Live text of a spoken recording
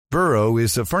Burrow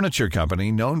is a furniture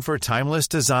company known for timeless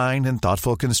design and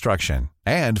thoughtful construction,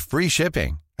 and free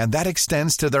shipping, and that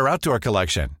extends to their outdoor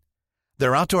collection.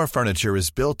 Their outdoor furniture is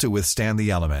built to withstand the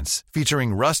elements,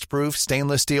 featuring rust-proof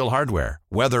stainless steel hardware,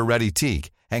 weather-ready teak,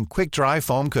 and quick-dry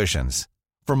foam cushions.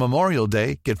 For Memorial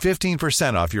Day, get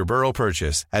 15% off your Burrow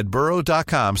purchase at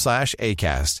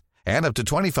burrow.com/ACAST and up to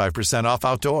 25% off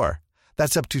outdoor.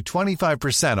 That's up to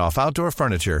 25% off outdoor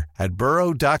furniture at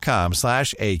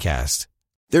burrow.com/ACAST.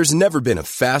 There's never been a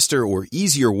faster or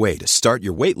easier way to start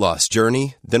your weight loss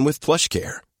journey than with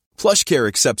PlushCare. PlushCare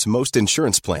accepts most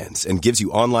insurance plans and gives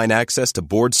you online access to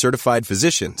board-certified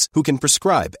physicians who can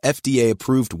prescribe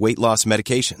FDA-approved weight loss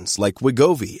medications like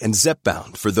Wegovy and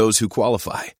Zepbound for those who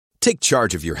qualify. Take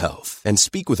charge of your health and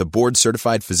speak with a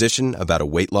board-certified physician about a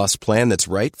weight loss plan that's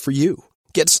right for you.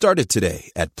 Get started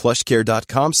today at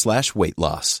plushcare.com/weight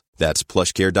loss. That's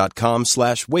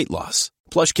plushcare.com/weight loss.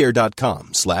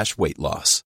 plushcare.com/weight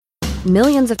loss.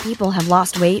 Millions of people have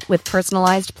lost weight with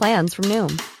personalized plans from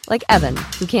Noom. Like Evan,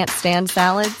 who can't stand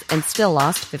salads and still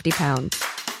lost 50 pounds.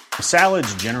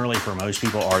 Salads generally for most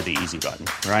people are the easy button,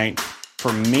 right?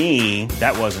 For me,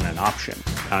 that wasn't an option.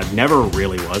 I never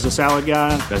really was a salad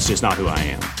guy. That's just not who I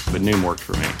am. But Noom worked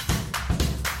for me.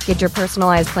 Get your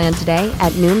personalized plan today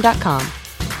at Noom.com.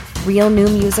 Real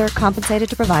Noom user compensated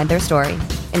to provide their story.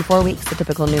 In 4 weeks, the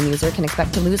typical Noom user can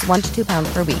expect to lose 1 to 2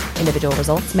 pounds per week. Individual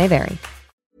results may vary.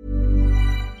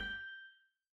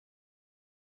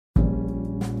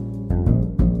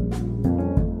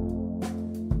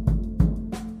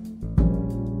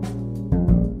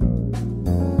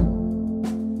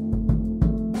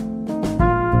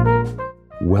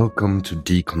 Welcome to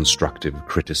Deconstructive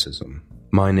Criticism.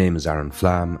 My name is Aaron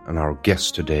Flam, and our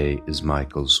guest today is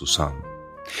Michael Soussan.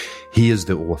 He is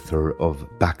the author of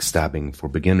Backstabbing for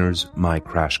Beginners, My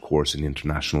Crash Course in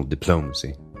International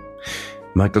Diplomacy.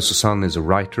 Michael Soussan is a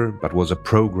writer, but was a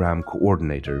program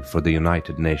coordinator for the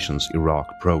United Nations Iraq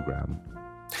program.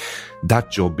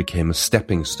 That job became a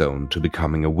stepping stone to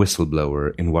becoming a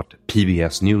whistleblower in what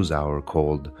PBS NewsHour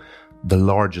called the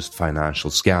largest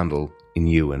financial scandal in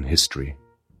UN history.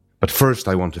 But first,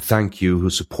 I want to thank you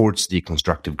who supports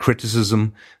Deconstructive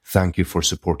Criticism. Thank you for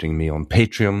supporting me on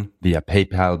Patreon via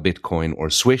PayPal, Bitcoin,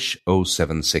 or Swish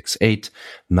 0768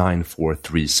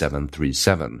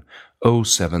 943737.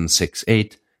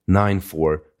 0768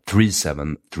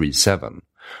 943737.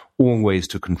 All ways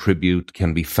to contribute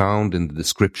can be found in the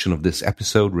description of this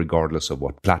episode, regardless of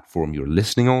what platform you're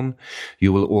listening on.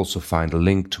 You will also find a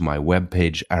link to my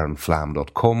webpage,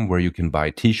 aaronflam.com, where you can buy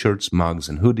t-shirts, mugs,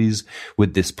 and hoodies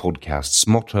with this podcast's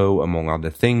motto, among other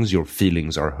things, "Your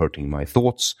feelings are hurting my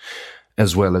thoughts,"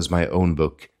 as well as my own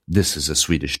book, This is a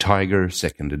Swedish Tiger.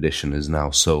 Second edition is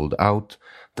now sold out.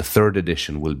 The third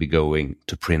edition will be going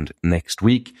to print next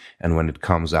week, and when it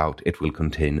comes out, it will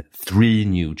contain 3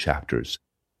 new chapters.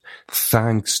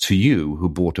 Thanks to you who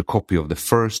bought a copy of the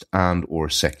first and or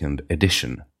second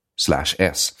edition,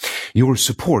 /S. Your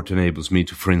support enables me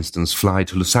to, for instance, fly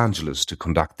to Los Angeles to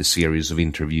conduct the series of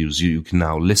interviews you can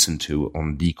now listen to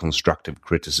on Deconstructive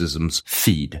Criticism's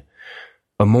feed.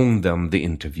 Among them, the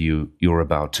interview you're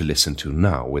about to listen to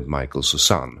now with Michael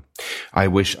Soussan. I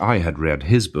wish I had read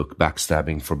his book,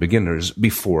 Backstabbing for Beginners,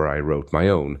 before I wrote my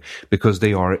own, because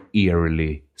they are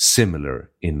eerily similar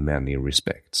in many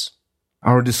respects.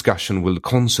 Our discussion will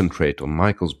concentrate on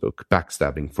Michael's book,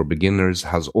 Backstabbing for Beginners,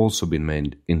 has also been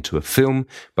made into a film,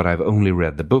 but I've only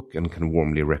read the book and can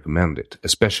warmly recommend it,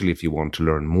 especially if you want to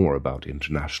learn more about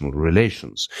international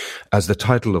relations. As the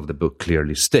title of the book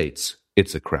clearly states,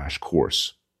 it's a crash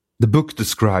course. The book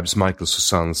describes Michael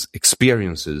Soussan's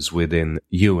experiences within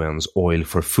UN's Oil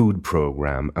for Food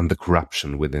program and the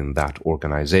corruption within that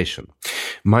organization.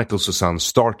 Michael Soussan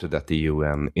started at the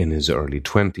UN in his early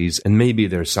 20s, and maybe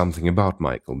there's something about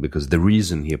Michael, because the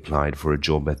reason he applied for a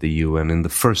job at the UN in the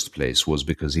first place was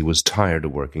because he was tired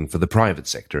of working for the private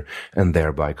sector and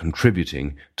thereby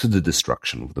contributing to the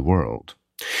destruction of the world.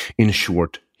 In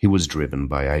short, he was driven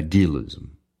by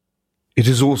idealism. It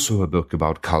is also a book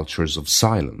about cultures of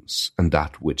silence and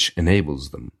that which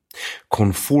enables them.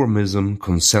 Conformism,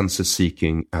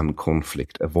 consensus-seeking, and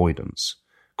conflict avoidance.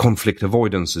 Conflict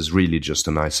avoidance is really just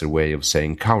a nicer way of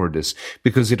saying cowardice,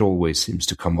 because it always seems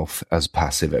to come off as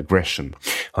passive aggression.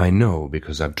 I know,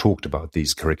 because I've talked about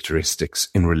these characteristics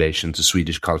in relation to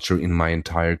Swedish culture in my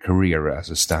entire career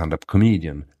as a stand-up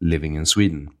comedian living in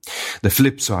Sweden. The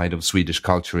flip side of Swedish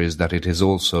culture is that it is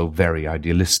also very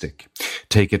idealistic.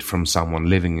 Take it from someone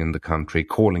living in the country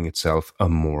calling itself a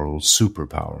moral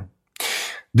superpower.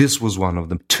 This was one of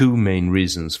the two main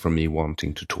reasons for me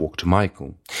wanting to talk to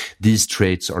Michael. These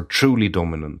traits are truly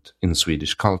dominant in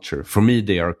Swedish culture. For me,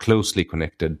 they are closely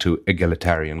connected to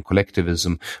egalitarian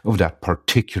collectivism of that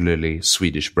particularly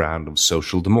Swedish brand of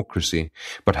social democracy.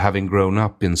 But having grown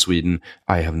up in Sweden,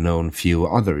 I have known few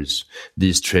others.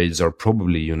 These traits are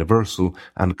probably universal,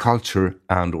 and culture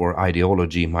and or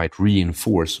ideology might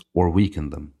reinforce or weaken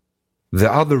them. The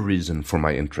other reason for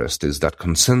my interest is that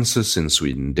consensus in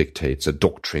Sweden dictates a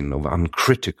doctrine of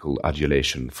uncritical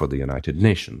adulation for the United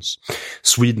Nations.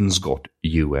 Sweden's got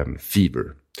UN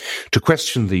fever. To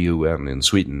question the UN in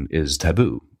Sweden is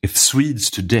taboo. If Swedes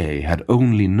today had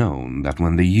only known that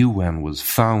when the UN was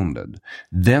founded,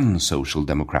 then Social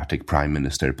Democratic Prime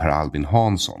Minister Per Albin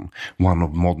Hansson, one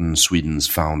of modern Sweden's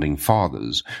founding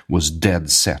fathers, was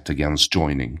dead set against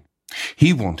joining.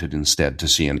 He wanted instead to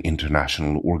see an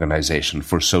international organization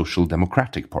for social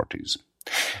democratic parties.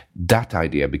 That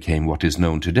idea became what is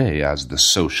known today as the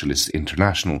Socialist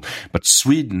International, but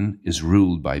Sweden is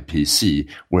ruled by PC,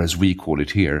 or as we call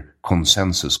it here,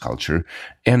 consensus culture.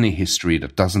 Any history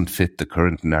that doesn't fit the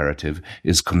current narrative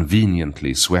is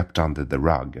conveniently swept under the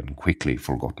rug and quickly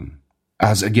forgotten.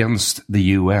 As against the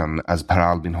UN, as Per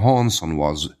Albin Hansson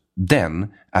was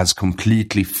then, as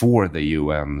completely for the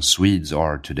UN Swedes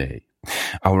are today.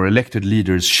 Our elected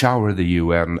leaders shower the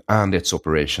UN and its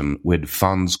operation with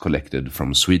funds collected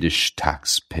from Swedish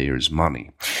taxpayers' money.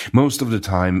 Most of the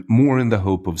time, more in the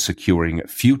hope of securing a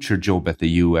future job at the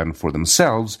UN for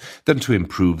themselves than to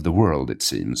improve the world, it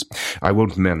seems. I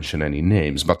won't mention any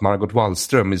names, but Margot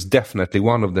Wallström is definitely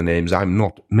one of the names I'm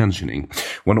not mentioning.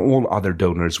 When all other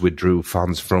donors withdrew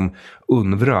funds from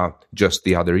UNRWA just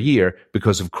the other year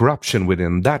because of corruption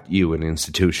within that UN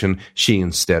institution, she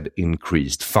instead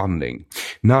increased funding.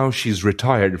 Now she's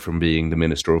retired from being the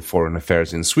Minister of Foreign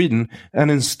Affairs in Sweden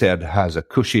and instead has a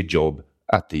cushy job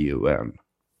at the UN.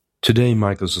 Today,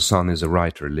 Michael Soussan is a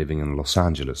writer living in Los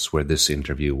Angeles, where this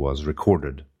interview was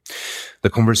recorded. The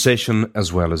conversation,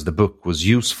 as well as the book, was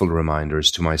useful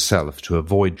reminders to myself to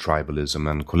avoid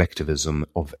tribalism and collectivism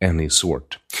of any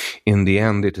sort. In the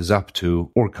end, it is up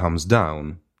to, or comes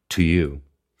down, to you.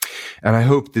 And I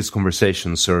hope this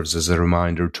conversation serves as a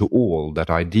reminder to all that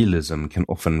idealism can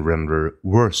often render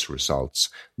worse results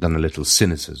than a little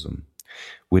cynicism.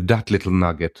 With that little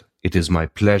nugget, it is my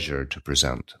pleasure to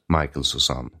present Michael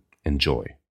Soussan. Enjoy.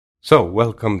 So,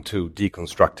 welcome to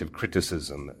Deconstructive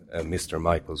Criticism, Mr.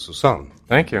 Michael Soussan.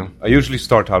 Thank you. I usually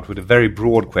start out with a very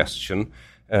broad question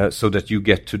so that you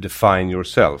get to define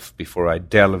yourself before I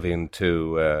delve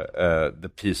into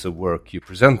the piece of work you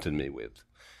presented me with.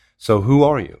 So, who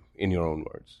are you, in your own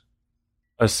words?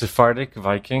 A Sephardic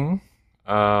Viking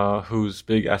whose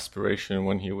big aspiration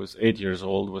when he was 8 years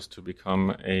old was to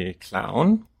become a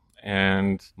clown.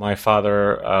 And my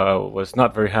father was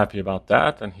not very happy about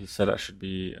that, and he said I should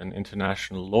be an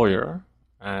international lawyer.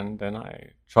 And then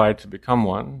I tried to become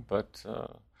one, but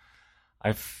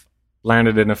I've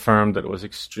landed in a firm that was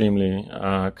extremely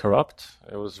corrupt.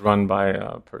 It was run by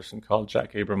a person called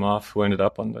Jack Abramoff, who ended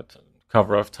up on the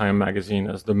cover of Time magazine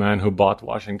as the man who bought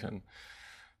Washington.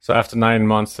 So after 9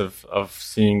 months of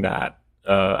seeing that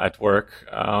at work,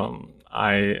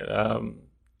 I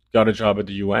got a job at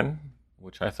the UN,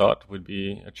 which I thought would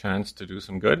be a chance to do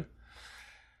some good.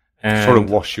 And sort of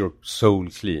wash your soul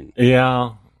clean.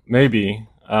 Yeah, maybe.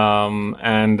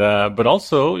 But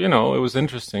also, you know, it was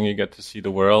interesting. You get to see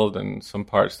the world and some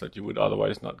parts that you would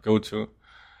otherwise not go to.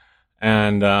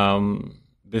 And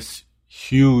this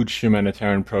huge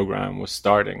humanitarian program was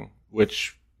starting,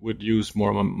 which would use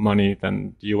more money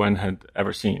than the UN had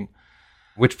ever seen.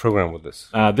 Which program was this?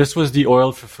 This was the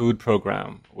Oil for Food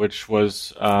program, which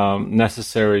was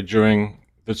necessary during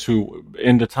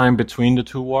in the time between the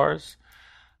two wars.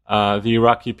 The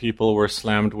Iraqi people were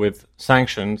slammed with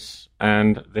sanctions,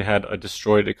 and they had a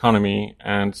destroyed economy,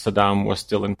 and Saddam was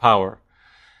still in power.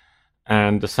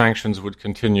 And the sanctions would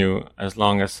continue as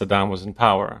long as Saddam was in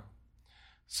power.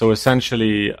 So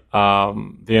essentially,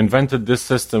 they invented this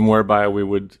system whereby we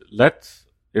would let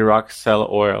Iraq sell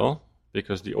oil,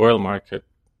 because the oil market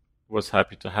was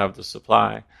happy to have the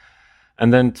supply,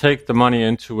 and then take the money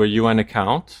into a UN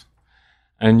account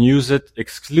and use it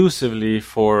exclusively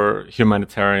for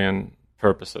humanitarian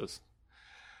purposes.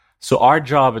 So our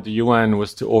job at the UN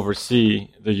was to oversee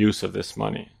the use of this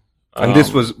money. And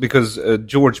this was because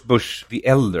George Bush the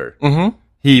Elder,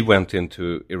 he went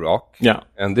into Iraq. Yeah.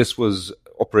 And this was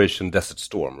Operation Desert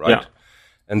Storm, right? Yeah.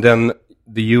 And then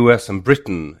the US and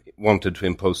Britain wanted to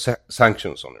impose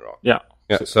sanctions on Iraq. Yeah.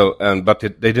 Yeah. But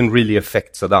they didn't really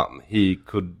affect Saddam. He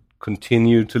could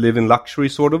continue to live in luxury,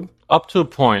 sort of. Up to a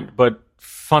point, but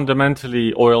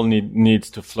fundamentally, oil needs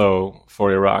to flow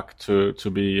for Iraq to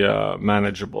be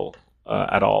manageable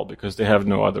at all, because they have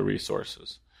no other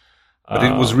resources. But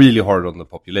it was really hard on the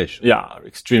population. Yeah,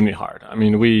 extremely hard. I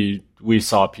mean, we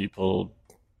saw people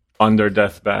on their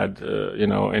deathbed,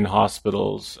 in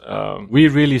hospitals. We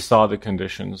really saw the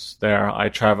conditions there. I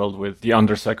traveled with the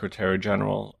Undersecretary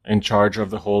General in charge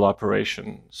of the whole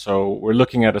operation. So we're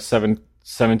looking at a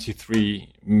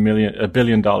 $73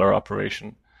 billion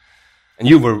operation. And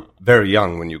you were very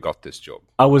young when you got this job.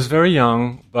 I was very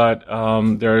young, but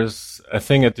there's a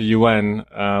thing at the UN,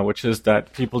 which is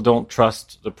that people don't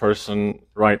trust the person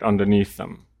right underneath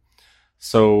them.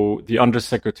 So the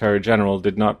Undersecretary General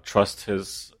did not trust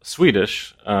his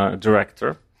Swedish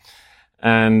director.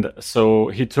 And so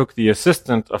he took the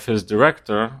assistant of his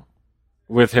director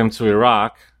with him to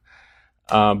Iraq,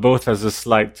 both as a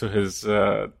slight to his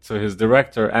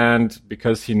director, and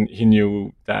because he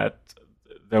knew that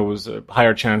there was a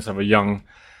higher chance of a young,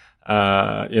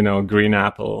 green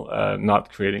apple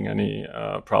not creating any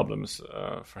problems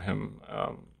for him.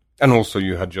 And also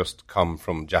you had just come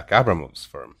from Jack Abramov's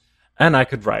firm. And I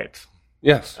could write.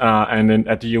 Yes. And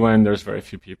at the UN, there's very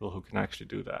few people who can actually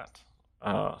do that.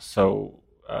 So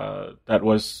that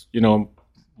was,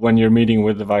 when you're meeting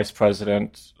with the vice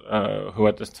president, who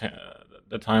at the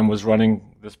time was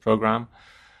running this program,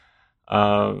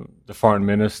 the foreign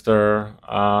minister,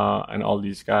 and all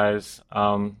these guys.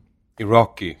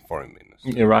 Iraqi foreign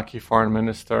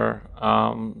minister.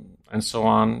 And so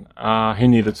on. He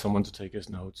needed someone to take his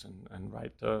notes and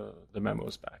write the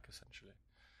memos back, essentially.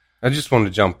 I just want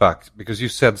to jump back, because you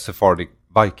said Sephardic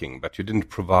Viking, but you didn't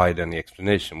provide any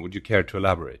explanation. Would you care to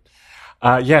elaborate?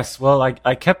 Yes. Well,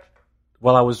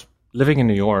 while I was living in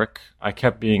New York, I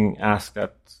kept being asked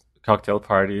at cocktail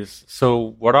parties,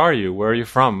 so what are you? Where are you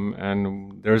from?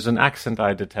 And there's an accent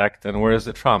I detect, and where is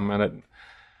it from? And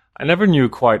I never knew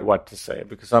quite what to say,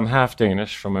 because I'm half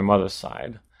Danish from my mother's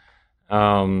side.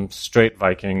 Straight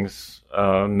Vikings,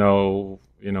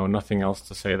 nothing else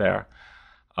to say there.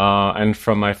 And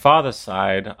from my father's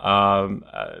side,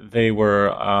 they were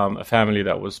a family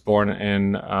that was born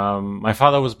in... my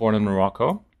father was born in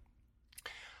Morocco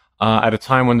at a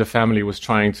time when the family was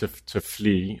trying to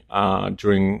flee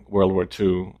during World War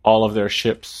II. All of their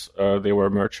ships, they were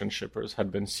merchant shippers,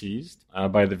 had been seized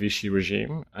by the Vichy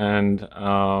regime, and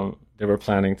they were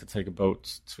planning to take a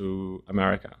boat to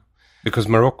America. Because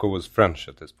Morocco was French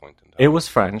at this point in time. It was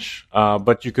French,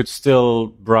 but you could still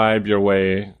bribe your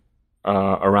way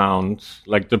around,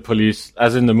 like the police,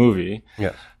 as in the movie,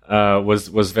 yes.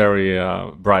 was very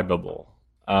bribable.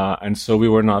 And so we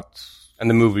were not... And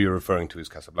the movie you're referring to is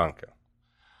Casablanca.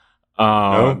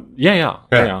 No? Yeah.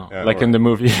 Like right. In the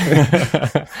movie.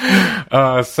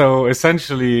 So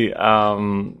essentially,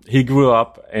 he grew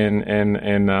up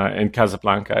in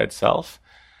Casablanca itself.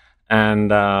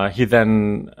 And he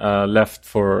then left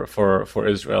for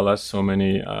Israel, as so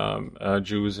many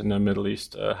Jews in the Middle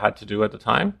East had to do at the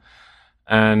time.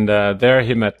 And there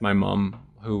he met my mom,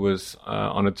 who was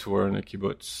on a tour in a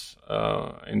kibbutz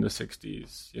in the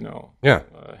 60s,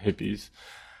 hippies.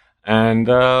 And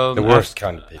the worst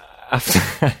kind of people.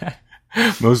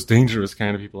 Most dangerous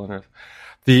kind of people on earth.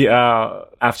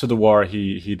 After the war,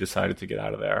 he decided to get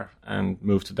out of there and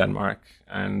move to Denmark.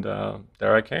 And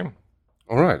there I came.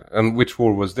 All right. And which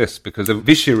war was this? Because the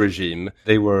Vichy regime,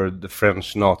 they were the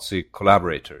French Nazi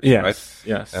collaborators, right?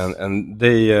 Yes. And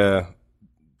they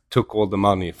took all the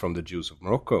money from the Jews of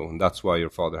Morocco, and that's why your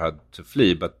father had to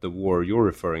flee. But the war you're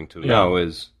referring to now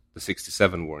is the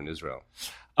 67 war in Israel.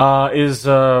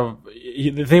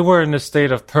 They were in a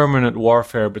state of permanent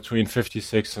warfare between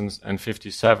 56 and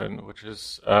 57, which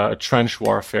is a trench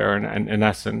warfare in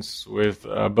essence, with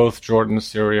both Jordan,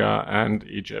 Syria, and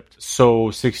Egypt.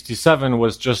 So 67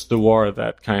 was just the war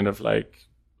that kind of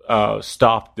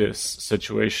stopped this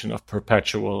situation of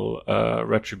perpetual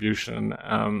retribution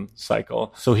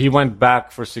cycle. So he went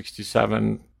back for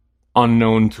 67,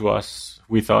 unknown to us.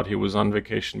 We thought he was on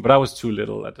vacation, but I was too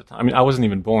little at the time. I mean, I wasn't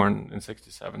even born in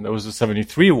 67. There was the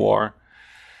 73 war,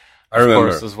 of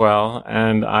course, as well,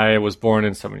 and I was born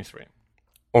in 73.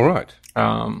 All right.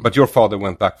 But your father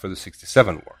went back for the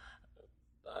 67 war.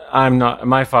 I'm not.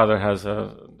 My father has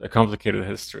a complicated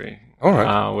history. All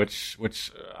right.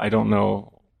 Which I don't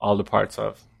know all the parts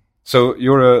of. So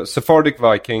you're a Sephardic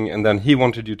Viking, and then he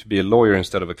wanted you to be a lawyer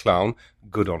instead of a clown.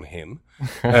 Good on him.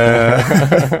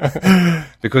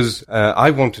 Because I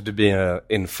wanted to be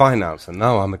in finance, and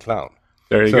now I'm a clown.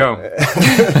 There you go.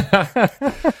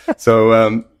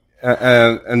 So,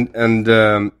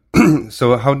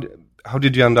 so how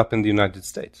did you end up in the United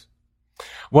States?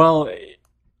 Well,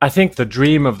 I think the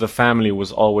dream of the family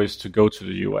was always to go to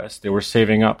the US. They were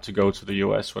saving up to go to the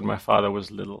US when my father was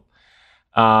little.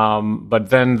 But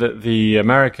then the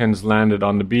Americans landed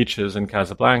on the beaches in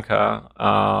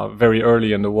Casablanca very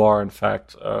early in the war, in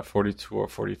fact, 42 or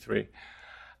 43.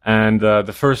 And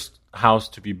the first house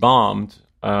to be bombed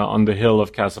on the hill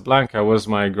of Casablanca was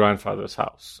my grandfather's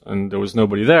house. And there was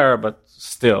nobody there, but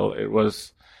still,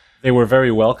 they were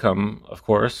very welcome, of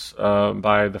course,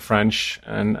 by the French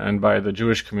and by the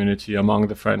Jewish community among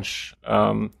the French.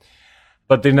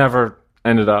 But they never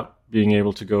ended up being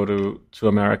able to go to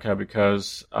America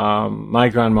because my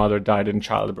grandmother died in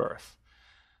childbirth.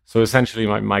 So essentially,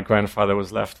 my grandfather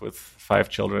was left with 5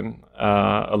 children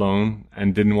alone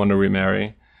and didn't want to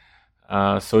remarry.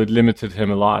 So it limited him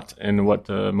a lot in what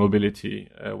the mobility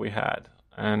we had.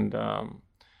 And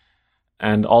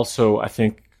also, I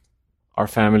think our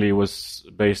family was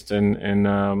based they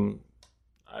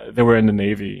were in the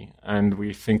Navy, and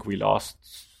we think we lost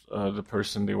the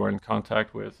person they were in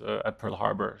contact with at Pearl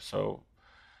Harbor. So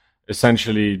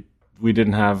essentially, we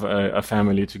didn't have a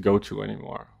family to go to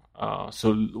anymore.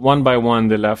 So one by one,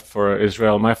 they left for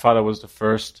Israel. My father was the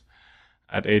first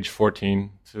at age 14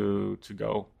 to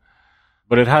go.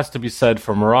 But it has to be said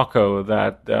for Morocco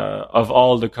that of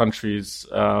all the countries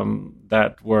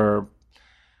that were,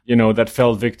 that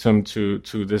fell victim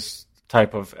to this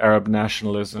type of Arab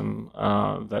nationalism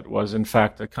that was in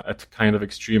fact a kind of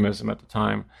extremism at the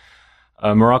time,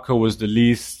 Morocco was the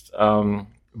least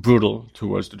brutal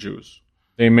towards the Jews.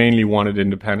 They mainly wanted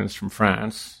independence from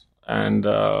France, and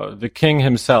the king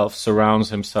himself surrounds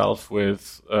himself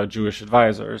with Jewish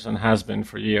advisors and has been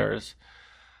for years.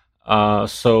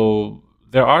 So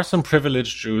there are some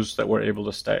privileged Jews that were able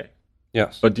to stay.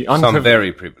 Yes, but some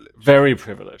very privileged. Very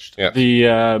privileged. Yes.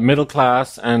 The middle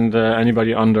class and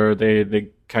anybody under, they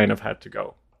kind of had to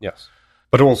go. Yes.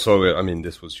 But also, I mean,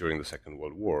 this was during the Second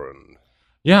World War.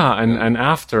 And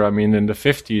after, I mean, in the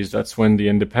 50s, that's when the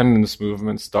independence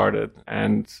movement started.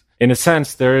 And in a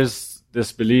sense, there is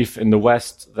this belief in the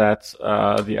West that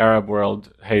the Arab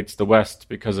world hates the West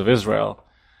because of Israel.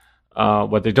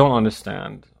 What they don't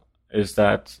understand is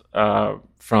that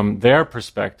from their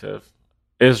perspective,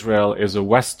 Israel is a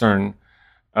Western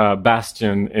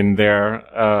bastion in their,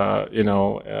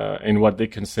 in what they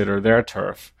consider their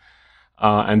turf.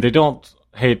 And they don't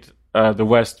hate the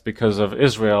West because of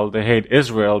Israel. They hate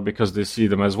Israel because they see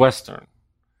them as Western.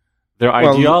 Their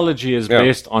ideology is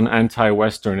based on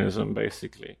anti-Westernism,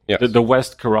 basically. Yes. The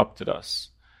West corrupted us.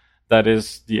 That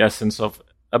is the essence of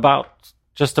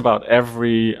just about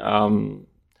every,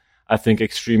 I think,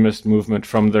 extremist movement,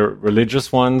 from the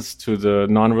religious ones to the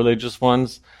non-religious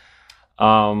ones.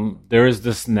 There is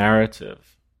this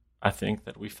narrative, I think,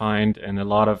 that we find in a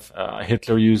lot of...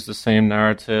 Hitler used the same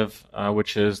narrative,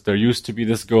 which is there used to be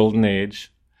this golden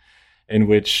age in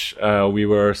which we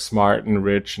were smart and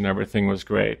rich and everything was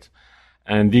great.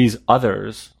 And these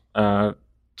others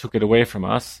took it away from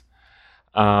us.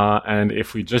 And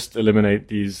if we just eliminate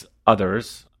these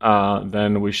others,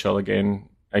 then we shall again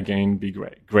be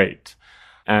great.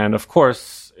 And of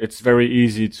course, it's very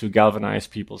easy to galvanize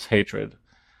people's hatred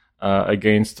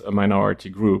against a minority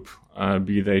group,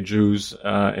 be they Jews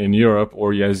in Europe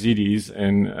or Yazidis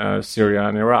in Syria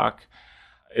and Iraq.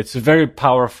 It's a very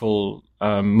powerful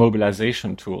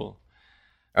mobilization tool.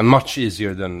 And much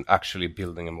easier than actually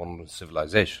building a modern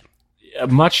civilization.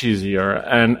 Much easier.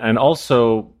 And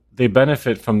also, they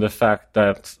benefit from the fact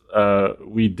that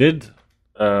we did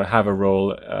have a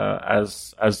role,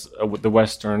 as the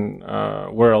Western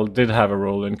world did have a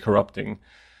role in corrupting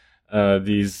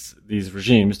these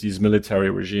regimes, these military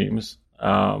regimes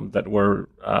that were...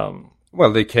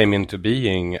 they came into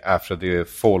being after the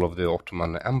fall of the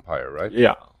Ottoman Empire, right?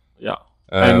 Yeah.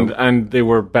 And they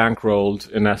were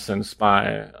bankrolled, in essence,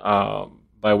 by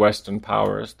Western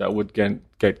powers that would get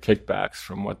kickbacks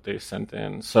from what they sent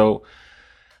in. So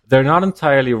they're not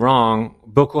entirely wrong.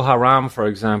 Boko Haram, for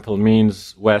example,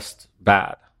 means West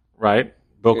bad, right?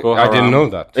 Boko Haram. I didn't know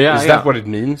that. Is that what it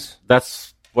means?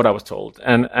 That's what I was told.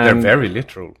 And they're very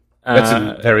literal. That's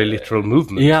a very literal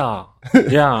movement. Yeah.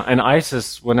 And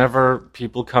ISIS, whenever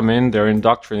people come in, they're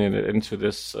indoctrinated into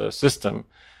this system,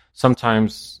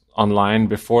 sometimes online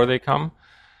before they come.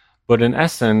 But in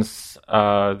essence,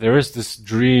 there is this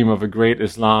dream of a great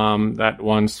Islam that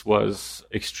once was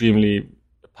extremely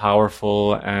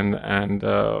powerful and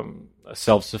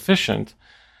self-sufficient.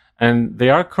 And they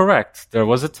are correct. There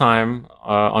was a time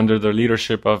under the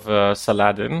leadership of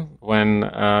Saladin when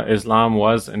Islam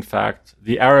was, in fact,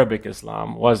 the Arabic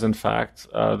Islam was, in fact,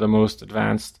 the most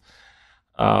advanced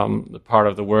part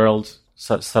of the world.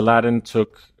 Saladin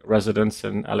took residence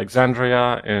in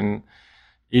Alexandria, in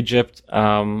Egypt.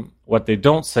 What they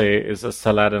don't say is that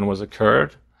Saladin was a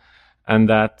Kurd, and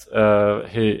that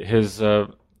his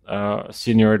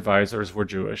senior advisors were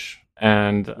Jewish,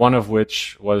 and one of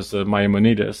which was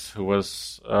Maimonides, who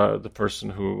was the person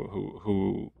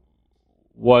who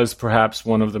was perhaps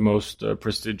one of the most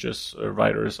prestigious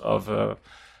writers of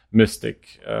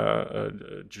mystic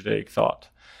Judaic thought.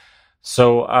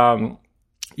 So,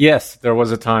 yes, there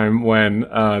was a time when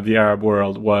the Arab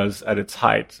world was at its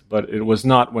height, but it was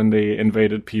not when they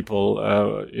invaded people,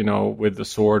 with the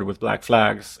sword, with black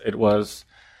flags. It was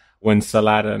when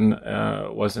Saladin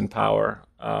was in power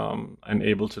and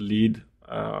able to lead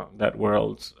that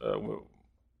world.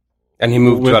 And he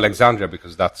moved to Alexandria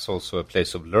because that's also a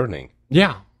place of learning.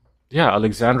 Yeah.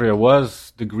 Alexandria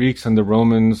was the Greeks and the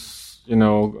Romans,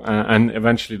 and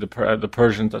eventually the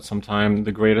Persians at some time,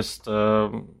 the greatest.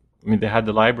 They had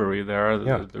the library there,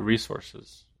 the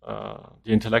resources,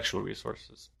 the intellectual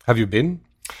resources. Have you been?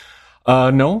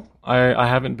 No, I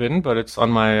haven't been, but it's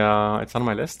on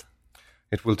my list.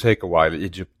 It will take a while.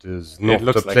 Egypt is not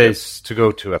a place to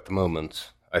go to at the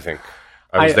moment, I think.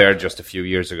 I was there just a few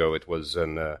years ago. It was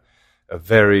a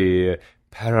very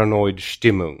paranoid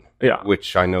Stimmung,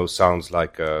 which I know sounds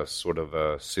like a sort of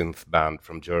a synth band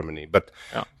from Germany, but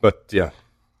yeah.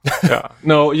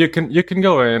 No, you can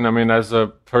go in. I mean, as a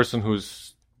person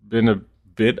who's been a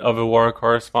bit of a war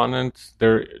correspondent,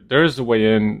 there is a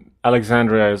way in.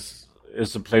 Alexandria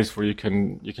is a place where you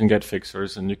can get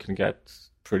fixers and you can get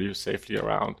pretty safely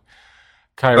around.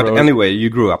 Cairo. But anyway, you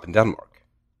grew up in Denmark.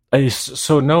 I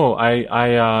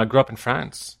grew up in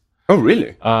France. Oh,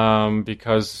 really?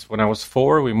 Because when I was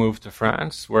 4, we moved to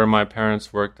France, where my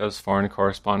parents worked as foreign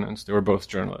correspondents. They were both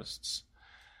journalists.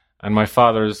 And my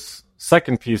father's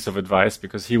second piece of advice,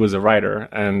 because he was a writer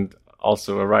and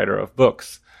also a writer of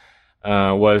books,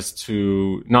 was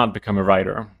to not become a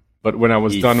writer. But when I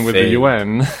was done with the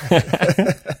UN,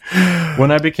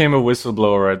 when I became a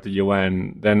whistleblower at the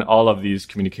UN, then all of these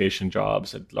communication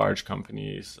jobs at large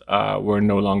companies were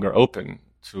no longer open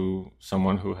to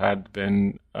someone who had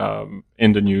been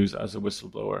in the news as a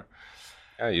whistleblower.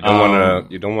 Yeah, you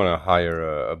don't want to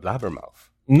hire a blabbermouth.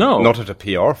 No, not at a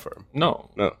PR firm. No.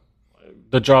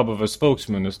 The job of a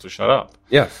spokesman is to shut up.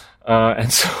 Yes.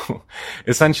 And so,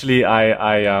 essentially,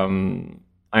 I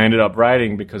ended up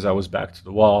writing because I was back to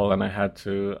the wall, and I had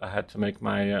to make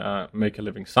make a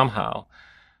living somehow.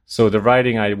 So the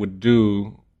writing I would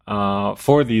do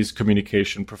for these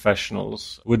communication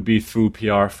professionals would be through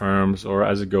PR firms or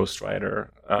as a ghostwriter,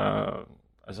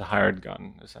 as a hired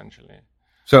gun, essentially.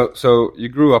 So you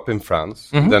grew up in France,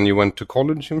 then you went to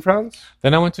college in France?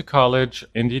 Then I went to college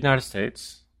in the United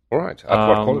States. All right. At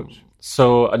what college?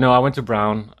 I went to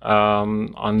Brown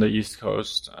on the East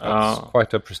Coast. That's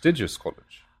quite a prestigious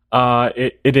college.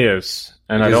 It is.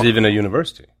 And it is even a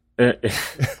university.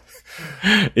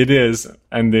 It is.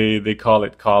 And they call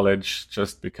it college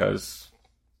just because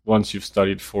once you've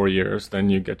studied 4 years, then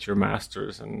you get your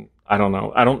master's. And I don't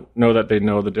know. I don't know that they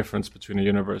know the difference between a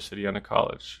university and a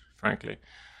college, frankly.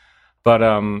 But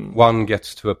one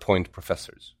gets to appoint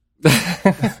professors.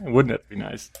 Wouldn't it be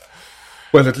nice?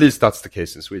 Well, at least that's the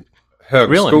case in Sweden.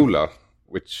 Högskola,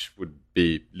 which would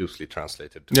be loosely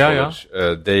translated to college,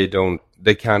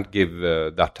 they can't give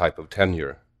that type of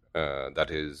tenure that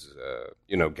is,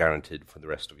 guaranteed for the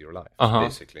rest of your life,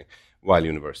 basically, while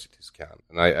universities can.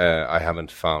 And I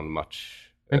haven't found much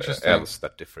else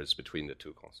that differs between the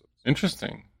two concepts.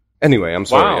 Interesting. Anyway, I'm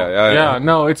sorry. Wow.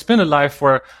 No, it's been a life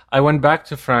where I went back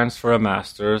to France for a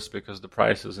master's because the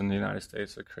prices in the United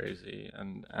States are crazy,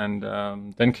 and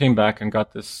then came back and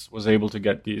was able to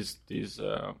get these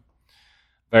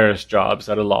various jobs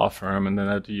at a law firm and then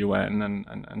at the UN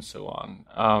and so on.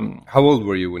 How old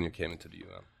were you when you came into the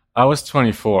UN? I was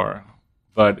 24,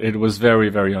 but it was very,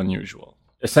 very unusual.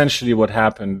 Essentially, what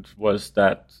happened was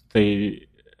that they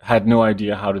had no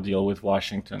idea how to deal with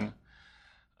Washington.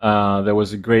 There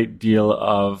was a great deal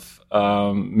of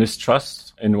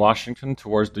mistrust in Washington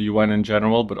towards the UN in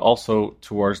general, but also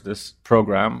towards this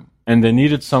program. And they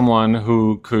needed someone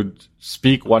who could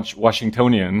speak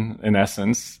Washingtonian, in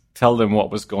essence, tell them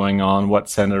what was going on, what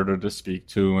senator to speak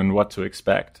to, and what to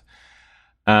expect.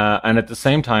 And at the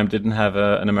same time, didn't have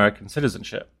an American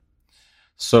citizenship.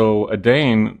 So a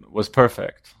Dane was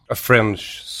perfect. A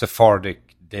French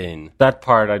Sephardic Dane. That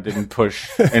part I didn't push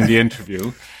in the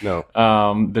interview. No.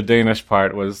 The Danish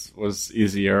part was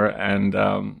easier, and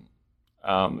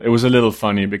it was a little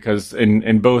funny because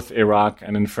in both Iraq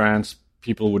and in France,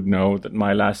 people would know that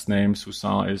my last name,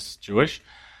 Soussan, is Jewish.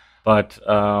 But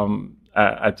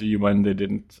at the UN, they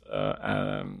didn't.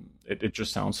 It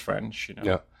just sounds French,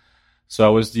 Yeah. So I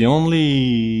was the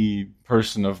only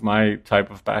person of my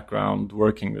type of background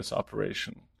working this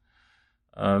operation.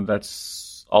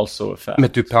 That's also a fact. Mais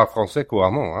tu parles français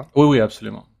couramment, hein? Oui, oui,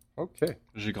 absolument. Okay.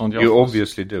 J'ai grandi en You France.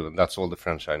 obviously do, and that's all the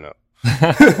French I know.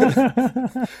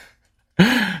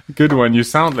 Good one. You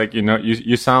sound like you know.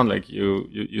 You sound like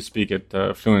you speak it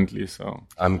fluently. So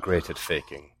I'm great at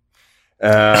faking.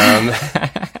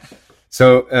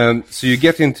 So you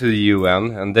get into the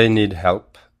UN, and they need help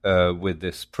with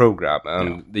this program,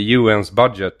 and the UN's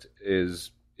budget is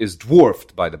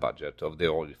dwarfed by the budget of the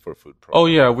Oil for Food program. Oh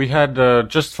yeah, we had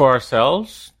just for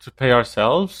ourselves to pay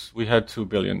ourselves, we had $2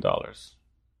 billion,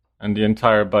 and the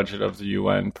entire budget of the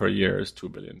UN per year is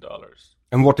 $2 billion.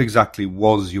 And what exactly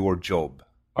was your job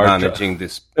Our managing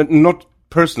this? Not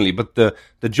personally, but the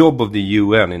job of the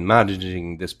UN in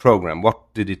managing this program.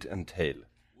 What did it entail?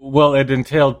 Well, it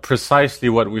entailed precisely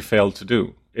what we failed to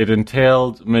do. It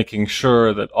entailed making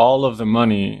sure that all of the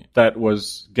money that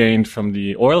was gained from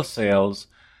the oil sales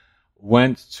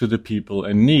went to the people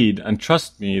in need. And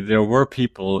trust me, there were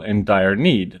people in dire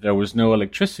need. There was no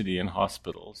electricity in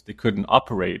hospitals. They couldn't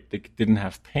operate. They didn't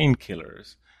have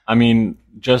painkillers. I mean,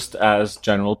 just as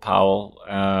General Powell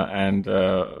and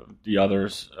the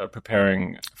others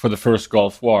preparing for the first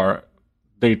Gulf War,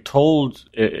 they told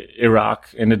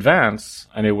Iraq in advance,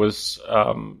 and it was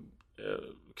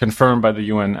confirmed by the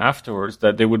UN afterwards,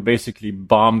 that they would basically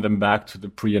bomb them back to the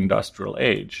pre-industrial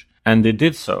age. And they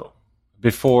did so.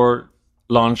 Before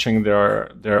launching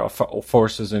their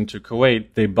forces into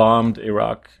Kuwait, they bombed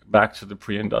Iraq back to the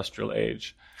pre-industrial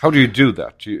age. How do you do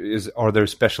that? Are there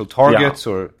special targets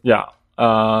or? Yeah.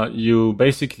 You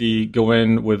basically go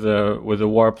in with a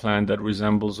war plan that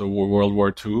resembles a World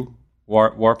War II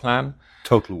war plan.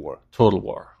 Total war. Total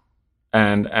war.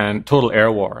 And total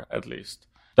air war, at least.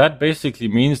 That basically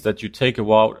means that you take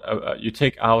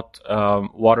out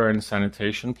water and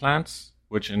sanitation plants,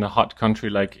 which in a hot country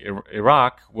like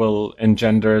Iraq will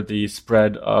engender the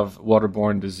spread of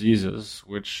waterborne diseases,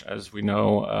 which, as we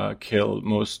know, kill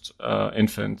most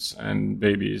infants and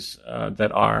babies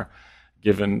that are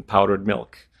given powdered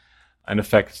milk, and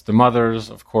affects the mothers,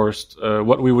 of course,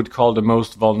 what we would call the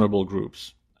most vulnerable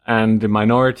groups, and the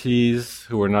minorities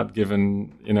who were not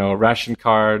given, ration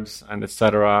cards and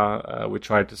etc. We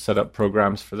tried to set up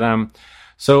programs for them.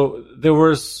 So there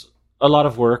was a lot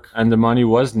of work, and the money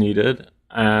was needed.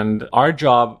 And our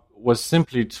job was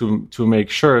simply to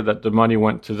make sure that the money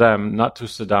went to them, not to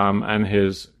Saddam and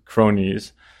his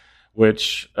cronies,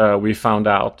 which we found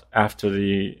out after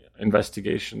the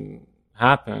investigation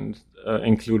happened,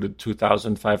 included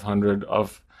 2,500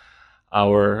 of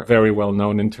our very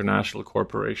well-known international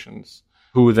corporations,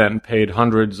 who then paid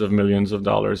hundreds of millions of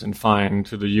dollars in fine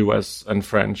to the US and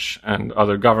French and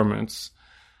other governments,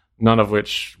 none of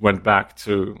which went back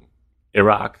to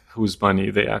Iraq, whose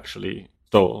money they actually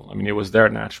stole. I mean, it was their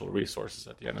natural resources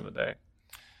at the end of the day.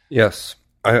 Yes.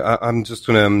 I'm just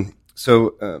going to...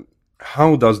 So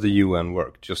how does the UN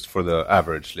work, just for the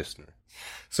average listener?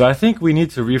 So I think we need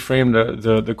to reframe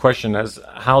the question as,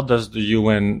 how does the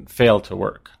UN fail to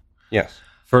work? Yes.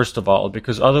 First of all,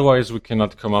 because otherwise we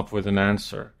cannot come up with an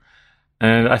answer.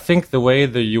 And I think the way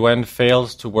the UN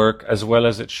fails to work as well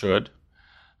as it should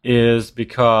is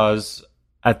because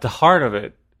at the heart of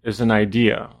it is an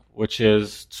idea, which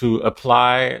is to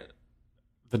apply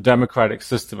the democratic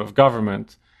system of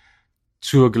government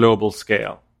to a global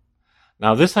scale.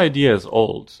 Now, this idea is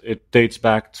old. It dates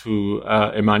back to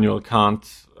Immanuel Kant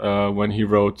when he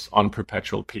wrote On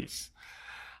Perpetual Peace.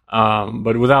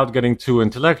 But without getting too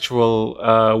intellectual,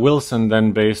 Wilson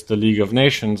then based the League of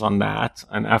Nations on that.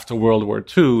 And after World War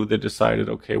II, they decided,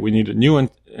 okay, we need a new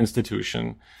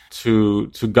institution to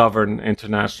govern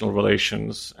international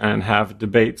relations and have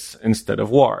debates instead of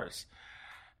wars.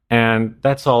 And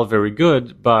that's all very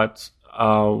good, but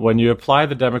when you apply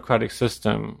the democratic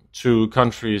system to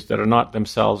countries that are not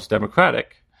themselves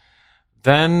democratic,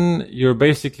 then you're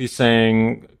basically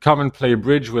saying, come and play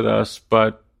bridge with us,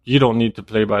 but you don't need to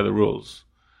play by the rules.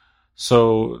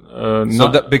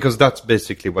 Because that's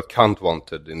basically what Kant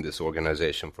wanted in this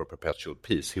organization for perpetual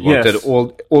peace. He wanted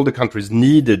all the countries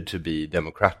needed to be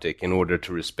democratic in order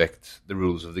to respect the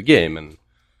rules of the game. And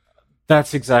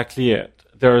that's exactly it.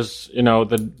 There's,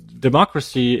 the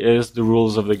democracy is the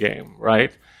rules of the game,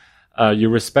 right? You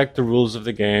respect the rules of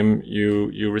the game,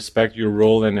 you respect your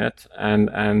role in it,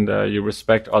 and you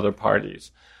respect other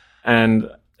parties. And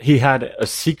he had a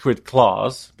secret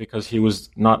clause because he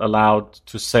was not allowed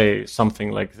to say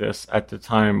something like this at the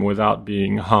time without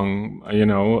being hung,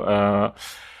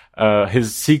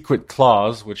 his secret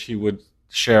clause, which he would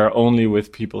share only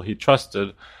with people he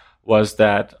trusted, was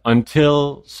that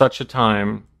until such a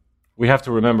time we have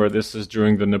to remember this is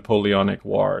during the Napoleonic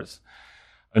Wars.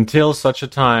 Until such a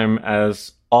time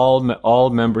as all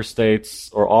member states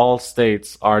or all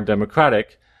states are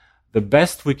democratic, the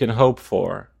best we can hope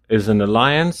for is an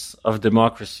alliance of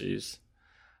democracies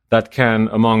that can,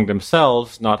 among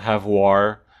themselves, not have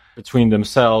war between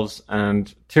themselves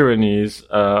and tyrannies,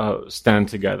 stand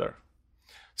together.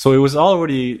 So it was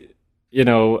already,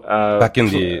 back in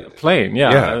the plain,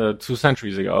 2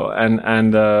 centuries ago,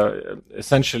 and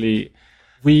essentially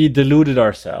we deluded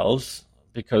ourselves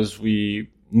because we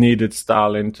needed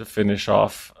Stalin to finish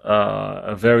off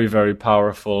a very, very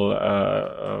powerful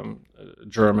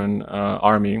German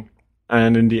army.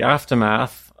 And in the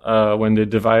aftermath, when they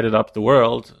divided up the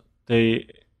world, they,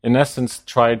 in essence,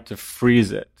 tried to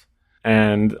freeze it.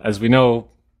 And as we know,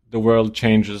 the world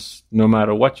changes no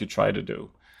matter what you try to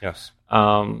do. Yes.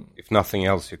 If nothing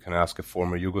else, you can ask a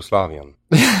former Yugoslavian.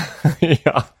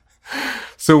 Yeah.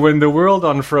 So when the world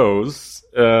unfroze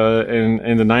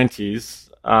in the 90s,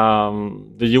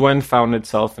 the UN found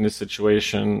itself in a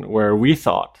situation where we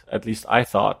thought, at least I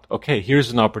thought, okay,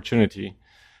 here's an opportunity.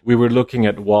 We were looking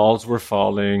at walls were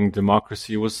falling,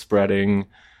 democracy was spreading.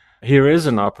 Here is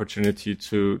an opportunity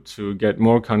to get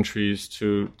more countries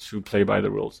to play by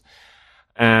the rules.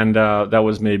 And that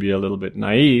was maybe a little bit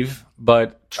naive,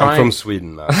 but I'm from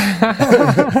Sweden, man.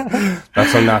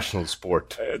 That's our national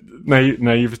sport.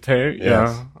 Naivete, yes.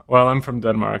 Yeah. Well, I'm from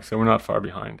Denmark, so we're not far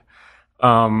behind.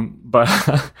 But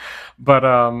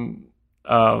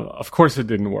of course it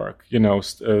didn't work.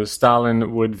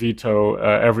 Stalin would veto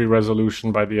every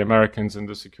resolution by the Americans in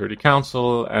the Security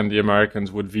Council, and the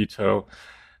Americans would veto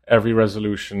every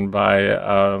resolution by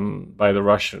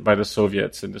the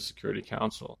Soviets in the Security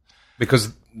Council.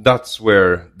 Because that's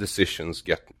where decisions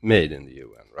get made in the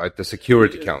UN, right? The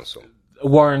Security Council.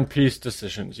 War and peace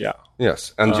decisions, yeah.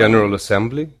 Yes, and General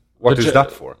Assembly? What is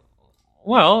that for?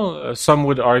 Well, some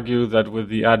would argue that with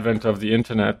the advent of the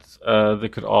internet, they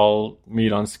could all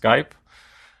meet on Skype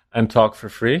and talk for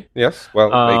free. Yes,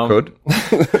 well, they could.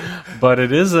 But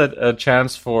it is a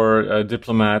chance for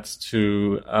diplomats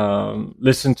to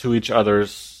listen to each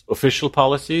other's official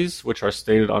policies, which are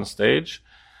stated on stage.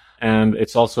 And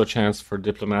it's also a chance for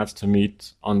diplomats to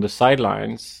meet on the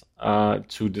sidelines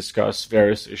to discuss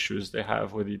various issues they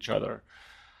have with each other.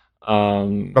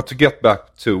 But to get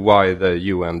back to why the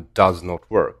UN does not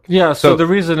work. Yeah, so the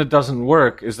reason it doesn't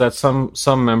work is that some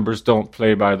members don't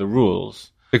play by the rules.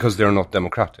 Because they're not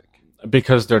democratic.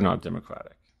 Because they're not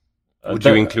democratic. Would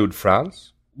you include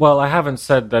France? Well, I haven't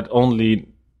said that only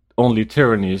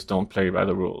tyrannies don't play by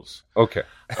the rules. Okay.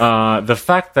 The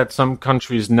fact that some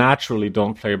countries naturally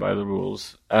don't play by the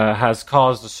rules has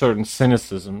caused a certain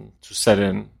cynicism to set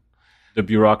in. The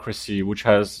bureaucracy, which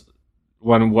has,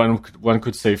 one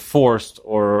could say, forced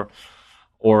or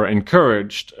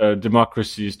encouraged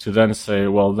democracies to then say,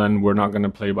 well, then we're not going to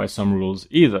play by some rules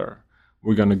either.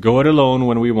 We're going to go it alone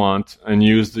when we want and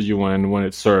use the UN when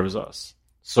it serves us.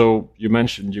 So you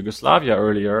mentioned Yugoslavia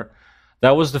earlier.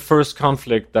 That was the first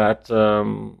conflict that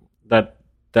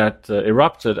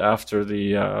erupted after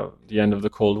the end of the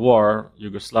Cold War.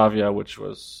 Yugoslavia, which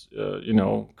was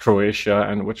Croatia,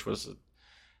 and which was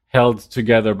held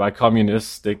together by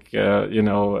communistic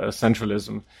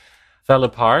centralism, fell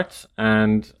apart.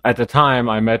 And at the time,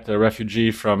 I met a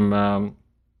refugee from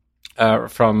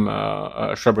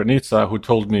Srebrenica who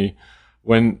told me,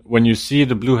 when you see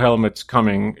the blue helmets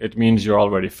coming, it means you're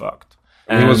already fucked.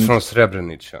 And he was from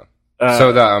Srebrenica.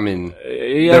 So that, I mean...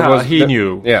 he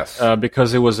knew. Yes.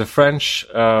 Because it was a French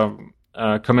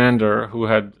commander who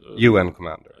had... UN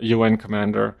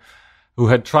commander who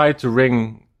had tried to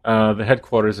ring the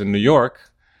headquarters in New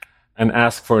York and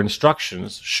ask for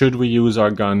instructions. Should we use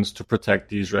our guns to protect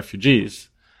these refugees?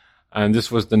 And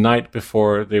this was the night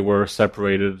before they were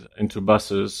separated into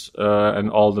buses,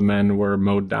 and all the men were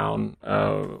mowed down.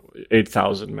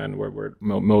 8,000 men were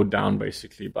mowed down,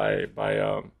 basically, by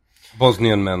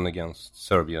Bosnian men against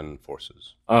Serbian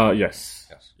forces. Yes.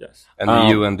 And the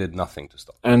UN did nothing to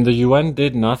stop. And the UN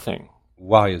did nothing.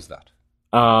 Why is that?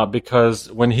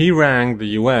 Because when he rang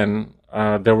the UN,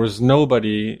 there was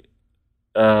nobody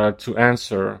to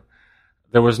answer.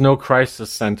 There was no crisis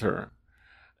center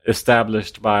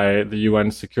established by the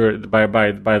UN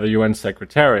by the UN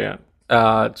Secretariat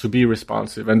to be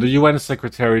responsive, and the UN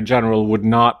Secretary General would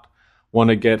not want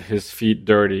to get his feet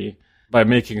dirty by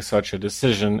making such a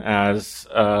decision as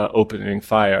opening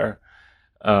fire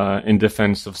in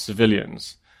defense of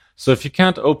civilians. So if you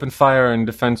can't open fire in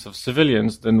defense of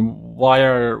civilians, then what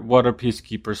are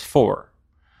peacekeepers for?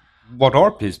 What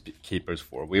are peacekeepers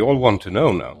for? We all want to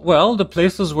know now. Well, the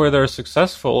places where they're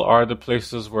successful are the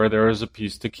places where there is a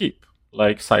peace to keep,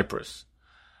 like Cyprus.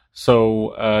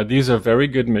 So these are very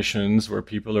good missions where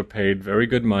people are paid very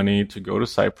good money to go to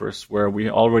Cyprus, where we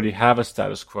already have a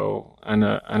status quo and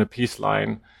a peace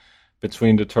line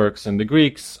between the Turks and the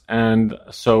Greeks. And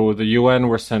so the UN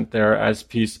were sent there as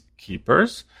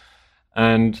peacekeepers.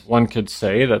 And one could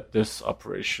say that this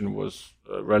operation was,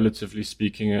 relatively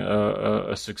speaking,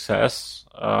 a success,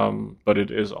 but it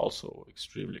is also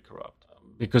extremely corrupt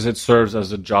because it serves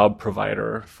as a job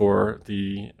provider for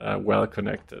the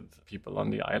well-connected people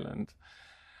on the island.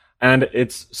 And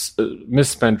it's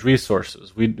misspent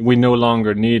resources. We no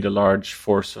longer need a large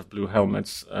force of blue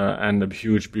helmets and a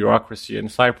huge bureaucracy in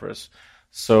Cyprus.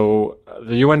 So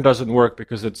the UN doesn't work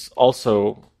because it's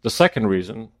also, the second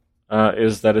reason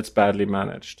is that it's badly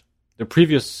managed. The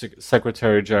previous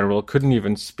Secretary General couldn't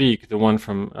even speak, the one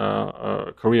from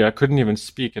Korea, couldn't even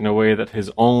speak in a way that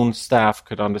his own staff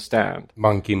could understand.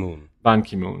 Ban Ki-moon. Ban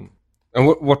Ki-moon. And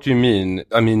what do you mean?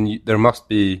 I mean, there must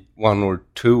be one or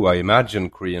two, I imagine,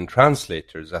 Korean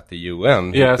translators at the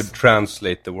UN who could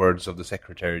translate the words of the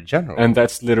Secretary General. And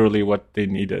that's literally what they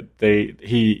needed.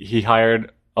 He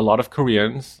hired a lot of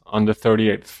Koreans on the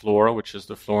 38th floor, which is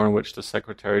the floor in which the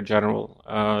Secretary General,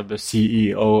 the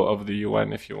CEO of the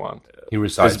UN, if you want, he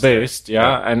resides is based.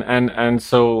 Yeah. And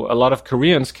so a lot of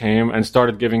Koreans came and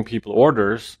started giving people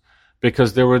orders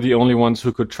because they were the only ones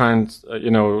who could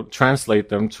translate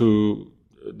them to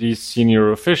these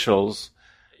senior officials.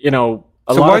 So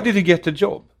why did he get the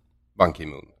job, Ban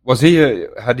Ki-moon?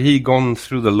 Had he gone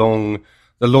through the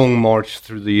long march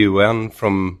through the UN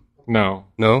from? No.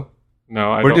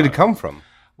 Where did he come from?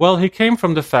 Well, he came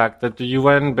from the fact that the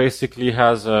UN basically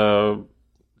has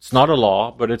it's not a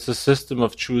law, but it's a system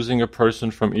of choosing a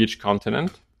person from each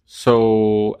continent.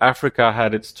 So Africa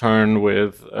had its turn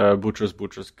with Boutros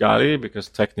Ghali, because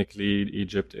technically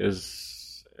Egypt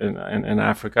is in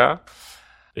Africa,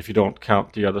 if you don't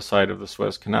count the other side of the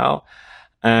Suez Canal.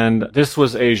 And this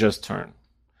was Asia's turn.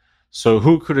 So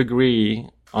who could agree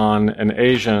on an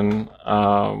Asian?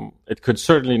 It could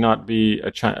certainly not be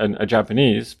a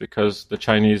Japanese, because the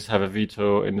Chinese have a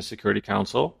veto in the Security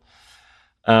Council.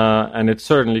 And it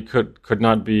certainly could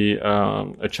not be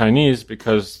a Chinese,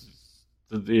 because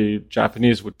the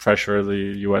Japanese would pressure the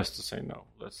US to say no,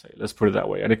 let's put it that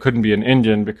way. And it couldn't be an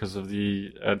Indian because of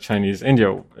the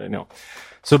Chinese-India,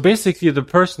 So basically the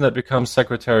person that becomes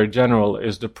Secretary General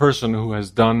is the person who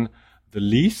has done the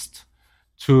least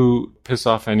to piss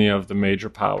off any of the major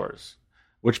powers,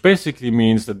 which basically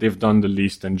means that they've done the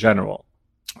least in general,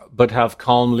 but have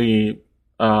calmly,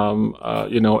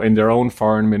 in their own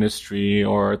foreign ministry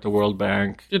or at the World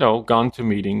Bank, gone to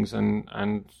meetings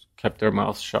and kept their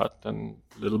mouths shut. And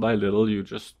little by little, you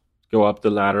just go up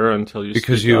the ladder until you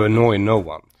because you annoy no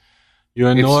one. You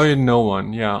annoy no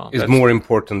one. Yeah, it's more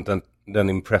important than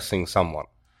impressing someone.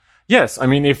 Yes, I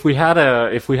mean, if we had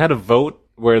a vote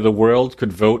where the world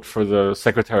could vote for the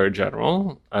Secretary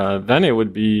General, then it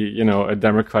would be, a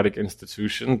democratic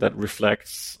institution that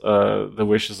reflects the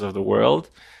wishes of the world.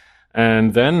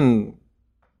 And then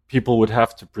people would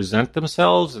have to present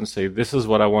themselves and say, this is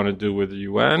what I want to do with the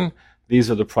UN.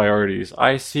 These are the priorities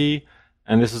I see.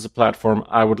 And this is a platform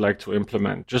I would like to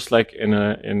implement, just like in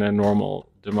a normal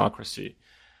democracy,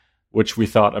 which we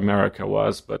thought America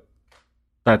was, but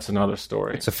that's another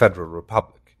story. It's a federal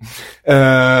republic.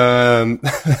 And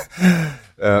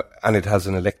it has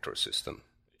an electoral system.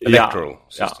 Yes.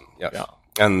 Yeah.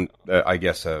 And I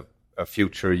guess a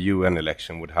future UN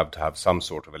election would have to have some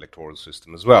sort of electoral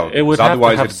system as well. It would have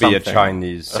otherwise to have it'd be a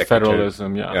Chinese secretary.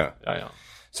 Federalism. Yeah.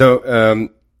 So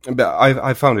but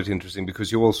I found it interesting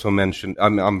because you also mentioned,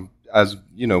 I'm as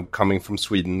coming from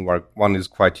Sweden, where one is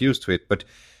quite used to it, but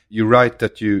you write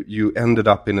that you ended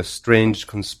up in a strange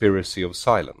conspiracy of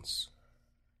silence.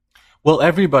 Well,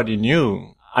 everybody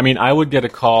knew. I mean, I would get a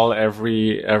call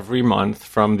every month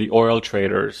from the oil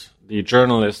traders, the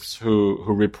journalists who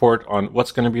report on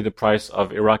what's going to be the price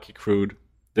of Iraqi crude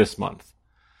this month.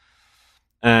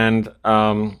 And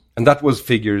that was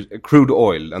figures, crude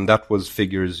oil, and that was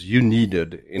figures you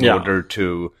needed in order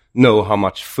to know how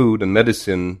much food and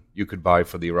medicine you could buy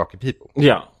for the Iraqi people.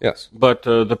 Yeah. Yes. But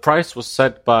the price was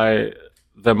set by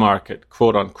the market,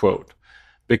 quote unquote,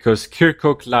 because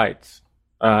Kirkuk light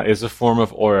is a form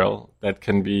of oil that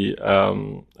can be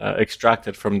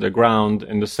extracted from the ground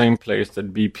in the same place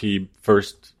that BP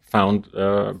first found,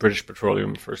 British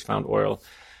Petroleum first found oil.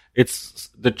 It's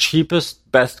the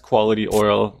cheapest, best quality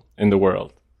oil in the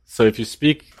world. So if you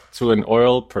speak to an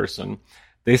oil person,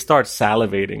 they start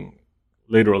salivating,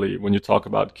 literally, when you talk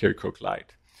about Kirkuk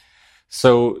light.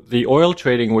 So the oil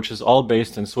trading, which is all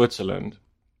based in Switzerland,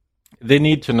 they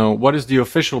need to know what is the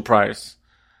official price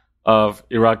of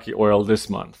Iraqi oil this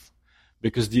month,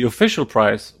 because the official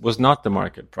price was not the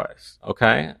market price,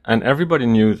 okay? And everybody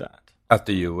knew that. At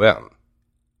the UN?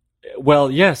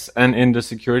 Well, yes, and in the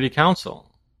Security Council.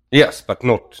 Yes, but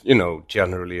not,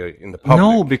 generally in the public.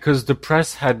 No, because the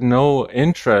press had no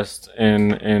interest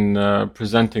in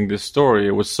presenting this story.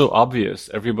 It was so obvious.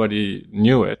 Everybody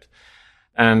knew it.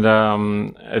 And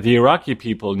the Iraqi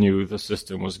people knew the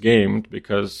system was gamed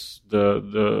because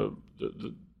the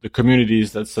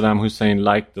communities that Saddam Hussein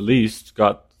liked the least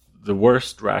got the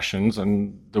worst rations,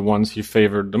 and the ones he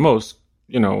favored the most,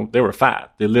 they were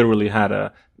fat. They literally had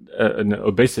an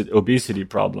obesity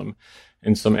problem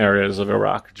in some areas of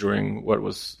Iraq during what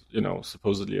was,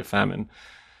 supposedly a famine.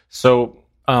 So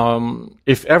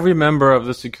if every member of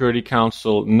the Security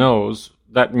Council knows,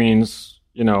 that means,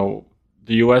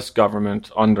 the U.S. government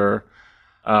under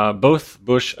both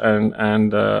Bush and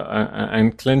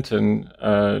Clinton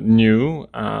knew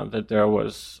that there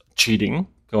was cheating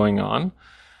going on.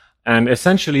 And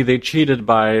essentially they cheated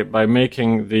by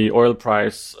making the oil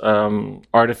price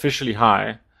artificially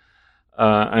high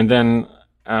and then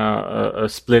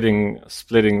splitting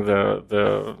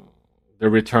the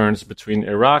returns between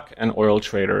Iraq and oil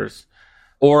traders,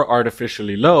 or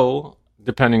artificially low,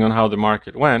 depending on how the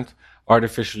market went,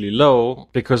 artificially low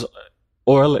because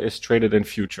oil is traded in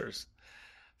futures.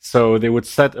 So they would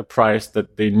set a price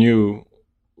that they knew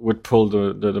would pull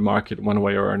the market one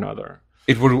way or another.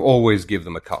 It would always give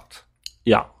them a cut.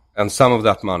 Yeah. And some of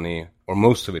that money, or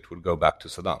most of it, would go back to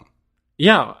Saddam.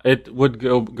 Yeah, it would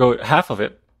go half of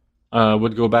it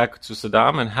would go back to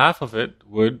Saddam, and half of it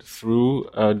would, through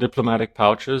diplomatic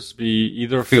pouches, be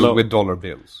either filled with dollar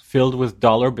bills. Filled with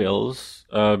dollar bills,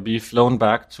 be flown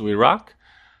back to Iraq.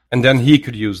 And then he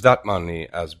could use that money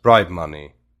as bribe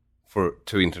money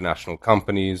to international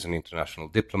companies and international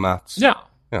diplomats. Yeah.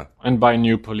 And buy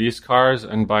new police cars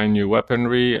and buy new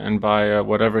weaponry and buy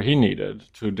whatever he needed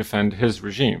to defend his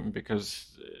regime, because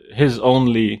his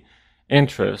only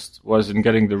interest was in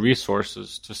getting the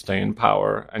resources to stay in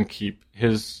power and keep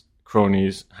his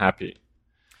cronies happy.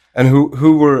 And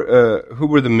who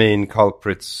were the main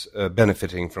culprits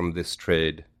benefiting from this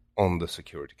trade on the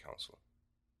Security Council?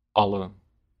 All of them.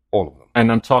 All of them. And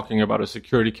I'm talking about a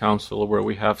Security Council where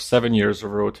we have 7 years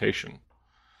of rotation.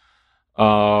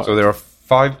 So there are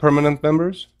 5 permanent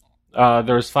members?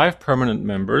 There's 5 permanent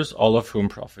members, all of whom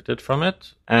profited from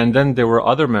it. And then there were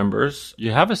other members.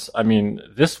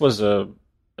 This was a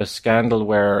scandal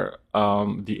where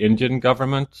the Indian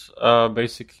government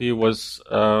basically was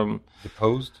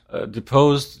deposed.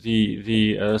 Deposed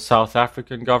the South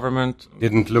African government.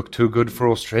 Didn't look too good for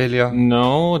Australia.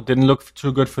 No, didn't look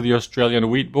too good for the Australian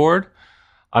Wheat Board.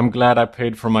 I'm glad I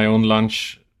paid for my own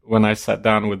lunch when I sat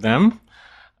down with them,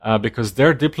 because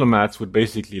their diplomats would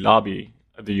basically lobby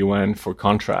the UN for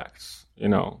contracts,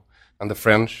 And the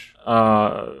French?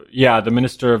 The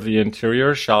Minister of the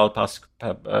Interior, Charles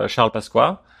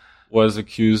Pasqua, was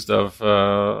accused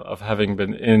of having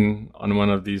been in on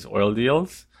one of these oil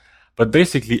deals. But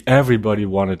basically everybody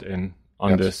wanted in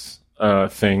on this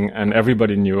thing, and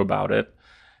everybody knew about it.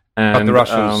 And, but the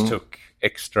Russians took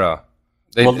extra.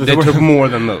 They took more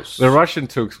than most. The Russian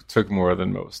took more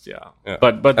than most, yeah.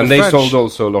 But and they sold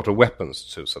also a lot of weapons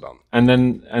to Saddam. And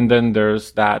then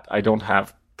there's that. I don't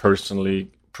have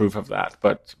personally proof of that,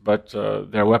 but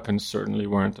their weapons certainly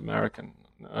weren't American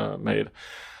made.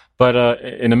 But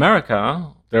in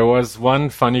America, there was one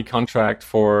funny contract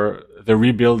for the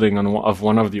rebuilding of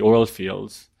one of the oil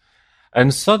fields.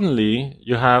 And suddenly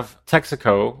you have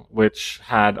Texaco, which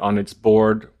had on its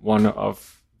board one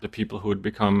of the people who would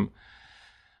become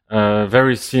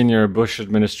very senior Bush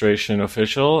administration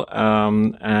official,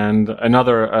 and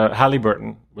another,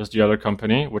 Halliburton was the other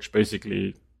company, which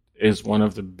basically is one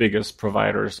of the biggest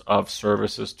providers of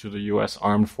services to the U.S.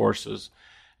 armed forces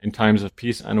in times of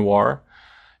peace and war,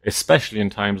 especially in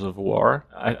times of war.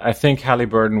 I think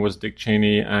Halliburton was Dick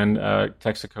Cheney and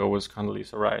Texaco was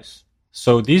Condoleezza Rice.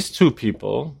 So these two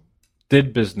people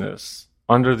did business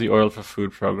under the Oil for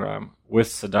Food program with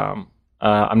Saddam.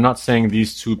 I'm not saying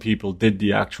these two people did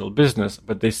the actual business,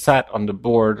 but they sat on the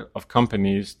board of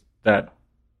companies that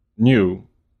knew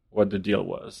what the deal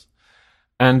was.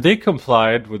 And they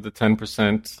complied with the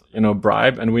 10%,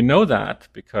 bribe. And we know that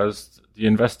because the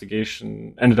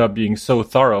investigation ended up being so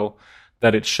thorough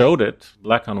that it showed it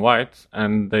black on white.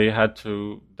 And they had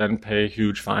to then pay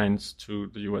huge fines to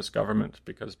the U.S. government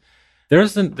because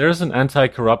there's an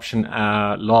anti-corruption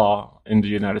law in the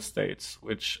United States,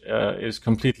 which is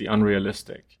completely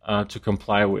unrealistic to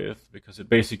comply with, because it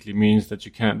basically means that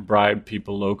you can't bribe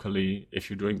people locally if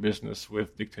you're doing business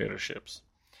with dictatorships.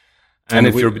 And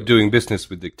if you're doing business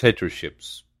with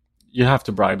dictatorships, you have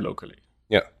to bribe locally.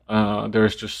 Yeah.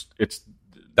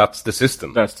 that's the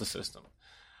system. That's the system.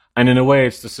 And in a way,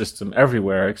 it's the system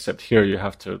everywhere, except here you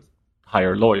have to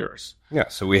hire lawyers. Yeah,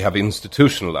 so we have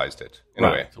institutionalized it in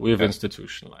a way. So we've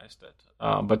institutionalized it.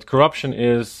 But corruption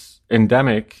is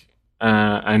endemic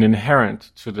and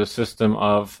inherent to the system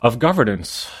of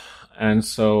governance. And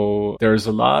so there's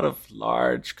a lot of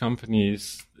large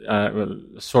companies, large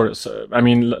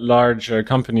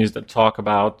companies that talk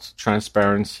about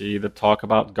transparency, that talk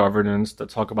about governance, that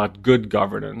talk about good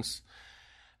governance,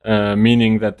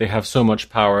 meaning that they have so much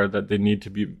power that they need to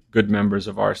be good members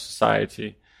of our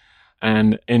society.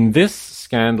 And in this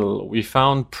scandal, we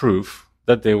found proof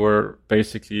that they were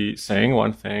basically saying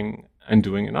one thing and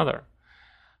doing another.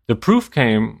 The proof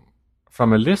came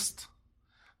from a list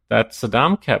that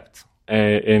Saddam kept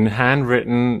in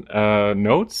handwritten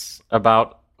notes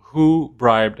about who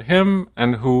bribed him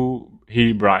and who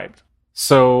he bribed.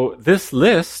 So this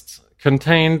list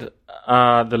contained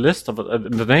the list of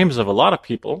the names of a lot of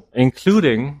people,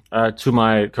 including, to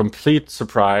my complete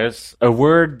surprise, a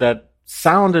word that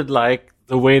sounded like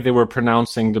the way they were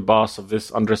pronouncing the boss of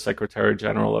this Undersecretary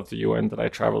General of the UN that I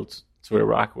traveled to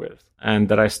Iraq with, and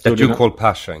that I stood. That you call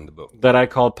Pasha in the book. That I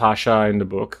called Pasha in the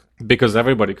book, because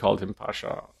everybody called him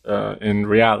Pasha in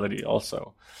reality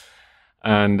also.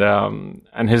 And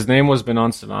his name was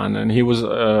Benon Sevan, and he was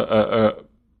a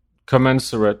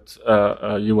commensurate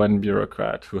UN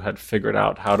bureaucrat who had figured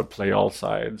out how to play all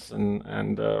sides,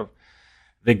 and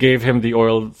they gave him the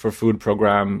Oil for Food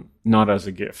program not as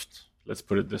a gift. Let's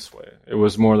put it this way. It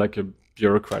was more like a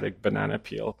bureaucratic banana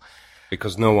peel.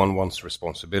 Because no one wants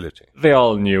responsibility. They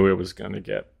all knew it was going to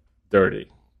get dirty.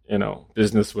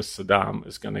 Business with Saddam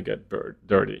is going to get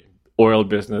dirty. Oil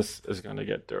business is going to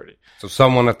get dirty. So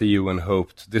someone at the UN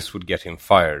hoped this would get him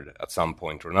fired at some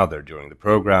point or another during the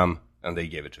program, and they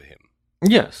gave it to him.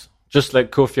 Yes. Just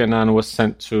like Kofi Annan was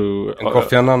sent to... And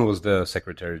Kofi Annan was the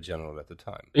Secretary General at the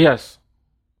time. Yes.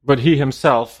 But he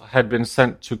himself had been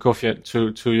sent to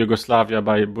Yugoslavia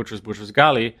by Boutros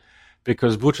Ghali,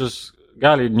 because Boutros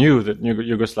Ghali knew that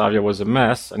Yugoslavia was a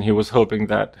mess, and he was hoping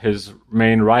that his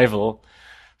main rival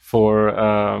for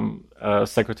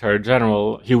Secretary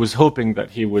General, he was hoping that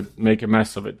he would make a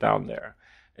mess of it down there.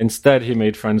 Instead, he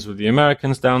made friends with the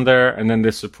Americans down there, and then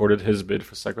they supported his bid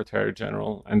for Secretary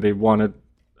General, and they wanted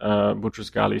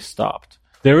Boutros Ghali stopped.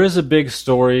 There is a big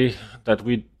story that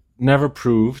we never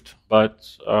proved,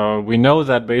 but we know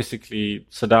that basically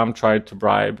Saddam tried to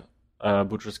bribe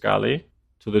Boutros Ghali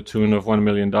to the tune of $1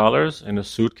 million in a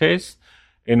suitcase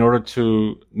in order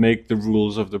to make the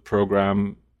rules of the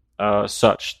program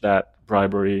such that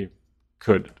bribery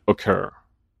could occur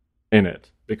in it.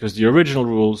 Because the original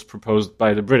rules proposed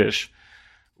by the British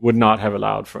would not have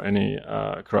allowed for any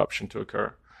corruption to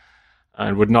occur,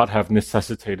 and would not have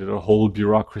necessitated a whole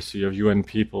bureaucracy of UN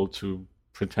people to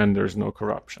pretend there's no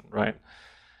corruption, right?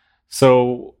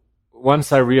 So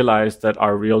once I realized that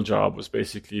our real job was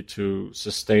basically to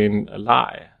sustain a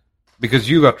lie. Because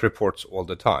you got reports all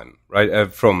the time,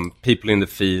 right? From people in the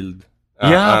field,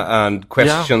 and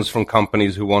questions from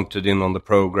companies who wanted in on the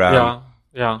program.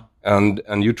 Yeah.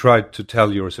 And you tried to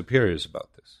tell your superiors about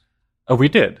this. We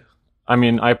did. I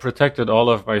mean, I protected all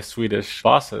of my Swedish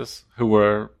bosses who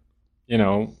were,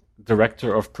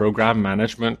 director of program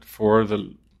management for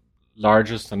the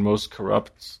largest and most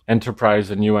corrupt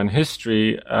enterprise in UN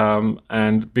history.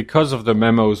 And because of the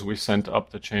memos we sent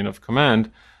up the chain of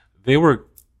command, they were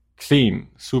clean,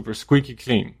 super squeaky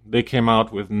clean. They came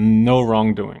out with no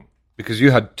wrongdoing. Because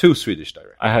you had 2 Swedish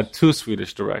directors. I had 2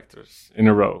 Swedish directors in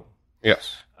a row.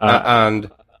 Yes. And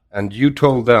you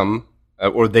told them,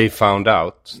 or they found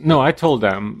out? No, I told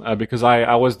them because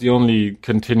I was the only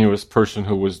continuous person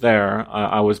who was there.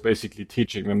 I was basically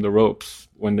teaching them the ropes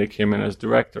when they came in as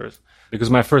directors. Because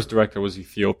my first director was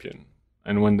Ethiopian.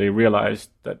 And when they realized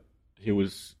that he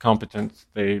was competent,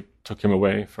 they took him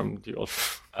away from the old...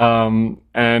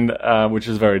 which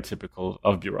is very typical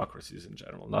of bureaucracies in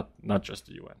general, not just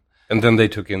the UN. And then they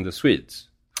took in the Swedes,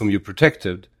 whom you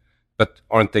protected. But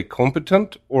aren't they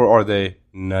competent, or are they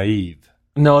naive?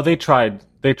 No, they tried.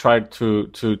 They tried to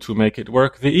make it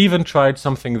work. They even tried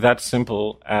something that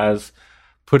simple as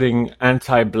putting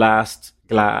anti-blast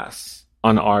glass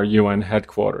on our UN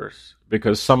headquarters.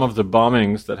 Because some of the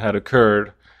bombings that had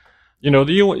occurred,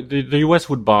 the US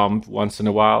would bomb once in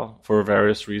a while for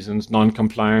various reasons,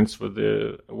 non-compliance with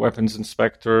the weapons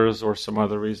inspectors or some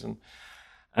other reason.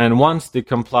 And once they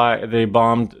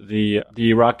bombed the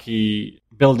Iraqi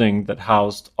building that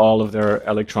housed all of their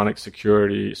electronic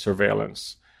security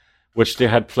surveillance, which they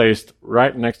had placed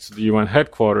right next to the UN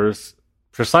headquarters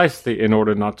precisely in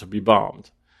order not to be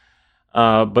bombed.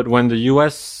 But when the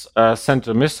U.S. Sent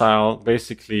a missile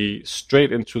basically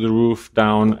straight into the roof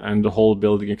down and the whole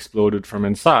building exploded from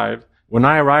inside, when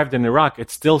I arrived in Iraq,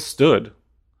 it still stood.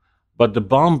 But the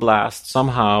bomb blast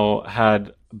somehow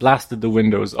had blasted the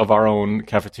windows of our own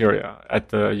cafeteria at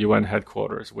the UN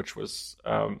headquarters, which was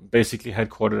basically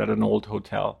headquartered at an old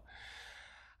hotel.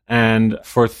 And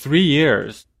for 3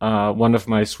 years, one of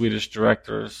my Swedish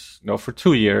directors, for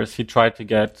 2 years, he tried to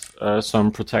get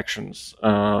some protections,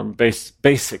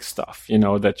 basic stuff,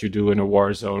 that you do in a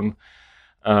war zone.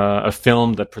 A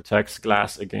film that protects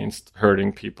glass against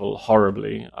hurting people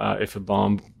horribly if a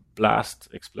bomb blast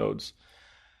explodes.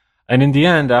 And in the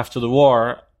end, after the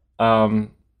war,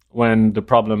 when the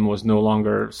problem was no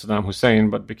longer Saddam Hussein,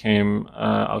 but became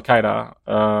Al-Qaeda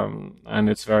and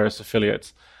its various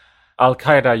affiliates,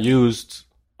 Al-Qaeda used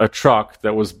a truck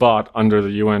that was bought under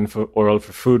the UN Oil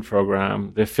for Food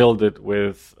program. They filled it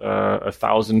with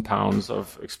 1,000 pounds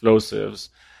of explosives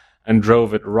and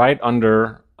drove it right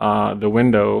under the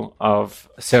window of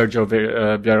Sergio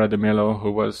Vieira de Mello,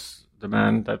 who was the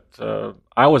man that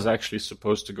I was actually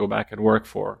supposed to go back and work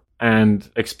for, and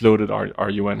exploded our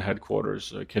UN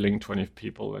headquarters, killing 20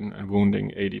 people and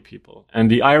wounding 80 people. And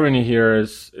the irony here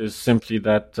is simply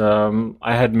that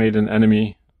I had made an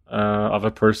enemy of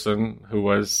a person who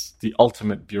was the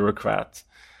ultimate bureaucrat,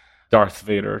 Darth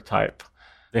Vader type.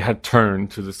 They had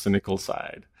turned to the cynical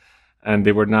side. And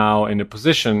they were now in a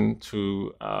position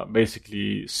to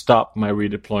basically stop my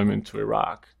redeployment to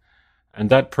Iraq. And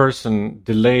that person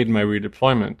delayed my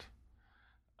redeployment.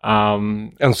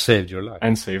 And saved your life.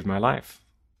 And saved my life.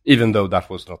 Even though that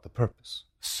was not the purpose.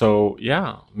 So,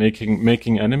 yeah,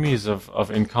 making enemies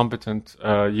of incompetent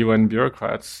UN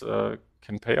bureaucrats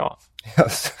can pay off.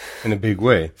 Yes, in a big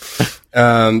way.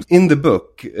 In the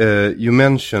book, you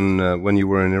mention when you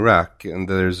were in Iraq, and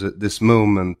there's this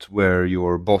moment where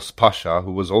your boss Pasha,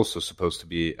 who was also supposed to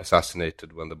be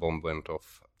assassinated when the bomb went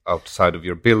off outside of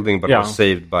your building, but was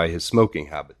saved by his smoking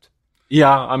habit.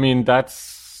 Yeah, I mean,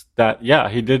 yeah,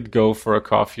 he did go for a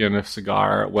coffee and a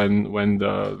cigar when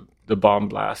the bomb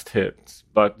blast hit,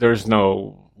 but there's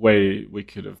no way we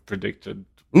could have predicted.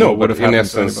 No, but in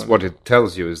essence, what it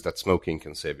tells you is that smoking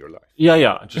can save your life.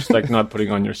 Yeah, just like not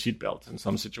putting on your seatbelt in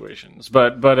some situations.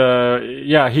 But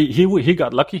yeah, he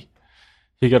got lucky.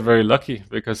 He got very lucky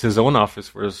because his own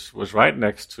office was right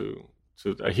next to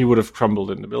he would have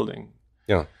crumbled in the building.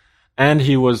 Yeah. And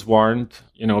he was warned,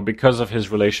 because of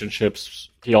his relationships.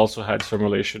 He also had some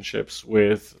relationships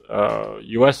with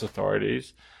U.S.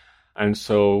 authorities. And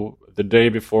so the day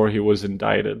before he was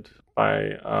indicted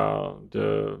by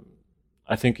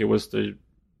I think it was the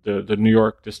New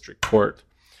York District Court,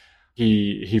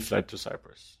 he fled to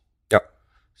Cyprus. Yeah.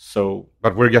 So,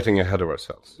 but we're getting ahead of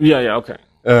ourselves. Yeah, okay.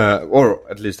 Or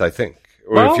at least I think.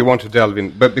 Or if you want to delve in,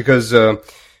 but because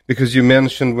you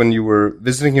mentioned when you were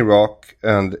visiting Iraq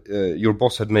and your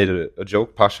boss had made a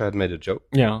joke, Pasha had made a joke.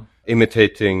 Yeah.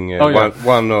 Imitating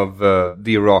one of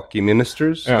the Iraqi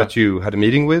ministers that you had a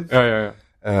meeting with. Yeah.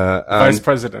 Vice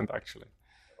president, actually.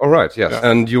 All right, yes.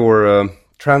 Yeah. And your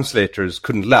translators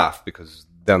couldn't laugh because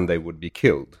then they would be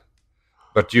killed.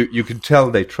 But you could tell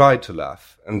they tried to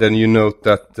laugh. And then you note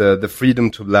that the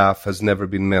freedom to laugh has never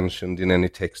been mentioned in any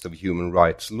text of human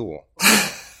rights law.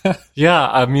 Yeah,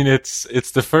 I mean,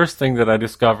 it's the first thing that I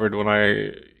discovered when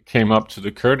I came up to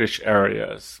the Kurdish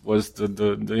areas was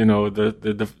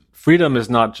the freedom is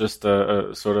not just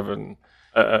a sort of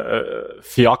a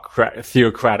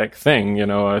theocratic thing,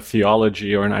 a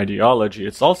theology or an ideology.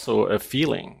 It's also a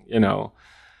feeling,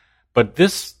 But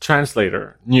this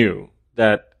translator knew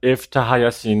that if Taha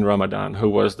Yassin Ramadan, who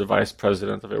was the vice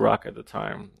president of Iraq at the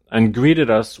time, and greeted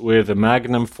us with a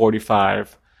Magnum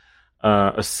 45,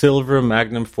 a silver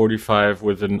Magnum 45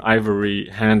 with an ivory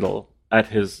handle at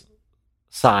his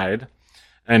side,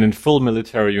 and in full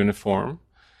military uniform,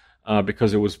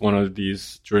 because it was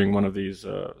during one of these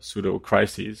pseudo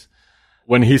crises.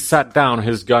 When he sat down,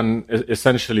 his gun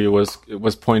essentially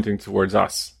was pointing towards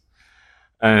us.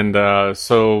 And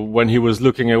so when he was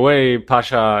looking away,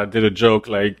 Pasha did a joke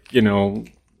like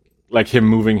him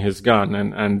moving his gun,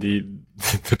 and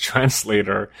the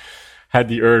translator had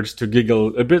the urge to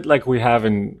giggle a bit like we have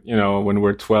in, when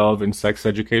we're 12 in sex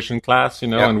education class,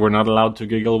 and we're not allowed to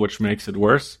giggle, which makes it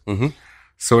worse. Mm-hmm.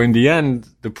 So in the end,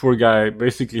 the poor guy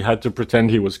basically had to pretend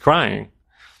he was crying.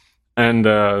 And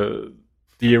the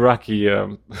Iraqi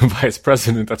vice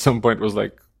president at some point was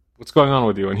like, "What's going on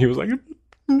with you?" And he was like,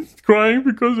 "Crying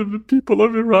because of the people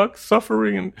of Iraq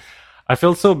suffering." And I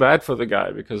felt so bad for the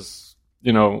guy because,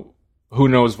 who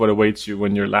knows what awaits you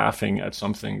when you're laughing at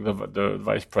something the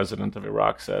vice president of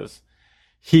Iraq says.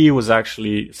 He was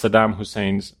actually Saddam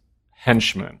Hussein's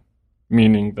henchman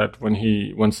meaning that when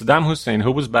Saddam Hussein,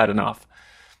 who was bad enough,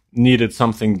 needed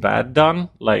something bad done,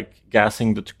 like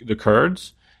gassing the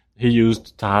Kurds, he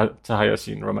used Taha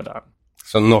Yassin Ramadan.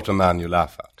 So not a man you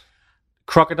laugh at.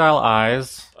 Crocodile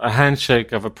eyes, a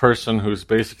handshake of a person who's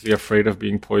basically afraid of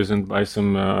being poisoned by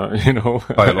some,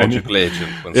 biological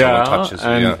agent when someone touches you.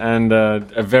 And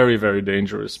a very, very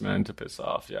dangerous man to piss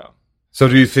off, yeah. So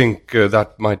do you think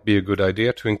that might be a good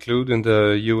idea to include in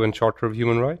the UN Charter of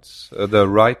Human Rights? The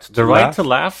right to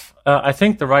laugh? I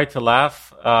think the right to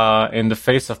laugh in the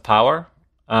face of power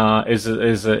is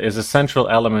a central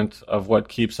element of what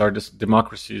keeps our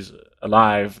democracies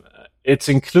alive. It's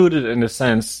included, in a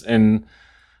sense, in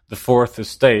the fourth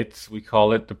estate. We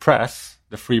call it the press,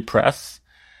 the free press.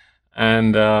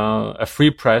 And a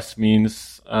free press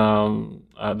means,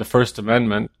 the First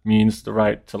Amendment means the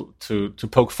right to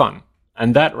poke fun.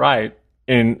 And that right,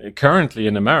 currently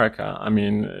in America, I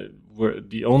mean,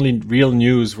 the only real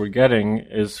news we're getting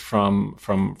is from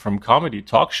comedy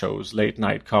talk shows, late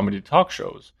night comedy talk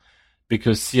shows.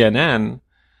 Because CNN,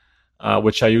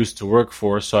 which I used to work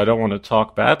for, so I don't want to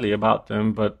talk badly about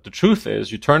them. But the truth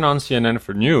is, you turn on CNN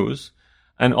for news,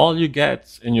 and all you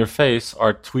get in your face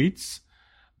are tweets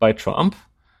by Trump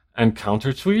and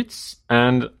counter tweets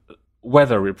and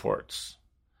weather reports.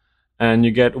 And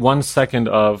you get 1 second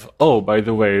of, oh, by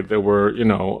the way, there were,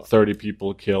 30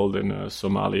 people killed in a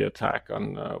Somali attack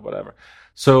on whatever.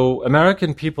 So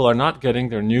American people are not getting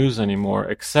their news anymore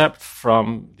except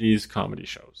from these comedy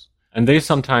shows. And they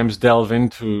sometimes delve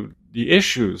into the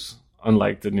issues,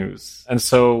 unlike the news. And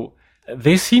so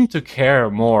they seem to care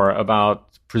more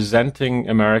about presenting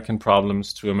American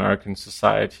problems to American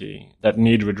society that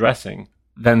need redressing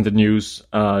than the news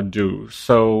do.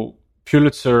 So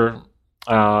Pulitzer,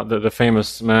 the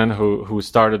famous man who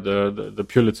started the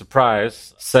Pulitzer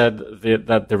Prize, said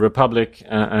that the Republic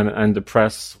and the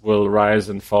press will rise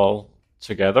and fall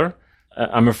together.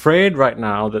 I'm afraid right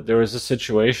now that there is a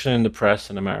situation in the press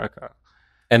in America,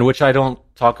 and which I don't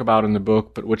talk about in the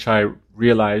book, but which I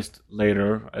realized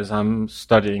later as I'm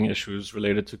studying issues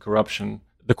related to corruption.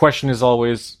 The question is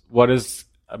always, what is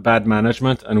bad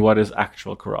management and what is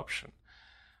actual corruption?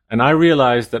 And I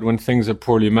realized that when things are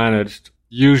poorly managed,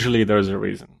 usually there's a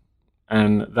reason.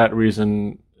 And that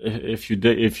reason, if you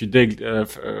dig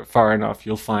far enough,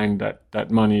 you'll find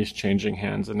that money is changing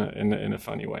hands in a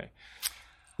funny way.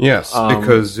 Yes,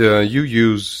 because you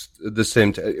use the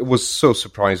same... it was so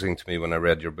surprising to me when I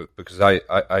read your book, because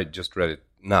I just read it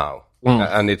now.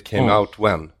 And it came out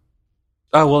when?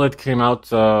 Well, it came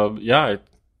out, it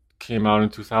came out in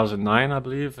 2009, I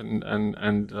believe,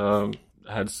 and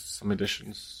had some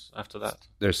editions after that.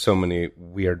 There's so many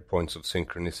weird points of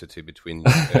synchronicity between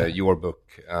your book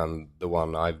and the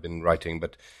one I've been writing,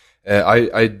 but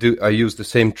I used the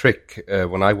same trick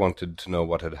when I wanted to know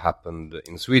what had happened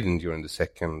in Sweden during the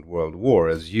Second World War,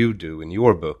 as you do in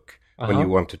your book, when you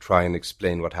want to try and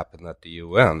explain what happened at the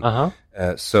UN.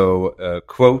 So,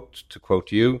 to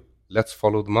quote you, let's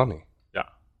follow the money. Yeah.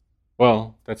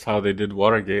 Well, that's how they did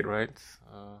Watergate, right?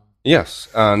 Yes,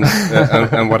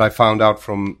 and what I found out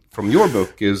from your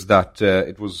book is that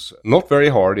it was not very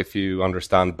hard if you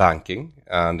understand banking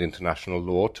and international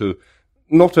law to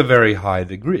not a very high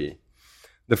degree.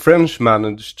 The French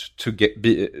managed to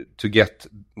get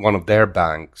one of their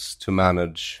banks to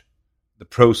manage the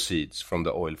proceeds from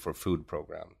the Oil for Food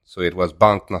program. So it was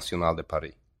Banque Nationale de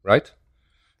Paris, right?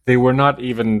 They were not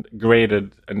even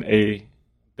graded an A.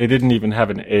 They didn't even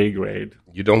have an A grade.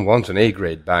 You don't want an A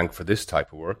grade bank for this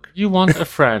type of work. You want a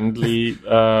friendly,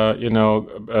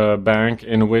 bank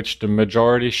in which the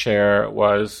majority share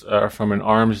was from an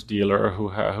arms dealer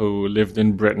who lived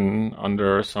in Britain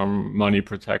under some money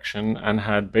protection and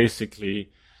had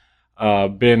basically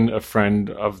been a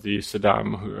friend of the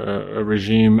Saddam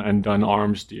regime and done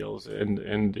arms deals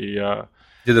in the.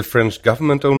 Did the French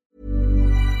government own?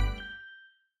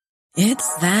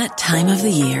 It's that time of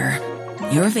the year.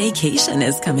 Your vacation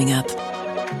is coming up.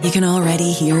 You can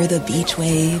already hear the beach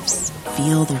waves,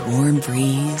 feel the warm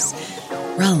breeze,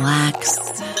 relax,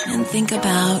 and think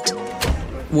about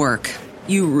work.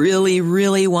 You really,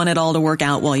 really want it all to work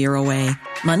out while you're away.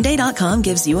 Monday.com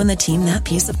gives you and the team that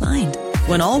peace of mind.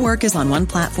 When all work is on one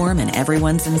platform and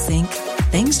everyone's in sync,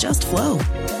 things just flow.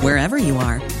 Wherever you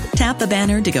are, tap the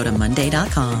banner to go to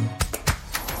Monday.com.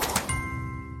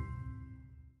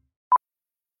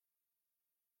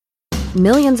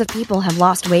 Millions of people have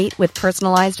lost weight with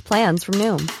personalized plans from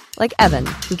Noom. Like Evan,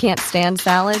 who can't stand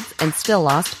salads and still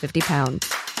lost 50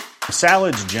 pounds.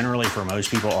 Salads generally for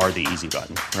most people are the easy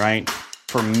button, right?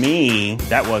 For me,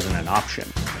 that wasn't an option.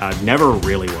 I never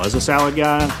really was a salad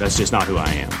guy. That's just not who I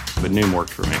am. But Noom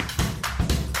worked for me.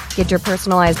 Get your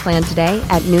personalized plan today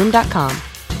at Noom.com.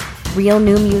 Real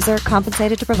Noom user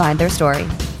compensated to provide their story.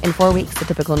 In 4 weeks, the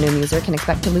typical Noom user can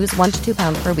expect to lose 1 to 2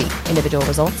 pounds per week. Individual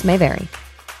results may vary.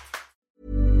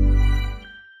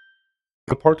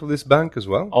 A part of this bank as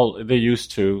well? They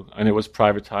used to, and it was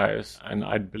privatized. And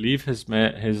I believe his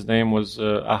name was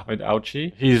Ahmed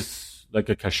Ouchi. He's like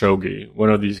a Khashoggi, one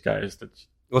of these guys.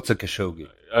 What's a Khashoggi?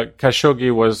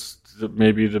 Khashoggi was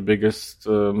maybe the biggest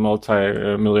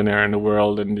multi-millionaire in the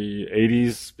world in the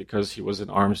 80s because he was an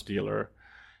arms dealer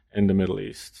in the Middle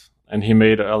East. And he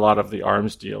made a lot of the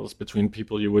arms deals between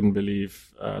people you wouldn't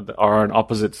believe that are on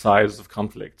opposite sides of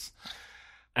conflicts.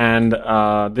 And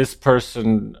this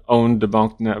person owned the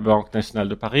Banque Nationale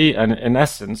de Paris, and in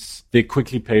essence, they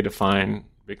quickly paid a fine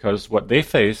because what they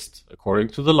faced, according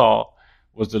to the law,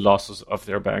 was the losses of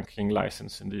their banking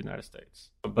license in the United States.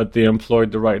 But they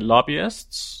employed the right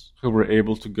lobbyists who were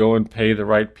able to go and pay the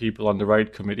right people on the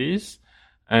right committees,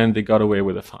 and they got away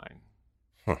with a fine.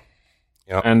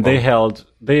 Yeah, and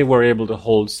they were able to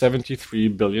hold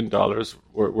 $73 billion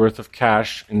worth of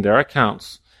cash in their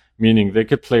accounts, meaning they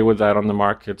could play with that on the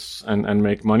markets and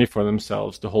make money for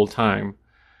themselves the whole time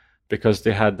because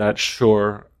they had that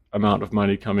sure amount of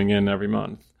money coming in every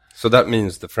month. So that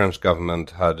means the French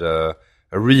government had a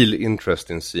real interest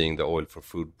in seeing the oil for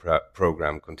food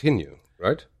program continue,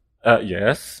 right?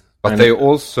 Yes. But they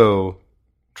also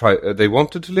they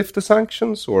wanted to lift the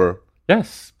sanctions, or?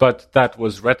 Yes, but that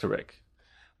was rhetoric.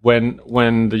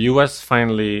 When the U.S.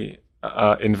 finally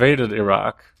invaded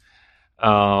Iraq,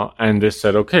 and they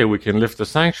said, okay, we can lift the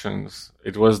sanctions,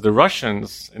 it was the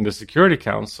Russians in the Security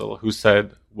Council who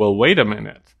said, well, wait a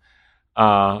minute.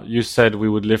 You said we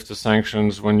would lift the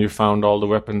sanctions when you found all the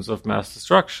weapons of mass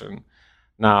destruction.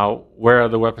 Now, where are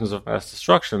the weapons of mass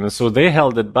destruction? And so they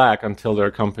held it back until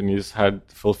their companies had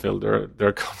fulfilled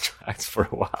their contracts for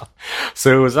a while.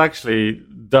 So it was actually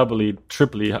doubly,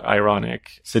 triply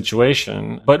ironic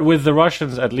situation. But with the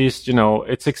Russians, at least,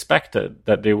 it's expected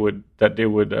that they would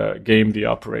game the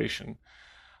operation.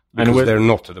 Because they're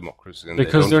not a democracy.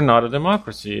 Because they're not a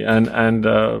democracy. And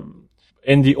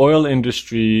in the oil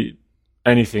industry,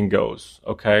 anything goes,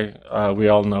 okay? We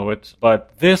all know it.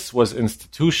 But this was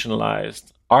institutionalized.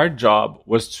 Our job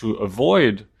was to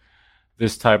avoid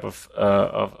this type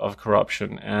of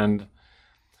corruption. And,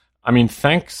 I mean,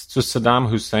 thanks to Saddam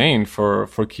Hussein for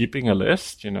keeping a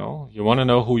list, You want to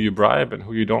know who you bribe and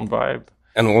who you don't bribe.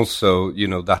 And also,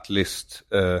 that list,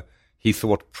 he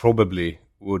thought probably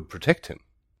would protect him.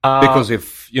 Because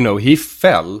if, he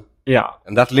fell, yeah,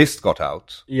 and that list got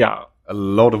out, yeah, a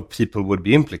lot of people would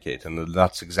be implicated, and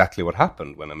that's exactly what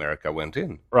happened when America went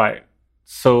in. Right.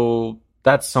 So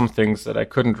that's some things that I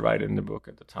couldn't write in the book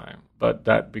at the time, but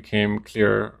that became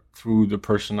clear through the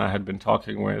person I had been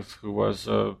talking with, who was,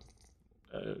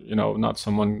 not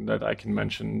someone that I can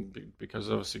mention because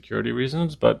of security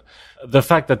reasons. But the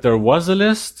fact that there was a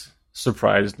list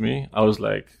surprised me. I was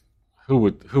like, who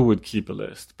would keep a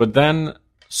list? But then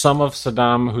some of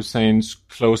Saddam Hussein's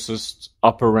closest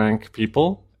upper rank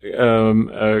people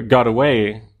got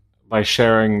away by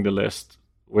sharing the list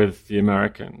with the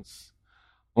Americans.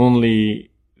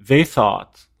 Only they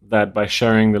thought that by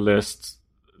sharing the list,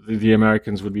 the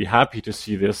Americans would be happy to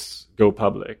see this go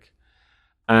public.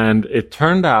 And it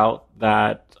turned out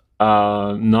that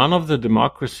none of the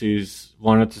democracies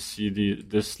wanted to see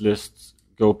this list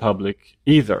go public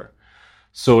either.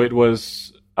 So it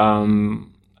was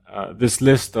this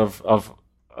list of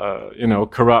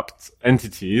corrupt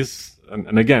entities.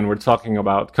 And again, we're talking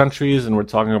about countries, and we're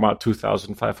talking about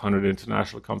 2,500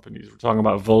 international companies. We're talking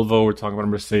about Volvo, we're talking about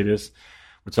Mercedes,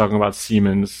 we're talking about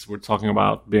Siemens, we're talking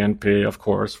about BNP, of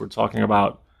course. We're talking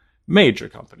about major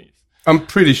companies. I'm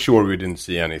pretty sure we didn't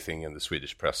see anything in the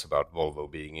Swedish press about Volvo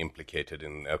being implicated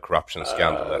in a corruption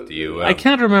scandal at the UN. I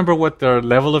can't remember what their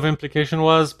level of implication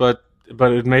was, but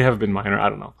it may have been minor. I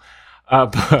don't know.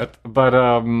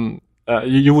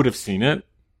 You would have seen it,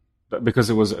 because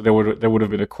there would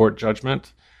have been a court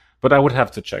judgment, but I would have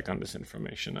to check on this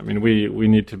information. I mean, we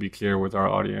need to be clear with our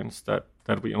audience that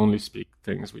we only speak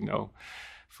things we know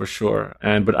for sure.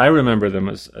 But I remember them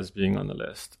as being on the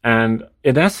list. And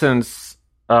in essence,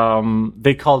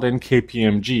 they called in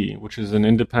KPMG, which is an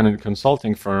independent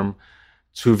consulting firm,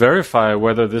 to verify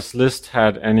whether this list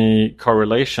had any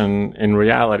correlation in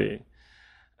reality.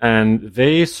 And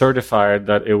they certified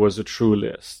that it was a true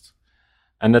list.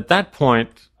 And at that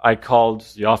point, I called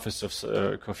the office of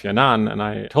Kofi Annan, and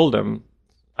I told him,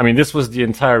 I mean, this was the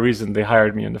entire reason they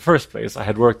hired me in the first place. I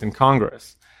had worked in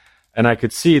Congress, and I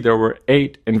could see there were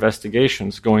 8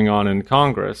 investigations going on in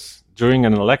Congress during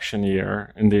an election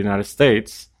year in the United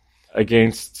States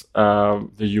against the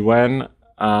UN,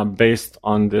 based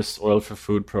on this oil for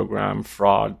food program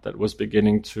fraud that was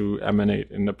beginning to emanate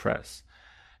in the press.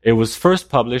 It was first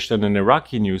published in an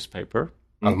Iraqi newspaper,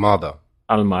 Al-Mada,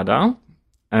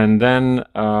 and then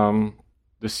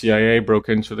the CIA broke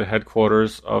into the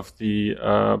headquarters of the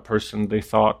person they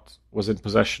thought was in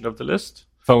possession of the list.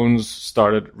 Phones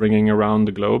started ringing around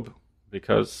the globe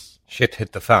because shit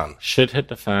hit the fan. Shit hit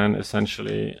the fan,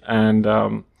 essentially. And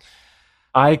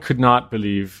I could not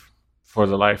believe for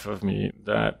the life of me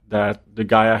that the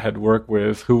guy I had worked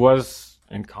with, who was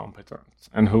incompetent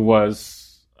and who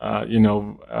was, a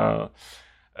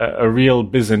real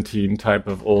Byzantine type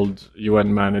of old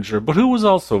UN manager, but who was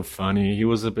also funny. He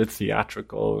was a bit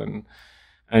theatrical,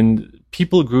 and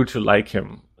people grew to like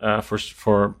him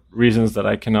for reasons that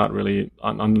I cannot really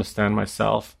understand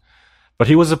myself. But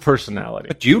he was a personality.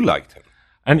 But you liked him.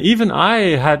 And even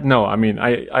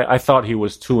I thought he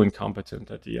was too incompetent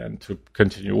at the end to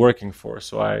continue working for,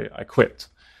 so I quit.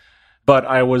 But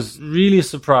I was really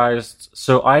surprised.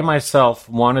 So I myself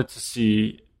wanted to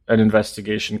see an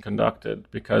investigation conducted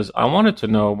because I wanted to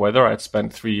know whether I'd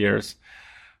spent 3 years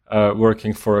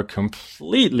working for a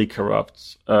completely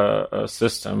corrupt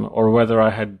system or whether I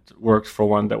had worked for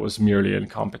one that was merely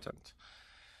incompetent.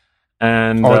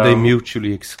 And are they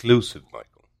mutually exclusive,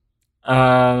 Michael?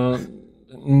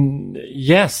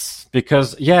 Yes,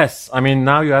 because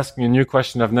now you ask me a new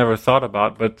question I've never thought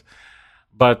about, but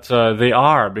they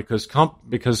are because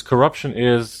corruption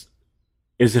is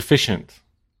efficient,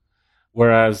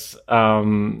 whereas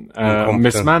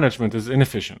mismanagement is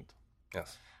inefficient.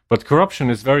 Yes, but corruption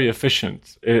is very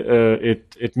efficient.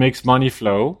 It makes money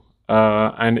flow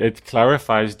and it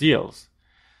clarifies deals.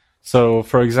 So,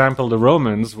 for example, the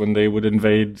Romans, when they would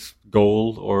invade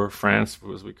Gaul or France,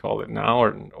 as we call it now,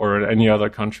 or any other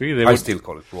country, I still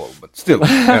call it Gaul, but still,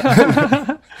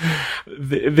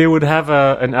 they would have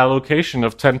an allocation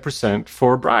of 10%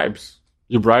 for bribes.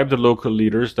 You bribe the local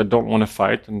leaders that don't want to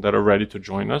fight and that are ready to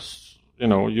join us.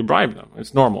 You bribe them.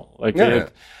 It's normal.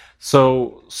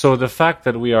 So the fact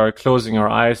that we are closing our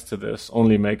eyes to this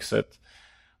only makes it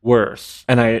worse.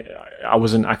 And I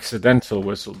was an accidental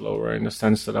whistleblower in the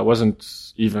sense that I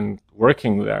wasn't even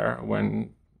working there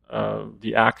when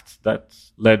the act that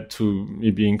led to me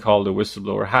being called a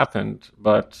whistleblower happened.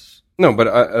 But when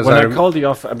I called the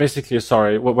office,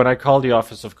 when I called the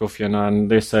office of Kofi Annan,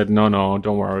 they said, no,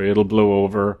 don't worry, it'll blow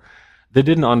over. They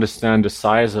didn't understand the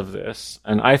size of this.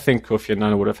 And I think Kofi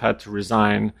Annan would have had to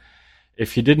resign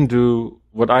if he didn't do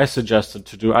what I suggested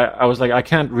to do. I was like, I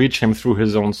can't reach him through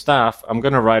his own staff. I'm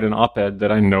going to write an op-ed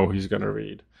that I know he's going to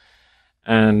read.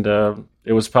 And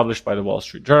it was published by the Wall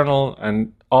Street Journal,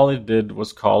 and all it did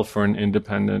was call for an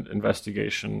independent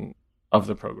investigation of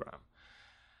the program.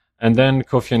 And then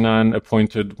Kofi Annan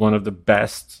appointed one of the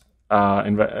best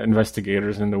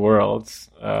investigators in the world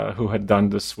who had done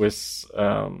the Swiss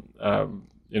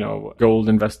gold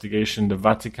investigation, the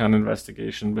Vatican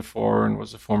investigation before, and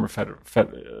was a former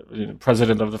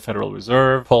president of the Federal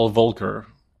Reserve, Paul Volcker,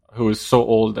 who is so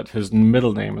old that his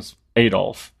middle name is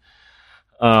Adolf,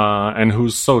 and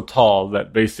who's so tall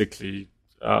that basically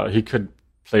he could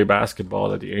play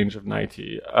basketball at the age of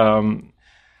 90,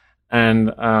 and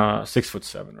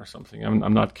 6'7" or something.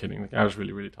 I'm not kidding. The guy was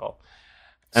really, really tall.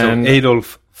 So and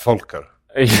Adolf Volcker.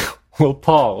 Well,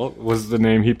 Paul was the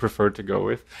name he preferred to go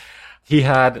with. He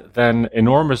had then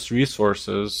enormous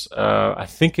resources. I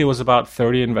think it was about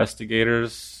 30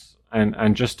 investigators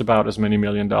and just about as many $1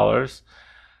 million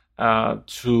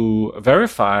to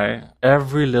verify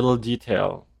every little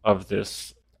detail of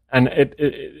this. And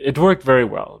it worked very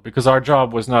well because our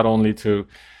job was not only to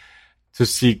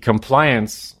seek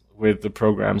compliance with the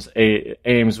program's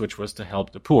aims, which was to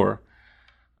help the poor,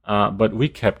 but we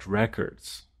kept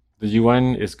records. The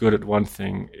UN is good at one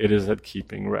thing. It is at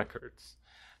keeping records.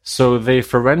 So they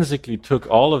forensically took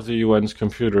all of the UN's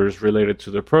computers related to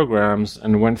the programs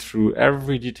and went through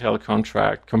every detailed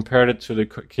contract, compared it to the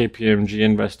KPMG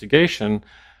investigation,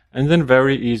 and then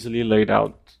very easily laid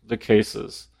out the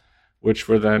cases, which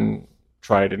were then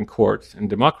tried in court in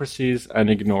democracies and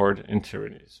ignored in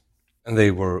tyrannies. And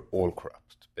they were all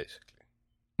corrupt, basically.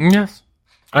 Yes.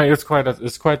 It's quite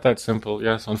that simple.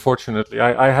 Yes, unfortunately.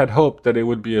 I had hoped that it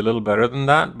would be a little better than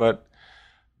that, but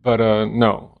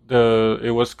no.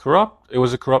 It was corrupt. It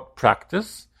was a corrupt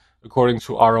practice according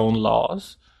to our own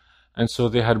laws. And so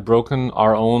they had broken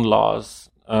our own laws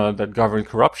that govern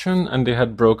corruption, and they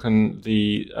had broken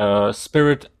the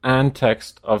spirit and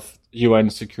text of UN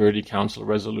Security Council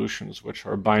resolutions, which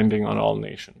are binding on all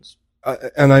nations.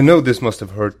 And I know this must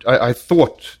have hurt. I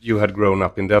thought you had grown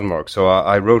up in Denmark, so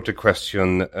I wrote a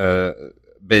question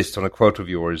based on a quote of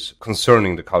yours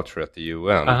concerning the culture at the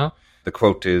UN. Uh-huh. The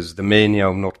quote is, "the mania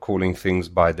of not calling things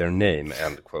by their name,"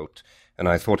 end quote. And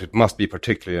I thought it must be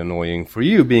particularly annoying for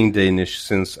you being Danish,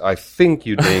 since I think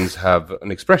you Danes have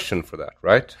an expression for that,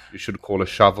 right? You should call a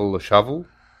shovel a shovel.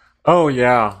 Oh,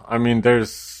 yeah. I mean,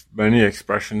 there's many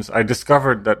expressions. I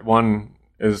discovered that one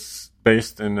is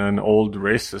based in an old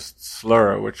racist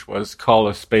slur, which was call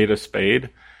a spade a spade.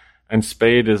 And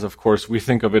spade is, of course, we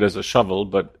think of it as a shovel,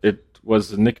 but it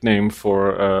was a nickname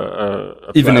for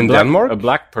Denmark? A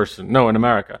black person. No, in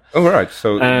America. Oh, right.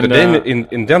 So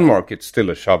in Denmark, it's still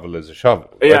a shovel is a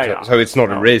shovel. Yeah, right? yeah. So it's not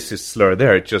a racist slur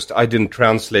there. It just, I didn't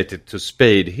translate it to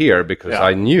spade here because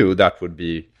I knew that would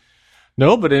be...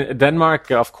 No, but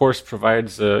Denmark, of course,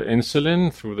 provides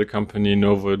insulin through the company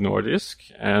Novo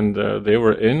Nordisk, and they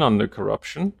were in on the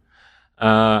corruption.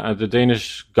 The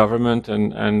Danish government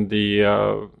and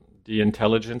the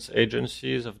intelligence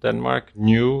agencies of Denmark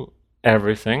knew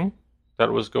everything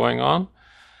that was going on.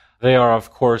 They are, of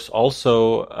course,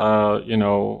 also,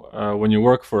 when you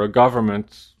work for a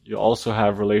government, you also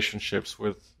have relationships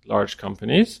with large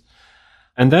companies.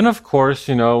 And then, of course,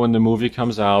 when the movie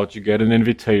comes out, you get an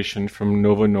invitation from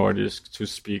Novo Nordisk to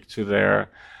speak to their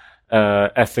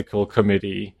ethical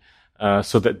committee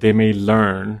so that they may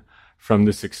learn from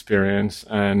this experience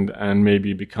and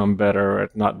maybe become better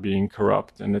at not being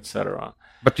corrupt and etc.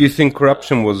 But do you think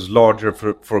corruption was larger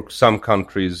for some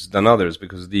countries than others?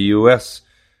 Because the US,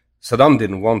 Saddam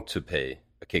didn't want to pay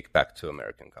a kickback to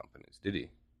American companies, did he?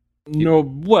 No,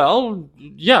 well,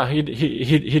 yeah, he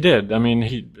did. I mean,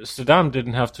 Saddam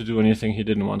didn't have to do anything he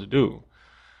didn't want to do.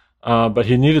 But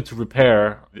he needed to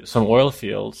repair some oil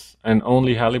fields, and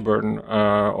only Halliburton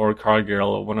or Cargill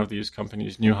or one of these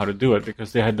companies knew how to do it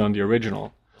because they had done the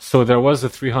original. So there was a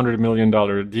 $300 million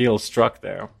deal struck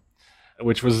there,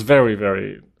 which was very,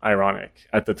 very ironic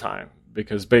at the time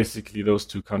because basically those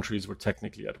two countries were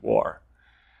technically at war.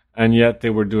 And yet they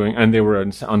were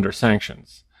under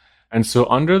sanctions. And so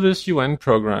under this UN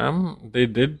program, they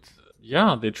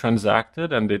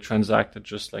transacted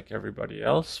just like everybody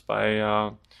else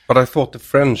by... But I thought the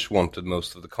French wanted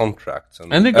most of the contracts.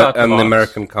 And they got the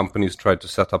American companies tried to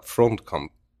set up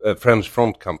French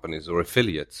front companies or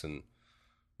affiliates,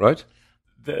 right?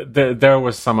 There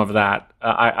was some of that.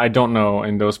 I don't know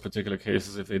in those particular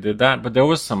cases if they did that, but there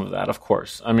was some of that, of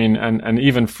course. I mean, and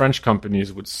even French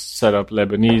companies would set up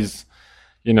Lebanese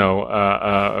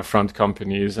front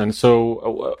companies. And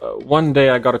so one day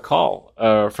I got a call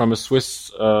from a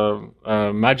Swiss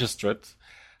magistrate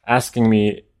asking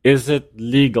me, is it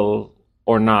legal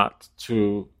or not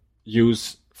to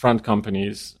use front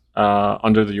companies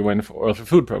under the UN Oil for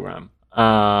Food program?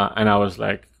 And I was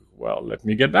like, well, let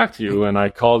me get back to you. And I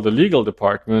called the legal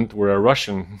department where a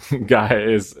Russian guy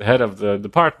is head of the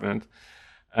department.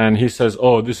 And he says,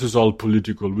 oh, this is all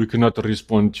political. We cannot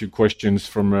respond to questions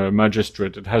from a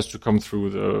magistrate. It has to come through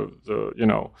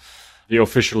the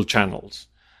official channels.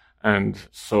 And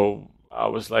so I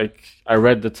was like, I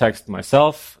read the text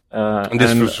myself. And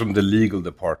this was from the legal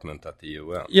department at the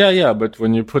UN. Yeah. But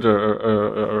when you put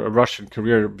a Russian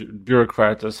career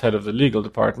bureaucrat as head of the legal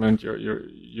department,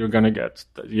 you're going to get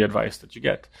the advice that you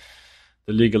get,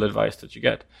 the legal advice that you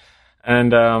get.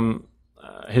 And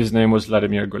his name was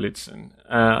Vladimir Golitsyn.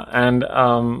 And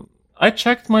I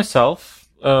checked myself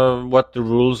what the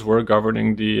rules were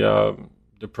governing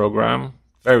the program.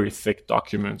 Very thick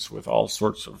documents with all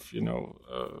sorts of,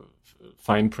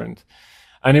 fine print.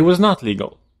 And it was not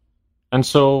legal. And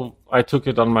so I took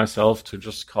it on myself to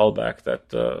just call back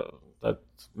that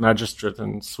magistrate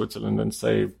in Switzerland and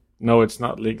say, no, it's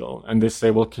not legal. And they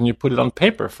say, well, can you put it on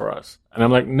paper for us? And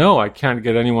I'm like, no, I can't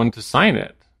get anyone to sign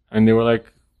it. And they were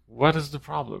like, what is the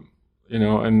problem?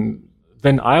 And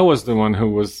then I was the one who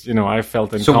was, I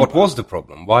felt incompetent. So what was the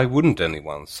problem? Why wouldn't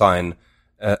anyone sign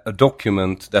a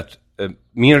document that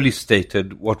merely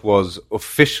stated what was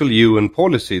official UN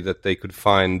policy that they could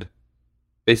find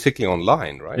basically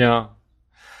online, right? Yeah.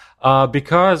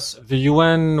 Because the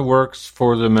UN works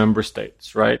for the member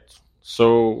states, right?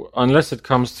 So unless it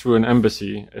comes through an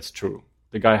embassy, it's true.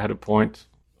 The guy had a point.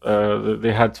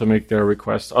 They had to make their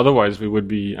requests. Otherwise, we would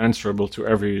be answerable to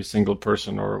every single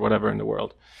person or whatever in the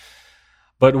world.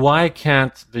 But why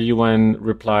can't the UN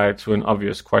reply to an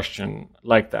obvious question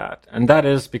like that? And that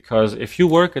is because if you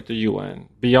work at the UN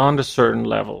beyond a certain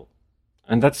level,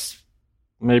 and that's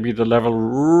maybe the level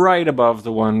right above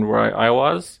the one where I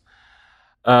was,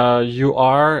 you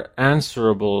are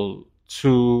answerable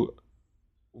to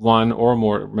one or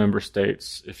more member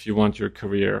states if you want your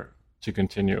career to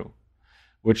continue,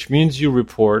 which means you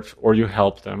report or you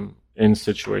help them in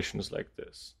situations like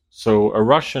this. So a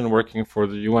Russian working for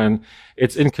the UN,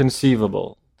 it's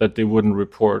inconceivable that they wouldn't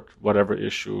report whatever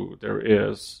issue there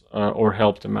is or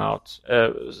help them out.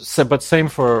 But same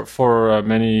for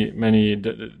many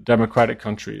democratic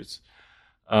countries.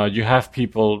 You have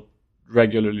people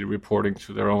regularly reporting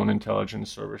to their own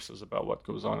intelligence services about what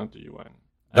goes on at the UN.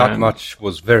 That much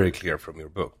was very clear from your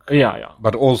book. Yeah.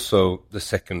 But also the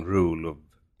second rule of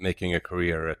making a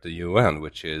career at the UN,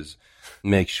 which is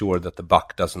make sure that the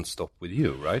buck doesn't stop with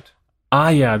you, right?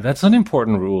 Yeah, that's an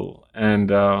important rule,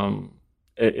 and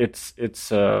it's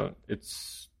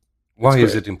why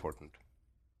is it important?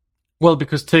 Well,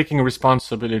 because taking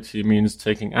responsibility means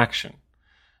taking action,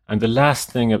 and the last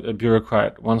thing a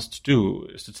bureaucrat wants to do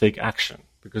is to take action.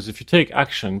 Because if you take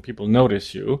action, people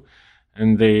notice you,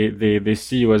 and they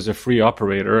see you as a free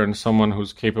operator and someone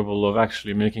who's capable of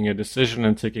actually making a decision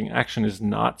and taking action is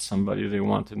not somebody they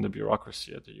want in the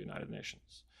bureaucracy at the United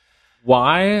Nations.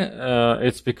 Why?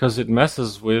 It's because it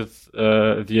messes with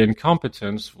the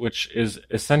incompetence, which is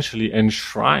essentially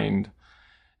enshrined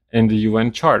in the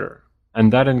UN Charter.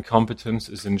 And that incompetence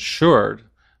is ensured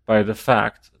by the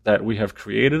fact that we have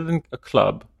created a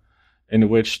club in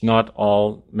which not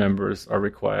all members are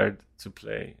required to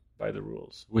play by the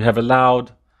rules. We have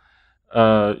allowed,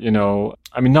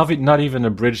 not even a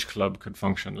bridge club could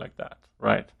function like that,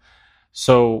 right?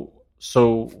 So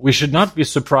we should not be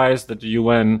surprised that the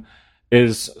UN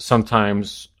is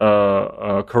sometimes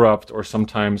corrupt or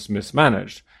sometimes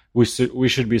mismanaged. We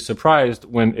should be surprised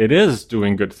when it is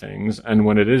doing good things and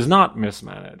when it is not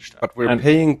mismanaged. But we're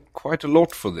paying quite a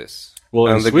lot for this. Well,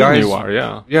 and in the Sweden guys, you are,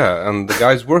 yeah. Yeah, and the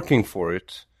guys working for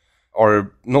it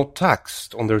are not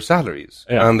taxed on their salaries.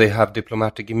 Yeah. And they have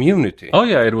diplomatic immunity. Oh,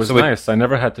 yeah, it was nice. I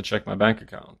never had to check my bank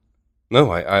account.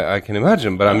 No, I can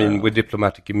imagine. But I mean, with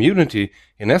diplomatic immunity,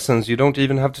 in essence, you don't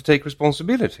even have to take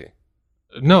responsibility.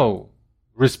 No.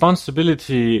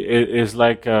 Responsibility is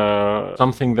like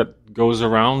something that goes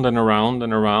around and around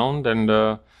and around.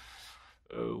 And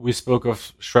we spoke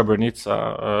of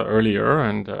Srebrenica earlier,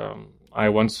 and I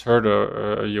once heard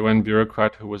a UN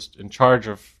bureaucrat who was in charge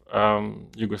of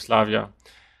Yugoslavia.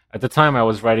 At the time, I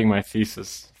was writing my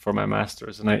thesis for my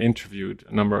master's, and I interviewed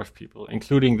a number of people,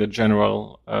 including the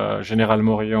General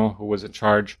Morillon, who was in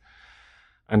charge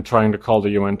and trying to call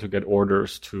the UN to get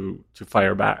orders to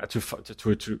fire back, to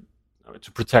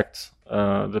protect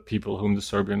the people whom the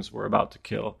Serbians were about to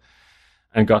kill,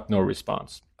 and got no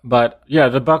response. But yeah,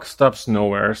 the buck stops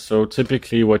nowhere. So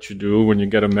typically what you do when you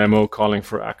get a memo calling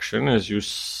for action is you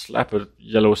slap a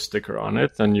yellow sticker on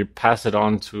it and you pass it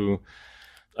on to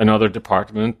another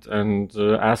department and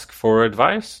ask for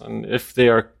advice. And if they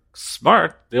are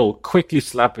smart, they'll quickly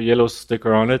slap a yellow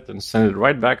sticker on it and send it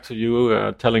right back to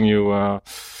you, telling you,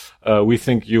 we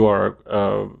think you are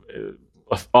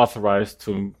authorized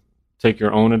to take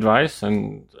your own advice,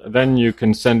 and then you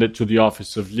can send it to the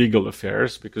Office of Legal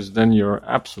Affairs, because then you're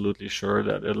absolutely sure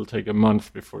that it'll take a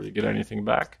month before you get anything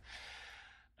back.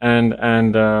 And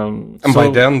so by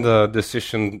then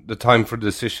the time for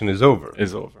decision is over.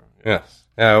 Is over. Yes.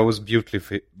 Yeah, it was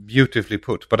beautifully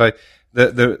put. But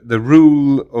the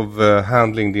rule of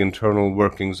handling the internal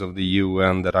workings of the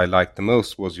UN that I liked the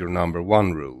most was your number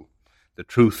one rule. The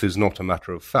truth is not a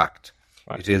matter of fact.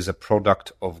 Right. It is a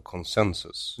product of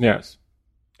consensus. Yes.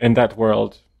 In that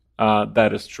world,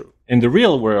 that is true. In the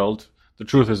real world, the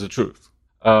truth is the truth.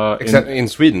 Except in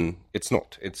Sweden, it's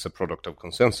not. It's a product of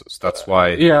consensus. That's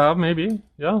why... Yeah, maybe.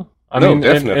 Yeah. I mean,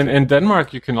 definitely. In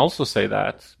Denmark, you can also say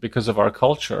that because of our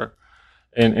culture.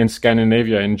 In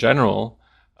Scandinavia in general,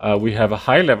 we have a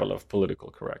high level of political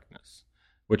correctness,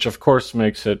 which of course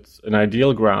makes it an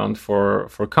ideal ground for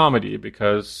comedy,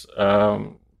 because...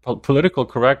 political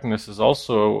correctness is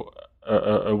also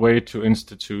a way to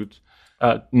institute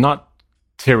not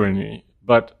tyranny,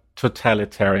 but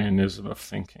totalitarianism of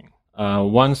thinking.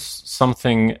 Once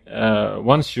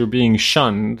you're being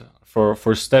shunned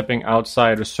for stepping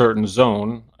outside a certain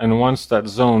zone, and once that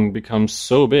zone becomes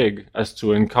so big as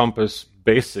to encompass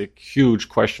basic, huge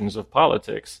questions of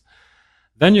politics,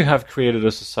 then you have created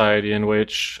a society in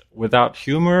which, without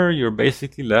humor, you're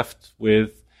basically left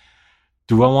with,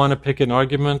 do I want to pick an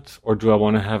argument, or do I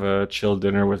want to have a chill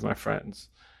dinner with my friends?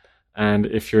 And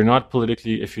if you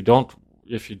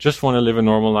just want to live a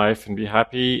normal life and be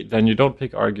happy, then you don't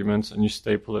pick arguments and you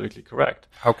stay politically correct.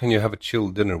 How can you have a chill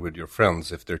dinner with your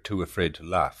friends if they're too afraid to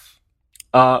laugh?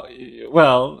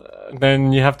 Well,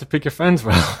 then you have to pick your friends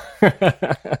well.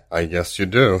 I guess you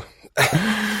do.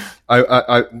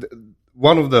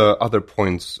 One of the other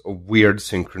points of weird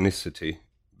synchronicity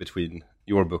between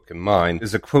your book and mine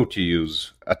is a quote you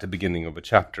use at the beginning of a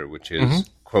chapter, which is,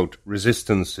 quote,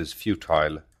 "Resistance is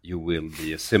futile, you will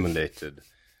be assimilated,"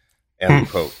 end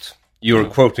quote. You're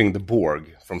quoting the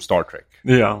Borg from Star Trek.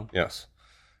 Yeah. Yes.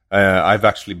 I've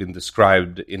actually been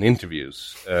described in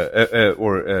interviews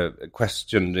or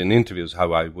questioned in interviews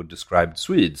how I would describe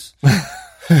Swedes.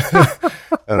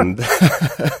 and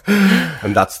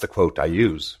and that's the quote I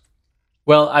use.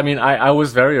 Well, I mean, I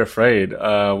was very afraid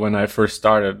when I first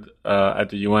started at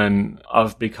the UN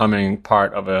of becoming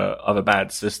part of a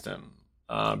bad system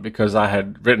because I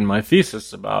had written my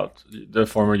thesis about the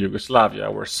former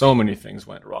Yugoslavia where so many things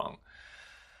went wrong.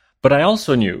 But I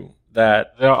also knew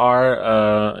that there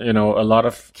are, a lot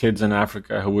of kids in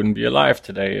Africa who wouldn't be alive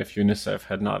today if UNICEF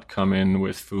had not come in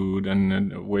with food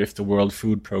and if the World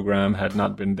Food Program had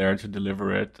not been there to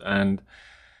deliver it. And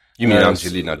you mean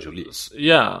Angelina Jolie?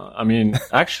 Yeah, I mean,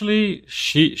 actually,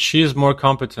 she is more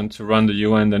competent to run the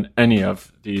UN than any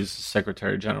of these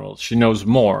secretary generals. She knows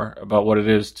more about what it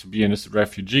is to be in a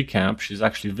refugee camp. She's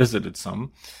actually visited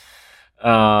some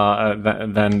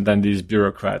than these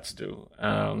bureaucrats do.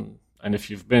 And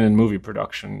if you've been in movie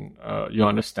production, you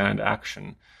understand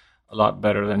action a lot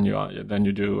better than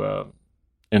you do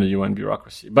in a UN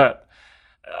bureaucracy. But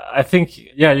I think,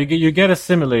 you get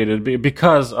assimilated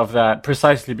because of that,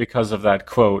 precisely because of that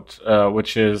quote,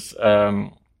 which is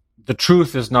the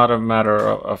truth is not a matter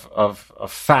of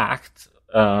fact;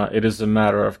 it is a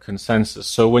matter of consensus.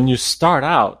 So when you start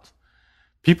out,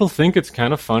 people think it's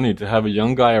kind of funny to have a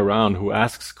young guy around who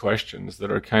asks questions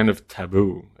that are kind of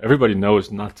taboo. Everybody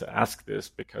knows not to ask this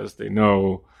because they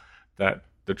know that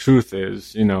the truth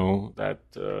is, that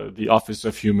the Office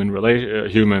of Human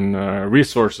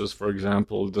Resources, for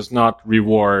example, does not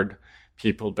reward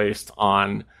people based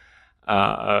on,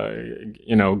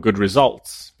 good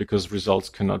results because results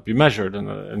cannot be measured in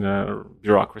a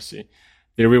bureaucracy.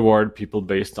 They reward people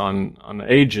based on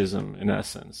ageism, in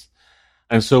essence.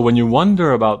 And so when you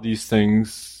wonder about these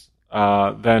things,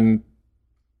 then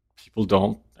people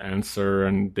don't answer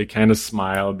and they kind of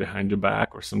smile behind your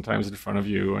back or sometimes in front of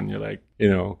you and you're like,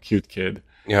 cute kid.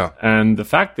 Yeah. And the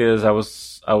fact is I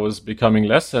was becoming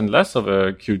less and less of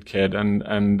a cute kid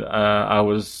and I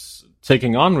was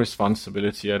taking on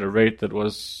responsibility at a rate that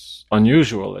was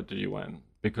unusual at the UN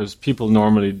because people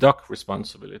normally duck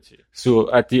responsibility.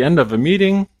 So at the end of a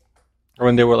meeting,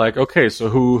 when they were like, okay, so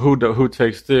who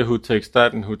takes this, who takes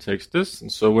that, and who takes this,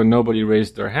 and so when nobody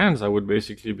raised their hands, I would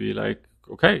basically be like,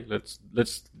 okay, let's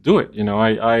do it.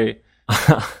 I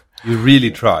you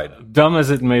really tried. Dumb as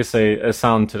it may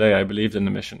sound today, I believed in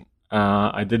the mission.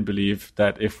 I did believe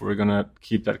that if we're gonna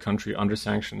keep that country under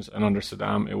sanctions and under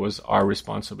Saddam, it was our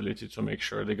responsibility to make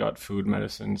sure they got food,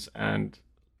 medicines, and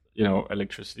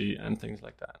electricity and things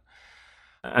like that.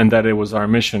 And that it was our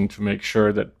mission to make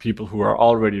sure that people who are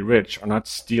already rich are not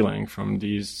stealing from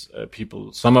these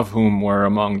people, some of whom were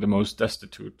among the most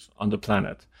destitute on the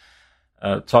planet.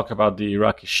 Talk about the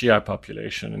Iraqi Shia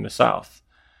population in the south.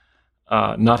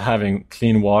 Not having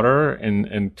clean water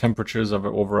in temperatures of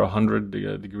over 100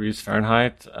 degrees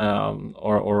Fahrenheit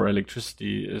or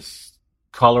electricity is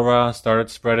cholera started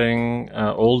spreading,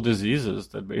 old diseases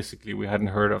that basically we hadn't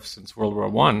heard of since World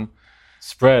War I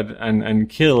spread and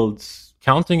killed.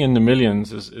 Counting in the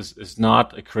millions is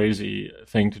not a crazy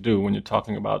thing to do when you're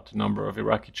talking about the number of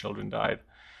Iraqi children died.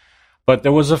 But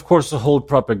there was, of course, a whole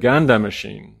propaganda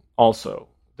machine also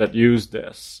that used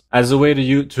this as a way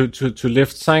to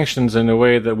lift sanctions in a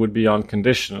way that would be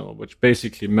unconditional, which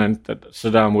basically meant that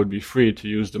Saddam would be free to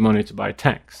use the money to buy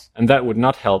tanks. And that would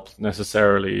not help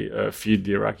necessarily feed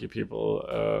the Iraqi people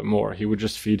more. He would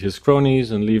just feed his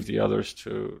cronies and leave the others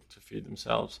to feed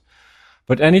themselves.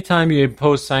 But anytime you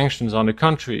impose sanctions on a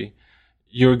country,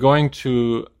 you're going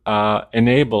to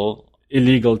enable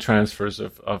illegal transfers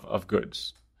of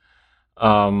goods,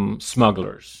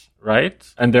 smugglers,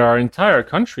 right? And there are entire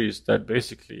countries that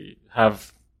basically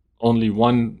have only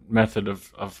one method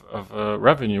of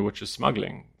revenue, which is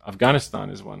smuggling.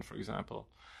 Afghanistan is one, for example.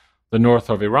 The north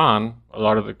of Iran, a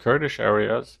lot of the Kurdish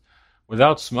areas,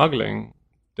 without smuggling,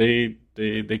 they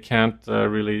can't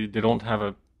really, they don't have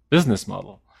a business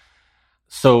model.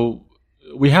 So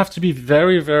we have to be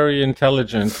very, very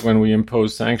intelligent when we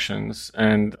impose sanctions.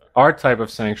 And our type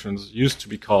of sanctions used to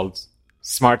be called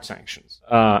smart sanctions.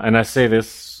 And I say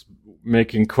this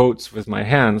making quotes with my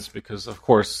hands because, of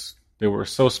course, they were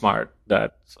so smart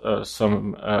that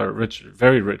some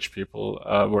very rich people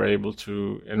were able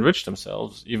to enrich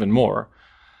themselves even more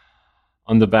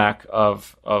on the back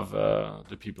of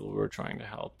the people we were trying to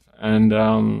help. And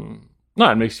no,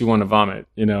 it makes you want to vomit,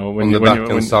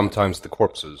 and sometimes the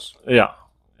corpses. Yeah,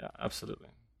 absolutely.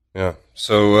 Yeah.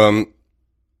 So,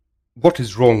 what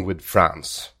is wrong with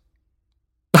France?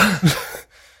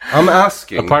 I'm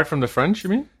asking. Apart from the French, you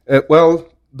mean? Well,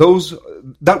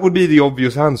 that would be the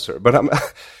obvious answer. But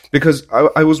because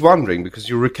I was wondering, because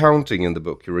you're recounting in the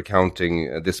book,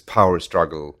 this power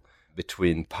struggle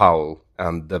between Paul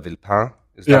and de Villepin.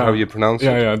 Is that how you pronounce it?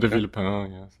 Yeah, de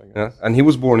Villepin, yes. I guess. Yeah. And he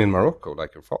was born in Morocco,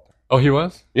 like your father. Oh, he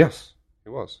was? Yes, he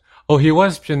was. Oh, he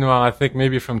was Pied Noir, I think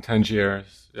maybe from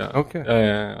Tangiers. Yeah. Okay.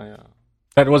 Yeah.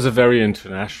 That was a very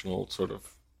international sort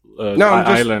of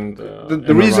island.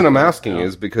 The reason I'm asking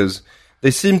is because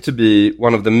they seem to be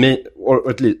one of the main, or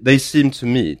at least they seem to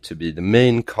me to be the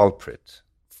main culprit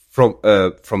from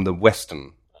the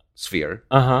Western sphere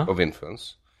of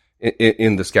influence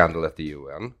in the scandal at the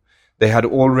UN. They had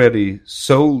already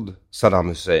sold Saddam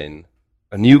Hussein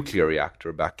a nuclear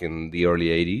reactor back in the early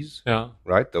 80s,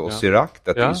 right? The Osirak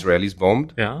that the Israelis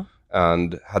bombed. Yeah.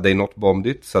 And had they not bombed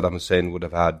it, Saddam Hussein would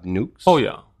have had nukes. Oh,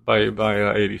 yeah. By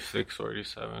 86 or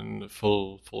 87,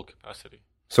 full capacity.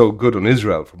 So good on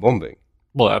Israel for bombing.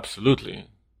 Well, absolutely.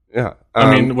 Yeah.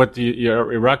 I mean, what the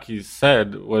Iraqis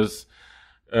said was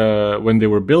when they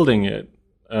were building it,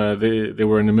 they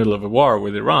were in the middle of a war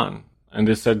with Iran. And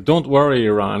they said, don't worry,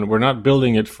 Iran, we're not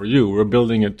building it for you. We're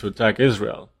building it to attack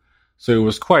Israel. So it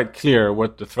was quite clear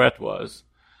what the threat was.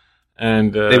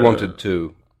 And they wanted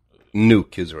to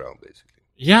nuke Israel, basically.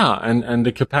 Yeah, and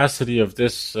the capacity of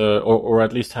this, or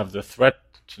at least have the threat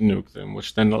to nuke them,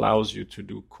 which then allows you to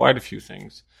do quite a few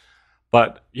things.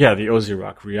 But yeah, the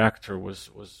Osirak reactor was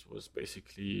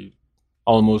basically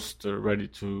almost ready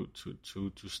to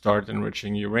start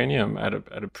enriching uranium at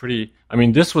a pretty. I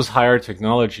mean, this was higher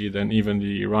technology than even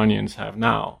the Iranians have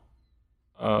now,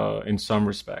 in some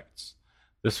respects.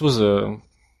 This was a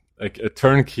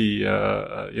turnkey,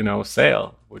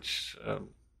 sale, which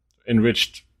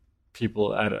enriched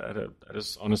people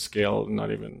on a scale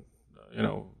not even,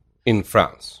 in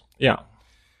France. Yeah.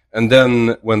 And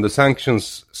then when the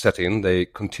sanctions set in, they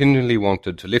continually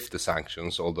wanted to lift the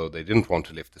sanctions, although they didn't want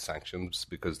to lift the sanctions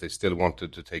because they still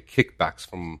wanted to take kickbacks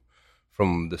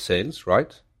from the sales,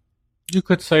 right? You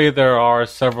could say there are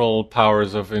several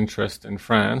powers of interest in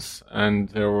France, and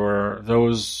there were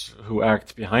those who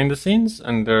act behind the scenes,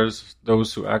 and there's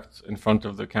those who act in front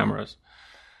of the cameras.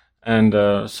 And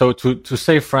so to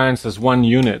say France as one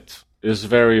unit is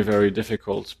very, very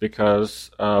difficult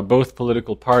because both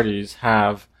political parties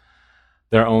have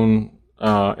their own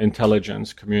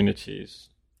intelligence communities.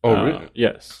 Oh, really?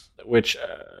 Yes. Which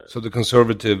so the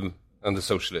conservative and the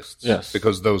socialists. Yes.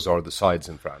 Because those are the sides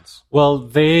in France. Well,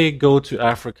 they go to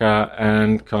Africa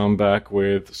and come back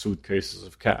with suitcases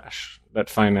of cash that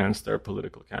finance their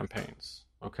political campaigns.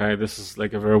 Okay, this is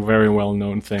like a very, very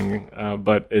well-known thing,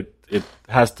 but it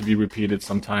has to be repeated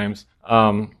sometimes.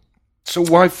 So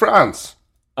why France?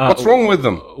 What's wrong with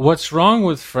them? What's wrong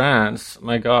with France?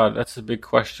 My God, that's a big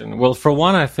question. Well, for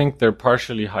one, I think they're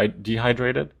partially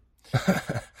dehydrated.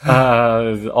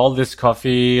 All this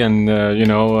coffee and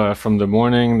from the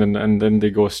morning, and then they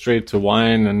go straight to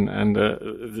wine, and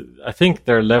I think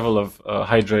their level of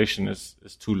hydration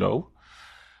is too low,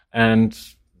 and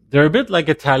they're a bit like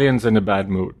Italians in a bad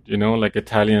mood, like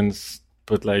Italians,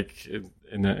 but like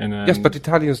in a yes, but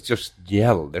Italians just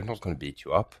yell. They're not going to beat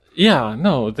you up. Yeah,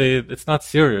 no, it's not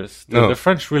serious. The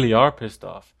French really are pissed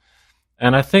off,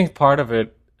 and I think part of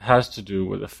it has to do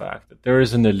with the fact that there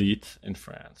is an elite in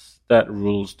France that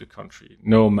rules the country,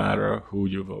 no matter who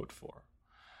you vote for.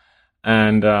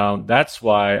 And that's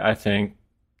why I think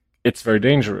it's very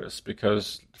dangerous,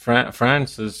 because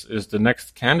France is the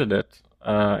next candidate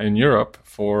in Europe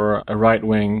for a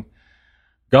right-wing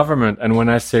government. And when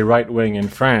I say right-wing in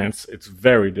France, it's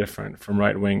very different from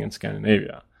right-wing in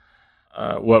Scandinavia.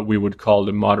 What we would call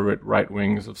the moderate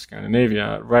right-wings of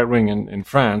Scandinavia. Right-wing in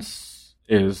France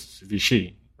is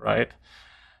Vichy, right?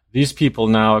 These people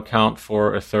now account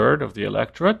for a third of the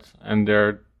electorate, and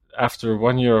they're, after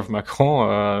 1 year of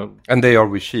Macron... and they are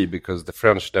Vichy because the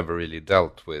French never really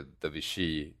dealt with the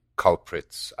Vichy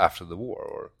culprits after the war,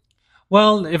 or...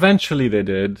 Well, eventually they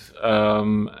did,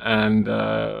 and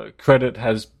credit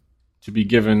has to be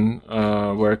given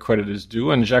where credit is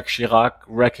due, and Jacques Chirac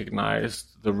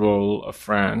recognized the role of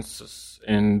France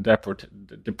in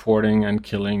deporting and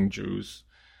killing Jews.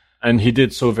 And he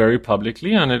did so very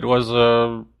publicly, and it was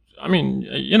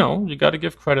you got to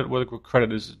give credit where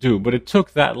credit is due. But it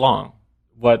took that long.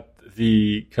 What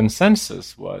the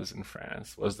consensus was in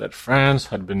France was that France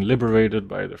had been liberated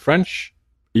by the French,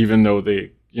 even though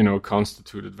they,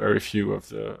 constituted very few of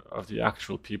the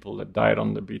actual people that died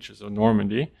on the beaches of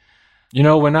Normandy.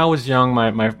 When I was young,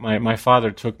 my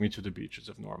father took me to the beaches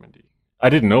of Normandy. I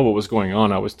didn't know what was going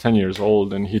on. I was 10 years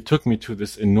old, and he took me to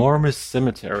this enormous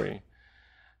cemetery.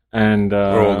 And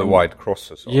where all the white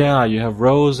crosses are. Yeah, you have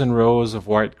rows and rows of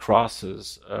white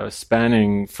crosses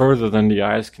spanning further than the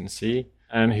eyes can see.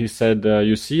 And he said,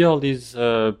 you see all these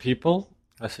people?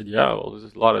 I said, yeah, well,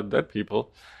 there's a lot of dead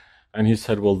people. And he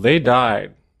said, well, they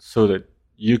died so that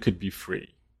you could be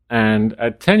free. And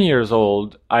at 10 years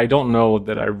old, I don't know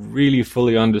that I really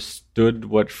fully understood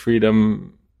what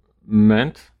freedom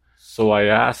meant. So I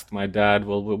asked my dad,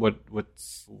 well,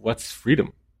 what's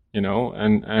freedom? You know,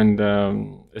 and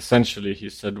essentially he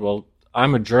said, well,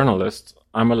 I'm a journalist.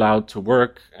 I'm allowed to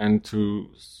work and to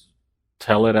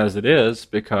tell it as it is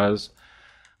because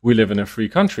we live in a free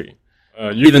country.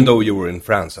 Even though you were in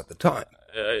France at the time.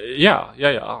 Yeah.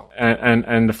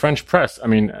 And the French press, I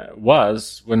mean,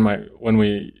 was when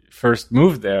we first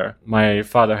moved there, my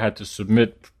father had to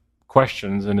submit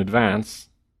questions in advance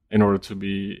in order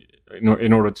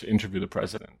to interview the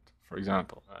president, for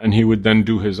example. And he would then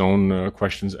do his own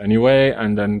questions anyway,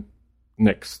 and then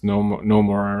no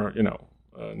more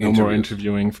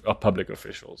interviewing of public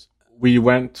officials. We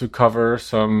went to cover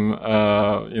some,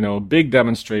 big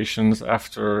demonstrations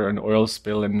after an oil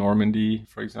spill in Normandy,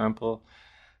 for example.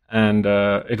 And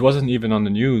it wasn't even on the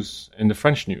news, in the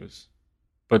French news.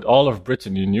 But all of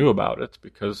Brittany knew about it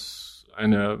because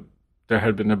there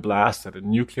had been a blast at a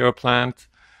nuclear plant.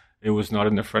 It was not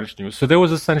in the French news. So there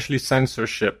was essentially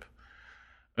censorship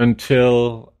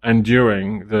until and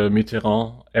during the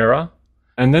Mitterrand era.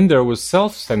 And then there was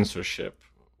self-censorship,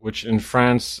 which in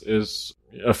France is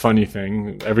a funny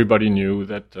thing. Everybody knew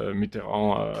that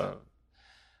Mitterrand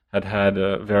had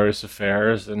various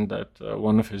affairs, and that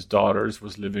one of his daughters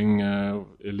was living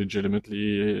illegitimate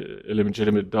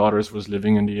daughters was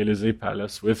living in the Élysée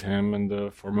Palace with him and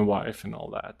the former wife and all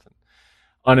that.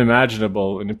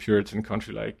 Unimaginable in a Puritan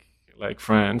country like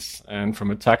France, and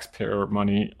from a taxpayer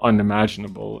money,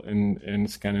 unimaginable in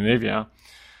Scandinavia,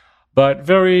 but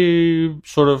very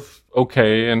sort of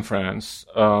okay in France.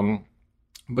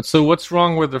 But so what's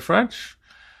wrong with the French?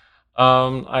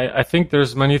 I think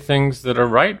there's many things that are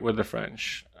right with the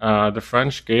French. The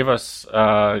French gave us,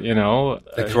 a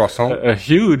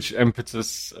huge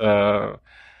impetus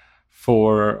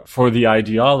for the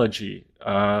ideology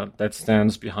that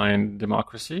stands behind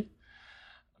democracy.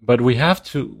 But we have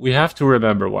to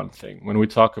remember one thing when we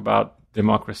talk about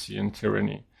democracy and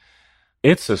tyranny.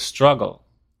 It's a struggle,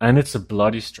 and it's a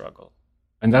bloody struggle.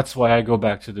 And that's why I go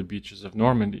back to the beaches of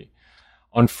Normandy.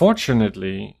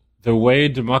 Unfortunately, the way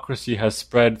democracy has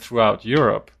spread throughout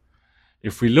Europe,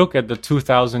 if we look at the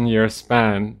 2,000-year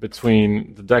span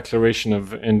between the Declaration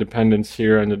of Independence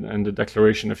here and the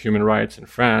Declaration of Human Rights in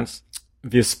France,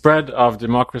 the spread of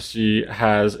democracy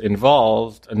has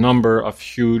involved a number of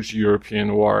huge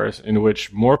European wars in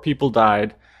which more people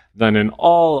died than in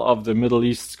all of the Middle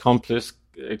East conflicts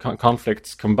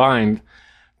combined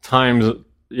times,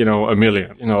 a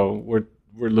million.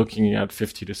 We're looking at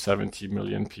 50 to 70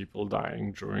 million people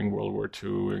dying during World War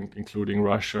II, including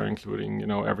Russia, including,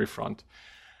 every front.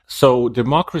 So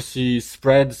democracy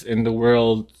spreads in the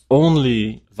world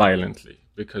only violently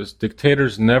because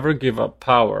dictators never give up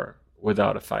power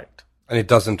without a fight. And it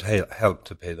doesn't help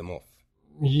to pay them off.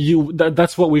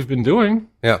 That's what we've been doing.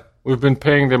 Yeah. We've been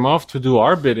paying them off to do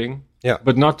our bidding,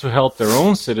 but not to help their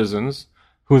own citizens,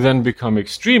 who then become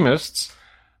extremists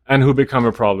and who become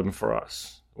a problem for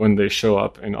us when they show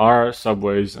up in our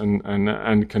subways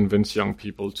and convince young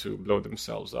people to blow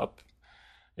themselves up.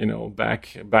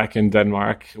 Back in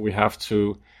Denmark, we have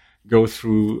to go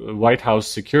through White House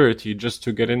security just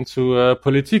to get into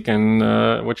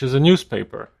Politiken, which is a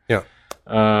newspaper. Yeah.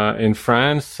 In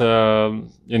France,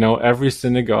 every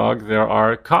synagogue, there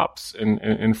are cops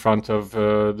in front of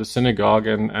the synagogue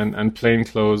and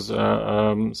plainclothes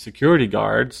security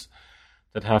guards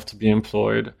that have to be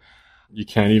employed. You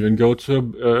can't even go to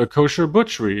a kosher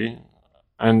butchery.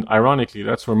 And ironically,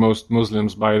 that's where most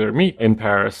Muslims buy their meat in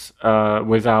Paris,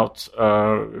 without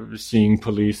seeing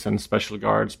police and special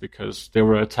guards because they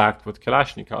were attacked with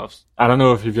Kalashnikovs. I don't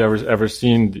know if you've ever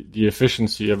seen the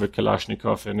efficiency of a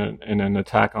Kalashnikov in an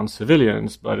attack on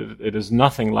civilians, but it is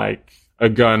nothing like a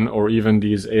gun or even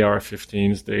these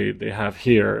AR-15s they have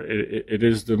here. It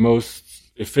is the most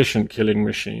efficient killing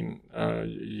machine.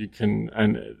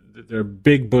 They're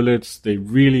big bullets. They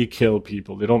really kill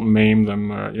people. They don't maim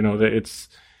them.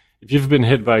 If you've been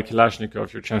hit by a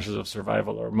Kalashnikov, your chances of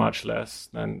survival are much less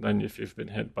than if you've been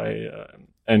hit by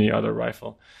any other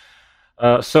rifle.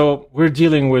 So we're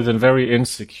dealing with a very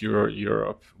insecure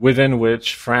Europe, within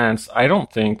which France, I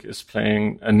don't think, is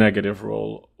playing a negative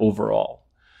role overall.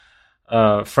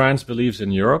 France believes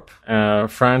in Europe.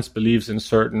 France believes in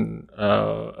certain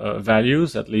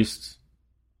values, at least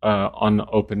on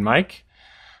open mic.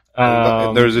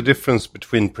 There's a difference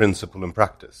between principle and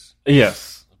practice.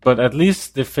 Yes, but at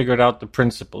least they figured out the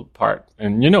principle part.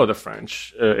 And the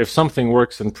French, if something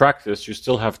works in practice, you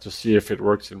still have to see if it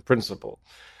works in principle.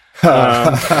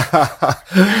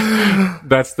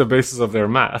 That's the basis of their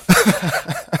math.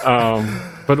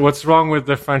 But what's wrong with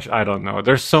the French? I don't know.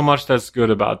 There's so much that's good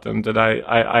about them that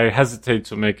I hesitate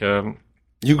to make a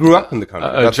You grew up in the country.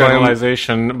 a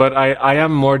generalization. But I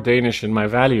am more Danish in my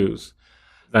values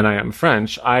than I am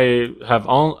French. I have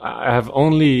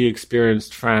only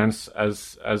experienced France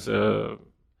as a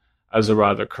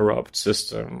rather corrupt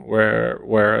system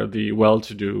where the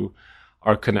well-to-do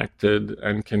are connected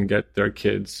and can get their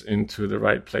kids into the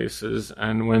right places,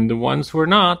 and when the ones who are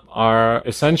not are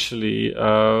essentially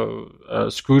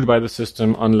screwed by the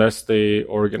system unless they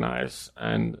organize.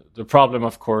 And the problem,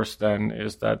 of course, then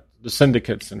is that the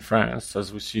syndicates in France,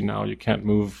 as we see now, you can't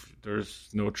move, there's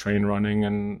no train running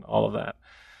and all of that,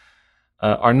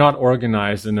 are not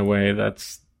organized in a way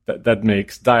that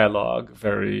makes dialogue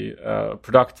very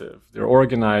productive. They're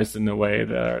organized in a way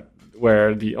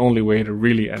where the only way to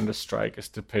really end a strike is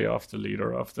to pay off the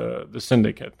leader of the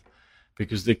syndicate,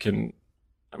 because they can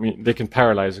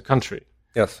paralyze a country.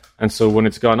 Yes. And so when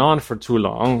it's gone on for too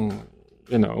long,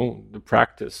 the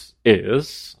practice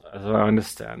is, as I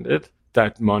understand it,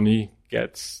 that money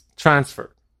gets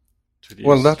transferred to these.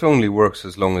 Well, that only works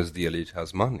as long as the elite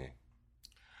has money.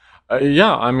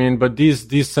 But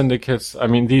these syndicates,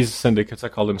 I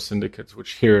call them syndicates,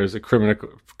 which here is a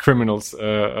criminal's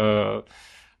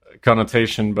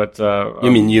connotation, but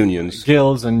you mean unions?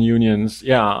 Guilds and unions,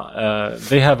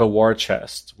 they have a war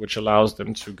chest which allows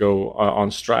them to go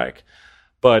on strike.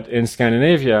 But in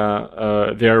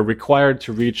Scandinavia, they are required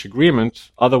to reach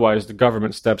agreement. Otherwise, the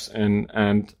government steps in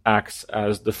and acts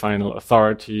as the final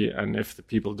authority. And if the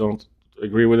people don't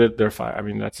agree with it, they're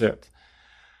fired. That's it.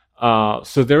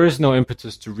 So there is no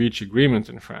impetus to reach agreement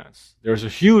in France. There's a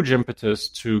huge impetus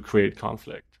to create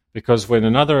conflict, because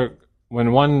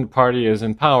when one party is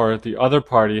in power, the other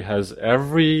party has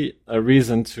every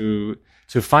reason to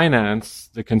finance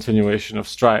the continuation of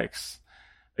strikes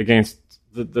against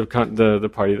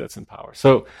the party that's in power.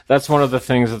 So that's one of the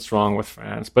things that's wrong with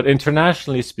France. But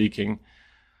internationally speaking,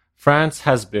 France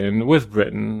has been, with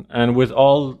Britain and with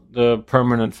all the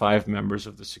permanent 5 members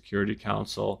of the Security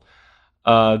Council,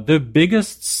 the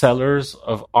biggest sellers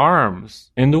of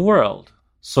arms in the world.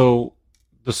 So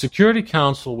the Security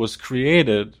Council was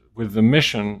created with the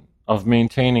mission of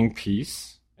maintaining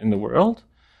peace in the world,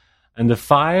 and the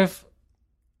 5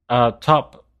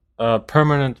 top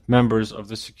permanent members of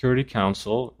the Security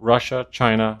Council, Russia,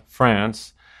 China,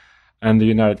 France, and the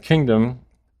United Kingdom,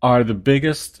 are the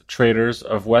biggest traders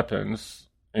of weapons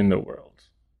in the world.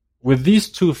 With these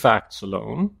 2 facts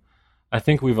alone, I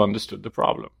think we've understood the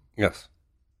problem. Yes,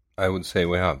 I would say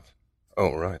we have.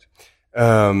 Oh, right.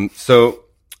 So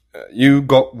you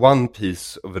got one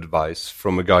piece of advice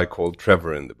from a guy called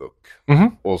Trevor in the book,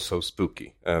 also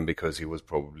spooky, because he was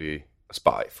probably a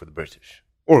spy for the British,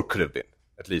 or could have been.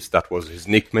 At least that was his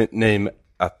nickname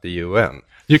at the UN.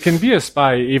 You can be a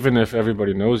spy even if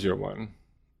everybody knows you're one.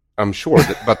 I'm sure,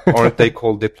 but aren't they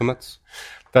called diplomats?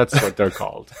 That's what they're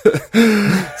called.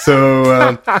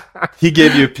 So he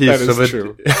gave you a piece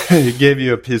true. He gave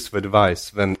you a piece of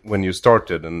advice when you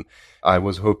started, and I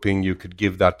was hoping you could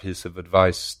give that piece of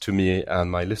advice to me and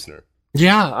my listener.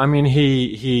 Yeah,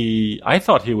 I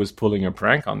thought he was pulling a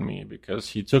prank on me, because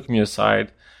he took me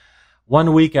aside.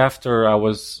 1 week after I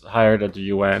was hired at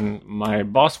the UN, my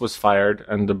boss was fired,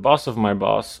 and the boss of my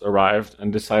boss arrived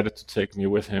and decided to take me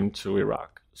with him to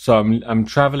Iraq. So I'm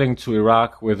traveling to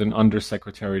Iraq with an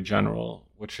Undersecretary General,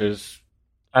 which is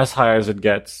as high as it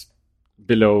gets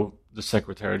below the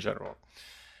Secretary General.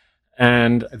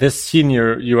 And this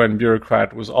senior UN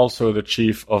bureaucrat was also the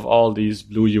chief of all these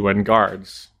blue UN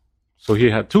guards. So he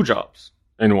had 2 jobs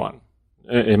in one.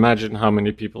 Imagine how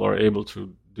many people are able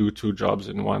to do 2 jobs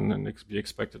in one and be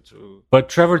expected to. But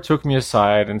Trevor took me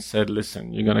aside and said,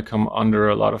 listen, you're going to come under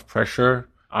a lot of pressure.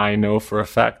 I know for a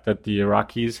fact that the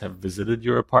Iraqis have visited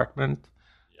your apartment.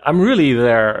 I'm really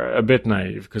there a bit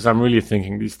naive, because I'm really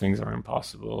thinking these things are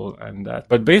impossible and that.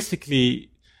 But basically,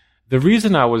 the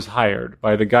reason I was hired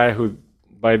by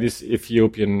this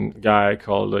Ethiopian guy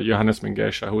called Johannes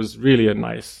Mengesha, who was really a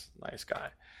nice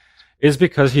guy, is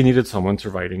because he needed someone to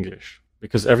write English,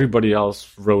 because everybody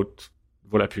else wrote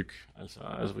volapük,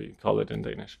 as we call it in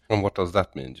Danish. And what does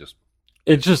that mean?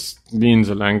 It just means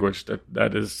a language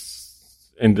that is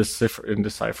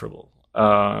indecipherable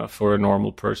for a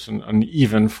normal person, and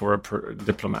even for a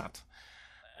diplomat.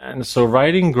 And so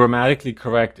writing grammatically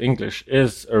correct English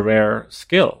is a rare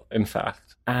skill, in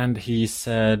fact. And he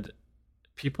said,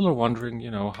 people are wondering,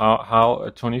 how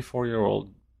a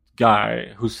 24-year-old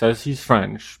guy who says he's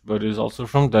French, but is also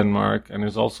from Denmark, and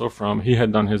is also he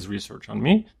had done his research on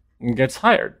me, and gets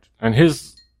hired. And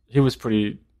he was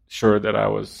pretty sure that I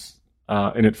was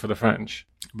in it for the French.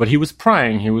 But he was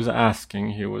prying, he was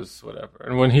asking, he was whatever.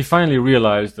 And when he finally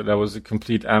realized that I was a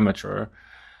complete amateur,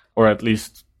 or at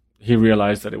least he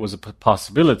realized that it was a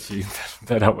possibility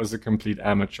that I was a complete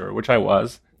amateur, which I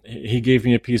was, he gave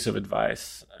me a piece of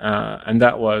advice. And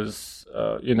that was,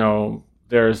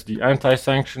 there's the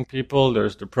anti-sanction people,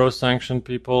 there's the pro-sanction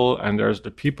people, and there's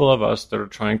the people of us that are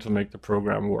trying to make the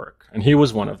program work. And he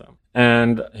was one of them.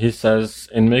 And he says,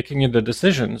 in making the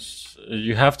decisions,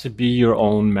 you have to be your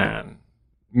own man.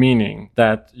 Meaning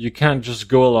that you can't just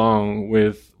go along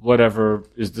with whatever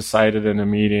is decided in a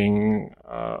meeting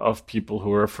of people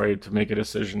who are afraid to make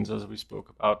decisions, as we spoke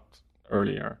about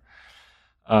earlier.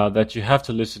 That you have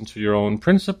to listen to your own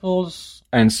principles.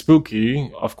 And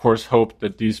Spooky, of course, hoped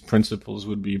that these principles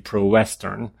would be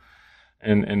pro-Western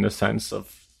in the sense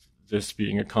of this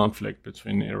being a conflict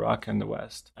between Iraq and the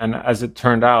West. And as it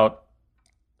turned out,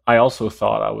 I also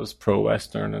thought I was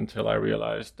pro-Western until I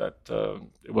realized that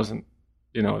it wasn't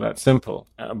that simple.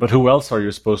 But who else are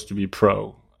you supposed to be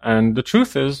pro? And the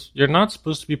truth is, you're not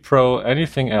supposed to be pro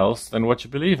anything else than what you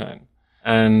believe in.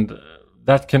 And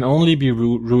that can only be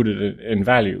rooted in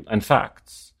value and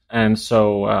facts. And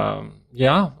so,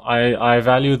 I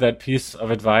value that piece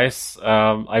of advice.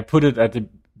 I put it at the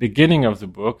beginning of the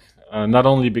book, not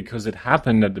only because it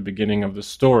happened at the beginning of the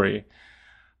story,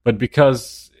 but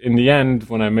because in the end,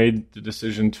 when I made the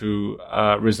decision to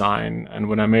resign, and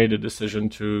when I made the decision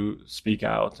to speak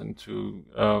out and to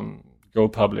go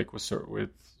public with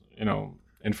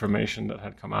information that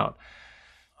had come out,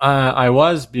 I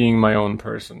was being my own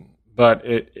person. But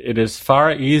it is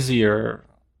far easier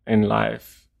in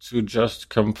life to just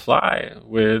comply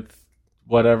with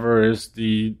whatever is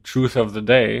the truth of the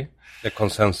day. The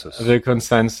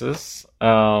consensus.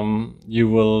 You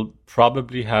will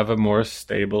probably have a more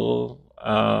stable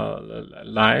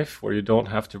life where you don't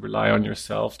have to rely on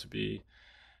yourself to be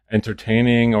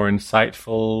entertaining or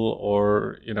insightful,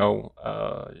 or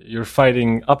you're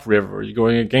fighting upriver, you're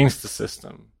going against the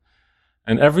system.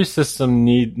 And every system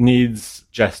needs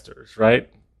jesters, right?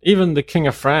 Even the King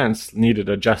of France needed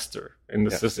a jester in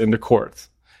the court,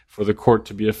 for the court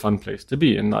to be a fun place to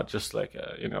be and not just like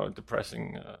a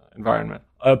depressing environment.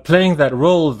 Playing that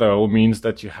role, though, means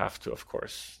that you have to, of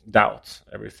course, doubt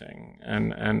everything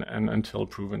and until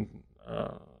proven,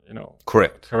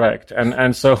 correct.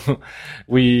 And so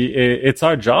it's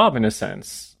our job, in a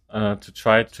sense, to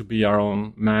try to be our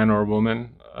own man or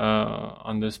woman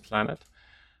on this planet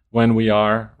when we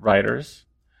are writers.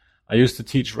 I used to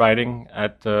teach writing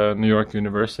at New York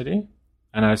University.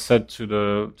 And I said to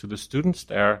the students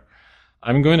there,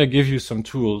 I'm going to give you some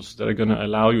tools that are going to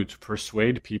allow you to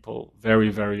persuade people very,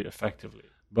 very effectively.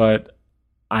 But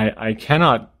I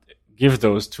cannot give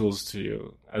those tools to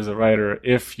you as a writer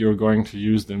if you're going to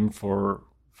use them for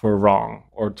wrong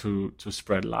or to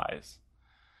spread lies.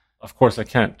 Of course, I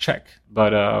can't check.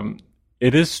 But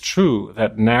it is true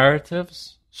that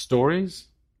narratives, stories,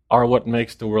 are what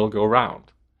makes the world go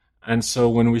round. And so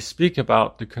when we speak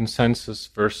about the consensus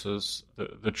versus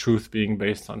the truth being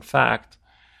based on fact,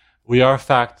 we are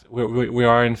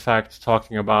in fact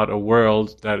talking about a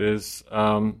world that is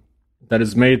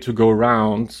made to go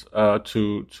round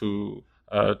to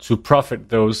profit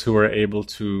those who are able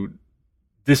to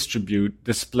distribute,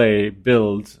 display,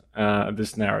 build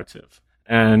this narrative.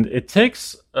 And it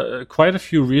takes quite a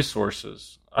few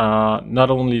resources,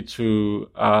 not only to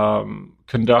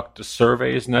conduct the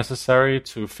surveys necessary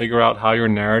to figure out how your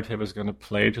narrative is going to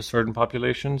play to certain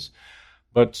populations,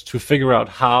 but to figure out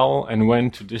how and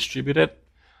when to distribute it,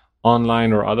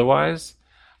 online or otherwise.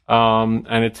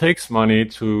 And it takes money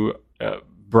to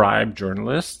bribe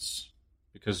journalists,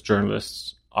 because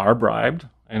journalists are bribed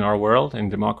in our world, in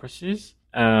democracies.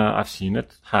 I've seen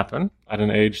it happen at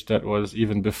an age that was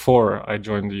even before I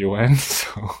joined the UN,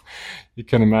 so you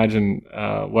can imagine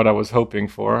what I was hoping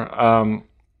for.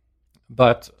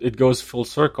 But it goes full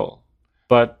circle.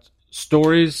 But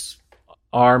stories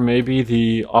are maybe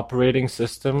the operating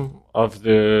system of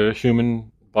the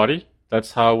human body.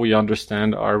 That's how we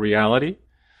understand our reality.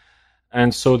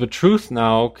 And so the truth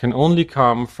now can only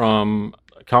come from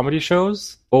comedy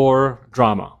shows or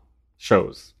drama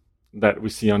shows that we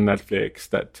see on Netflix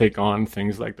that take on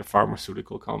things like the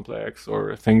pharmaceutical complex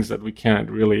or things that we can't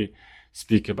really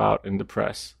speak about in the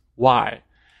press. Why?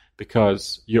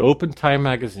 Because you open Time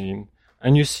magazine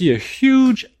and you see a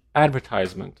huge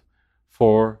advertisement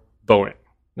for Boeing.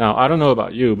 Now, I don't know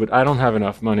about you, but I don't have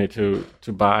enough money to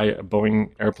buy a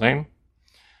Boeing airplane.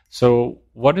 So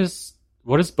what is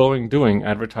Boeing doing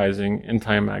advertising in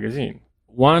Time magazine?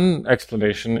 One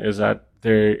explanation is that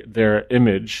their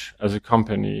image as a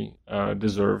company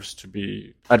deserves to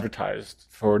be advertised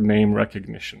for name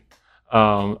recognition.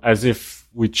 as if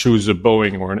we choose a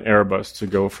Boeing or an Airbus to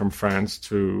go from France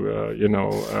to,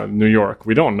 New York.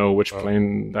 We don't know which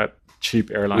plane that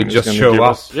cheap airline is going to give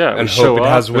us. We just show up and hope it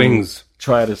has wings.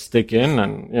 Try to stick in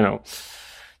and,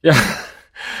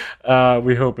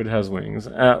 we hope it has wings.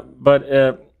 But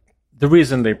the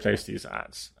reason they place these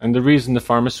ads, and the reason the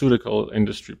pharmaceutical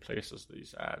industry places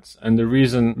these ads, and the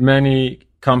reason many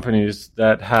companies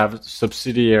that have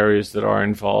subsidiaries that are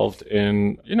involved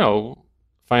in,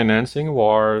 financing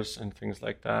wars and things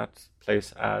like that,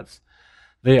 place ads,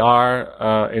 they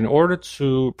are in order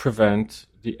to prevent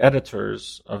the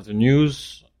editors of the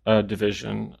news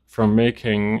division from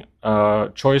making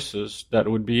choices that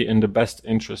would be in the best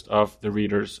interest of the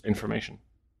reader's information.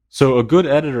 So a good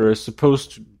editor is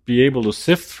supposed to be able to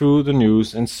sift through the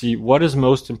news and see what is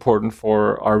most important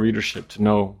for our readership to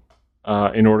know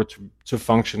in order to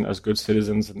function as good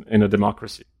citizens in a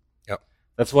democracy. Yep.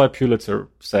 That's why Pulitzer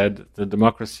said the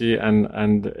democracy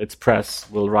and its press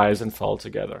will rise and fall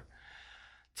together.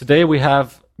 Today we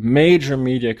have major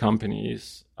media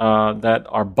companies that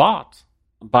are bought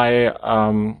by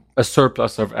a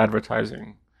surplus of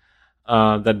advertising.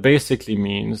 That basically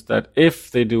means that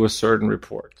if they do a certain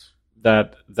report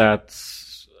that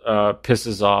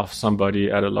pisses off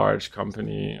somebody at a large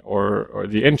company or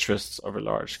the interests of a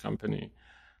large company,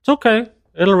 it's okay,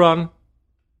 it'll run.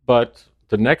 But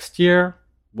the next year,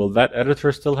 will that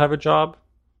editor still have a job?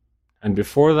 And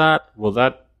before that, will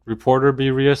that reporter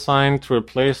be reassigned to a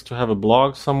place to have a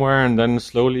blog somewhere and then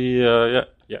slowly,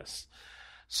 yes.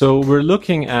 So we're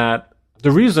looking at the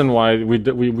reason why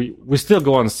we still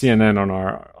go on CNN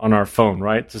on our phone,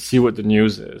 right, to see what the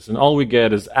news is, and all we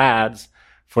get is ads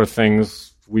for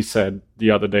things we said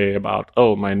the other day about,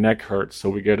 oh, my neck hurts, so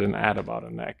we get an ad about a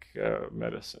neck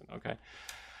medicine, okay.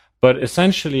 But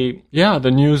essentially,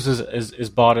 the news is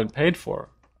bought and paid for.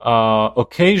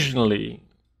 Occasionally,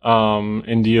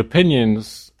 in the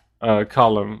opinions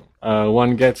column,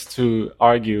 one gets to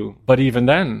argue, but even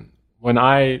then, when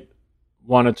I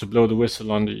wanted to blow the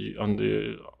whistle on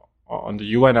the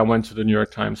UN, I went to the New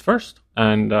York Times first,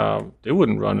 and they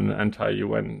wouldn't run an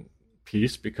anti-UN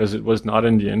piece because it was not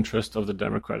in the interest of the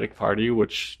Democratic Party,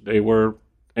 which they were,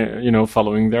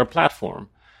 following their platform.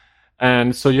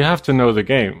 And so you have to know the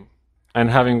game. And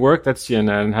having worked at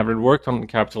CNN, having worked on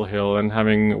Capitol Hill, and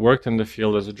having worked in the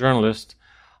field as a journalist,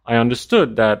 I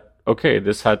understood that, okay,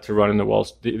 this had to run in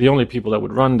the only people that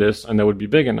would run this and that would be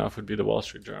big enough would be the Wall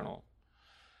Street Journal.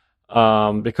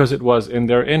 Because it was in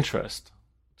their interest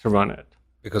to run it.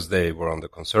 Because they were on the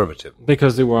conservative.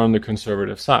 Because they were on the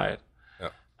conservative side.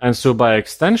 Yeah. And so by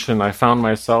extension, I found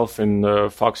myself in the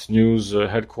Fox News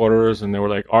headquarters, and they were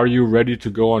like, are you ready to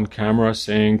go on camera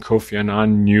saying Kofi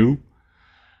Annan knew?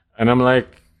 And I'm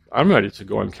like, I'm ready to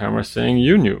go on camera saying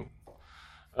you knew.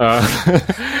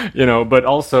 But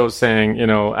also saying,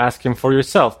 ask him for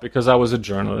yourself, because I was a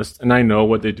journalist and I know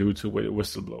what they do to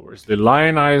whistleblowers. They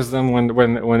lionize them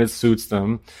when it suits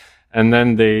them, and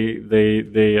then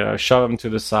they shove them to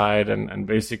the side and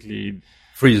basically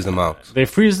freeze them out. They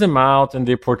freeze them out and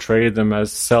they portray them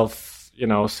as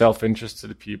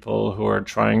self-interested people who are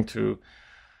trying to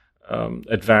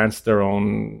advance their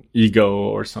own ego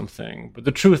or something. But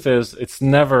the truth is, it's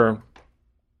never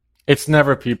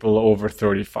people over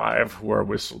 35 who are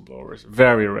whistleblowers.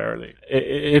 Very rarely.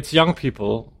 It's young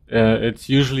people. It's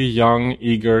usually young,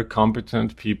 eager,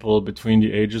 competent people between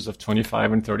the ages of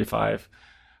 25 and 35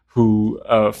 who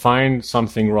find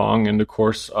something wrong in the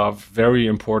course of very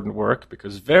important work,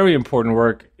 because very important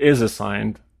work is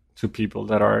assigned to people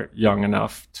that are young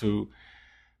enough to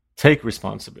take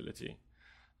responsibility.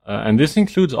 And this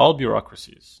includes all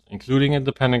bureaucracies, including at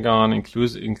the Pentagon,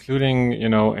 including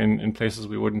in places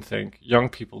we wouldn't think. Young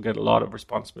people get a lot of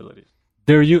responsibilities.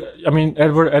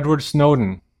 Edward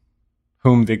Snowden,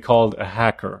 whom they called a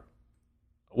hacker,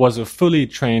 was a fully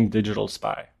trained digital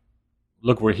spy.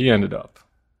 Look where he ended up.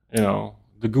 The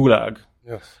Gulag.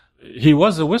 Yes. He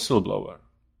was a whistleblower,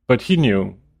 but he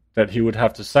knew that he would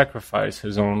have to sacrifice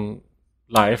his own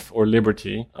life or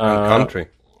liberty, country.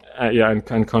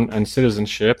 And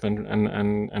citizenship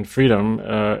and freedom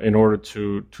in order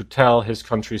to tell his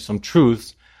country some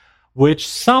truths, which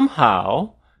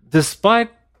somehow,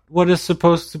 despite what is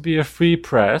supposed to be a free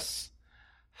press,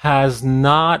 has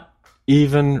not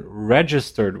even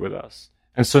registered with us.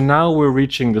 And so now we're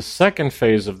reaching the second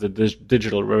phase of the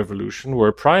digital revolution,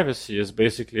 where privacy is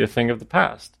basically a thing of the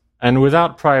past. And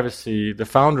without privacy, the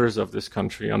founders of this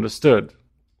country understood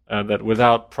that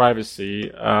without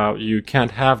privacy, you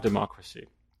can't have democracy.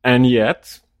 And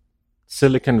yet,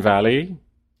 Silicon Valley,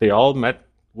 they all met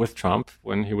with Trump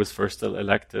when he was first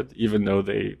elected, even though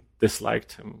they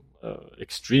disliked him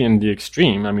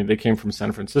extreme. I mean, they came from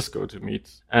San Francisco to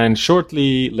meet. And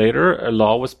shortly later, a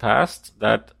law was passed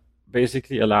that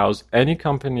basically allows any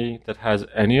company that has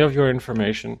any of your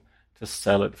information to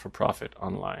sell it for profit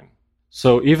online.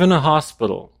 So even a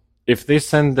hospital, if they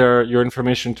send your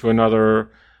information to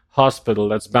another hospital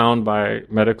that's bound by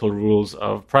medical rules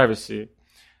of privacy,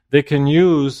 they can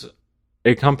use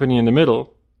a company in the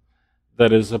middle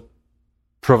that is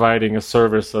providing a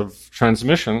service of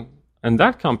transmission, and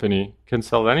that company can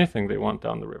sell anything they want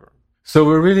down the river. So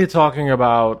we're really talking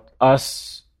about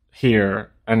us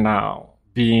here and now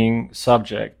being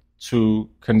subject to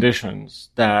conditions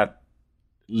that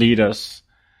lead us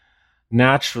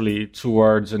naturally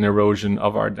towards an erosion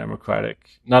of our democratic,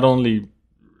 not only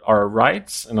our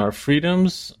rights and our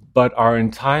freedoms, but our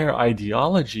entire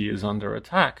ideology is under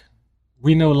attack.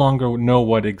 We no longer know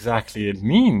what exactly it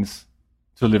means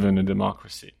to live in a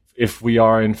democracy. If we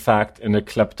are in fact in a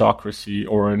kleptocracy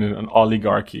or in an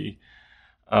oligarchy,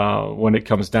 when it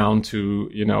comes down to,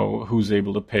 who's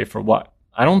able to pay for what.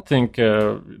 I don't think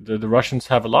the Russians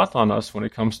have a lot on us when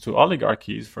it comes to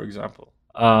oligarchies, for example.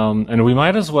 And we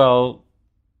might as well,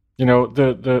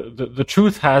 the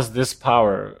truth has this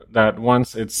power that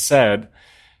once it's said,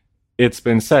 it's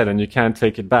been said, and you can't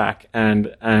take it back,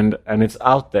 and it's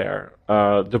out there.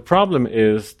 The problem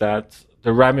is that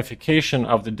the ramification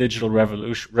of the digital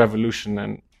revolution,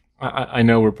 and I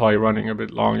know we're probably running a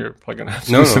bit long. You're probably going to have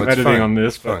to do some editing fine. On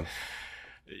this, but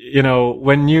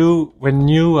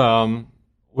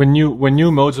when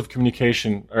new modes of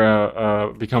communication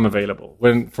become available,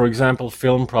 when, for example,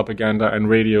 film propaganda and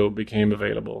radio became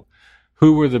available,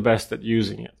 who were the best at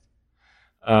using it?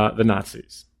 The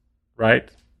Nazis, right?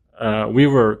 We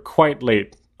were quite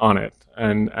late on it,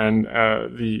 and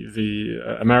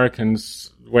the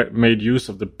Americans made use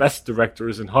of the best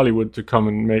directors in Hollywood to come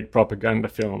and make propaganda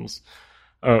films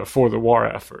for the war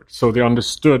effort. So they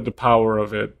understood the power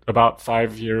of it about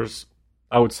 5 years,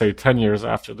 I would say 10 years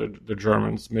after the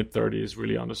Germans, mid-30s,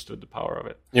 really understood the power of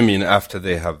it. You mean after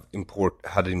they had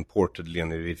imported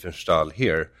Leni Riefenstahl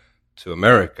here to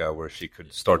America, where she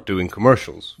could start doing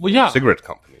commercials for cigarette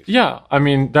companies? Yeah, I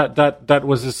mean that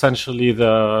was essentially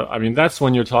that's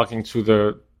when you're talking to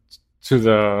the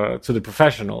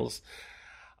professionals.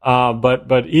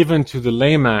 But even to the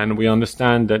layman, we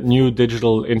understand that new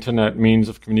digital internet means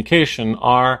of communication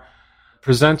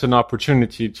present an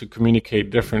opportunity to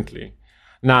communicate differently.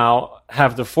 Now,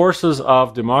 have the forces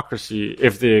of democracy,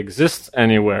 if they exist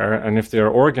anywhere, and if they are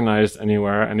organized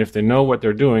anywhere, and if they know what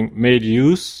they're doing, made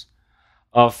use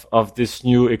of this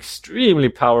new extremely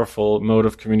powerful mode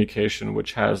of communication,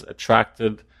 which has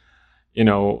attracted,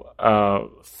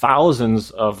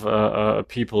 thousands of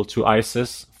people to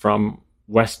ISIS from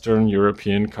Western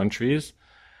European countries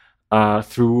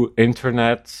through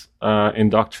internet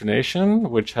indoctrination,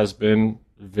 which has been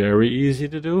very easy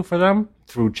to do for them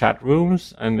through chat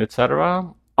rooms and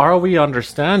etc. Are we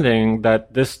understanding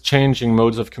that this changing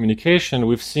modes of communication,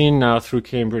 we've seen now through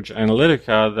Cambridge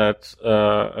Analytica that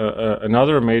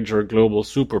another major global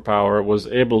superpower was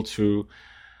able to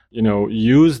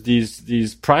use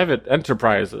these private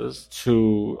enterprises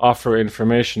to offer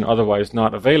information otherwise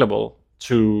not available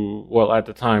at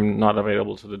the time, not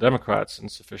available to the Democrats in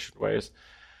sufficient ways,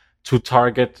 to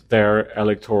target their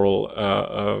electoral,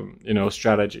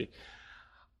 strategy.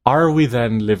 Are we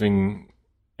then living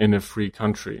in a free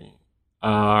country,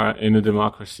 in a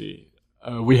democracy?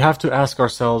 We have to ask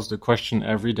ourselves the question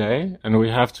every day, and we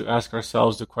have to ask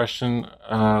ourselves the question,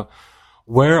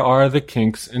 where are the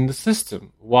kinks in the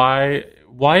system? Why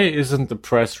isn't the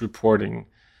press reporting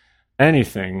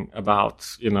anything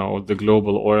about, the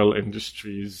global oil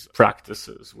industry's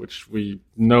practices, which we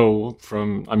know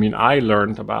I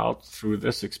learned about through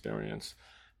this experience.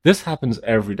 This happens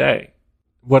every day.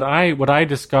 What I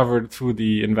discovered through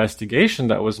the investigation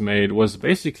that was made was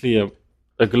basically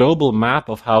a global map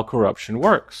of how corruption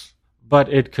works.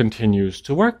 But it continues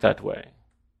to work that way,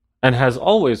 and has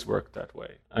always worked that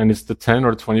way. And it's the 10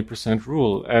 or 20%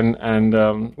 rule.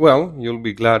 Well, you'll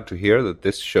be glad to hear that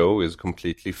this show is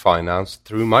completely financed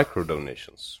through micro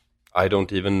donations. I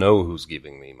don't even know who's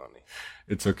giving me money.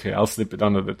 It's okay. I'll slip it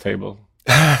under the table.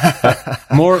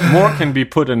 More can be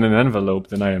put in an envelope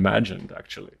than I imagined,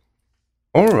 actually.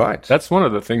 All right. That's one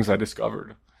of the things I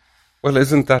discovered. Well,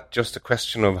 isn't that just a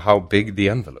question of how big the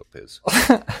envelope is?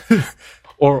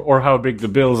 Or how big the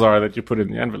bills are that you put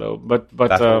in the envelope. But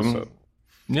that also.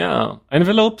 Yeah,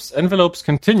 envelopes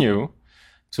continue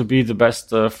to be the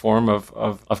best form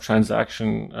of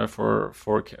transaction for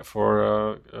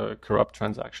corrupt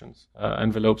transactions.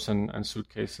 Envelopes and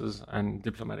suitcases and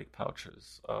diplomatic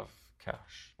pouches of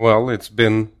cash. Well, it's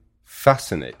been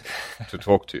fascinating to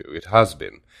talk to you. It has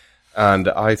been. And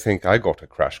I think I got a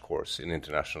crash course in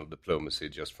international diplomacy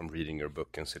just from reading your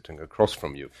book and sitting across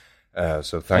from you.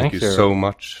 So thank you so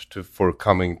much for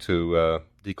coming to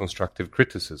Deconstructive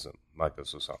Criticism, Michael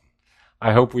Soussan.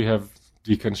 I hope we have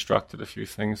deconstructed a few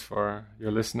things for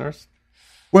your listeners.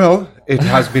 Well, it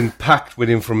has been packed with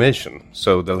information,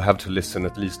 so they'll have to listen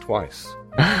at least twice.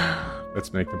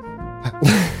 Let's make them.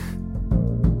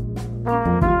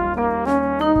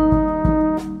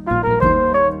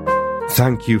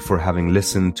 Thank you for having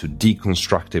listened to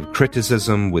Deconstructive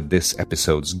Criticism with this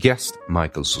episode's guest,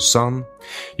 Michael Soussan.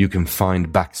 You can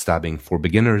find Backstabbing for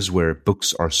Beginners where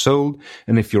books are sold,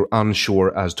 and if you're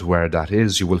unsure as to where that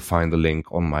is, you will find the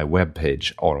link on my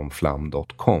webpage,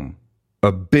 aronflam.com.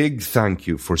 A big thank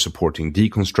you for supporting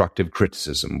Deconstructive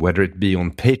Criticism, whether it be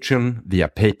on Patreon, via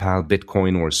PayPal,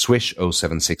 Bitcoin, or Swish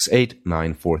 0768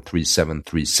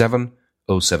 943737,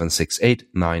 0768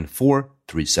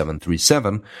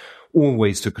 943737. All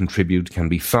ways to contribute can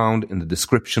be found in the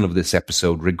description of this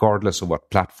episode, regardless of what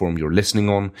platform you're listening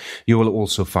on. You will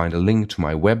also find a link to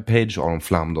my webpage,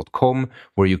 aronflam.com,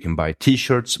 where you can buy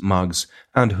t-shirts, mugs,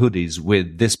 and hoodies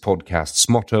with this podcast's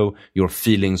motto, "Your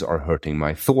feelings are hurting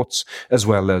my thoughts," as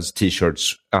well as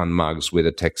t-shirts and mugs with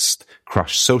the text,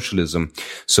 "Crush socialism,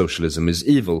 socialism is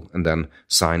evil," and then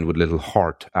signed with little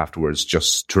heart afterwards,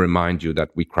 just to remind you that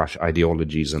we crush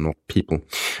ideologies and not people.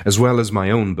 As well as my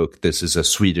own book, This is a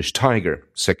Swedish Tiger.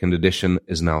 Second edition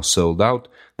is now sold out.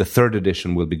 The third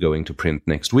edition will be going to print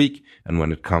next week, and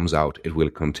when it comes out, it will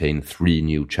contain 3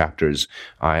 new chapters.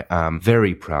 I am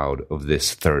very proud of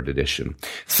this third edition.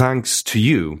 Thanks to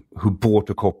you who bought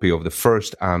a copy of the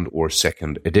first and or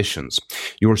second editions.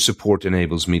 Your support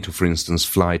enables me to, for instance,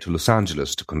 fly to Los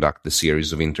Angeles to conduct the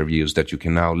series of interviews that you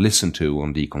can now listen to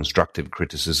on Deconstructive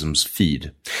Criticism's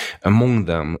feed. Among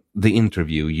them, the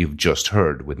interview you've just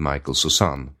heard with Michael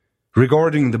Soussan.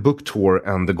 Regarding the book tour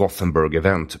and the Gothenburg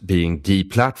event being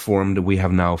deplatformed, we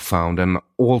have now found an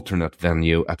alternate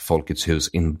venue at Folkets Hus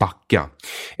in Backa.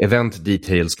 Event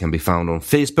details can be found on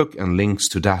Facebook, and links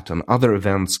to that and other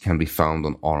events can be found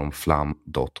on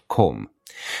aronflam.com.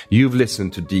 You've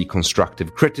listened to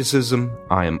Deconstructive Criticism.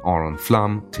 I am Aron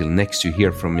Flam. Till next you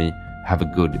hear from me, have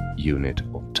a good unit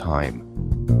of time.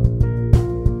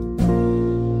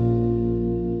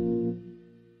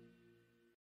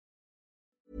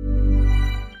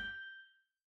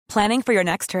 Planning for your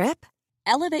next trip?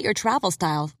 Elevate your travel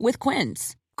style with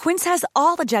Quince. Quince has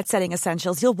all the jet-setting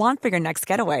essentials you'll want for your next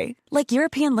getaway, like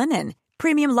European linen,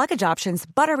 premium luggage options,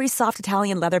 buttery soft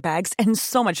Italian leather bags, and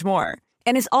so much more.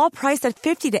 And is all priced at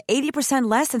 50 to 80%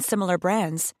 less than similar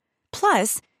brands.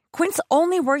 Plus, Quince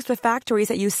only works with factories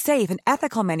that use safe and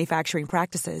ethical manufacturing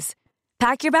practices.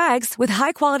 Pack your bags with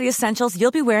high-quality essentials you'll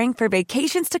be wearing for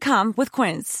vacations to come with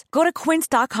Quince. Go to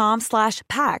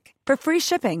quince.com/pack for free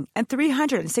shipping and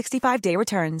 365-day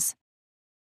returns.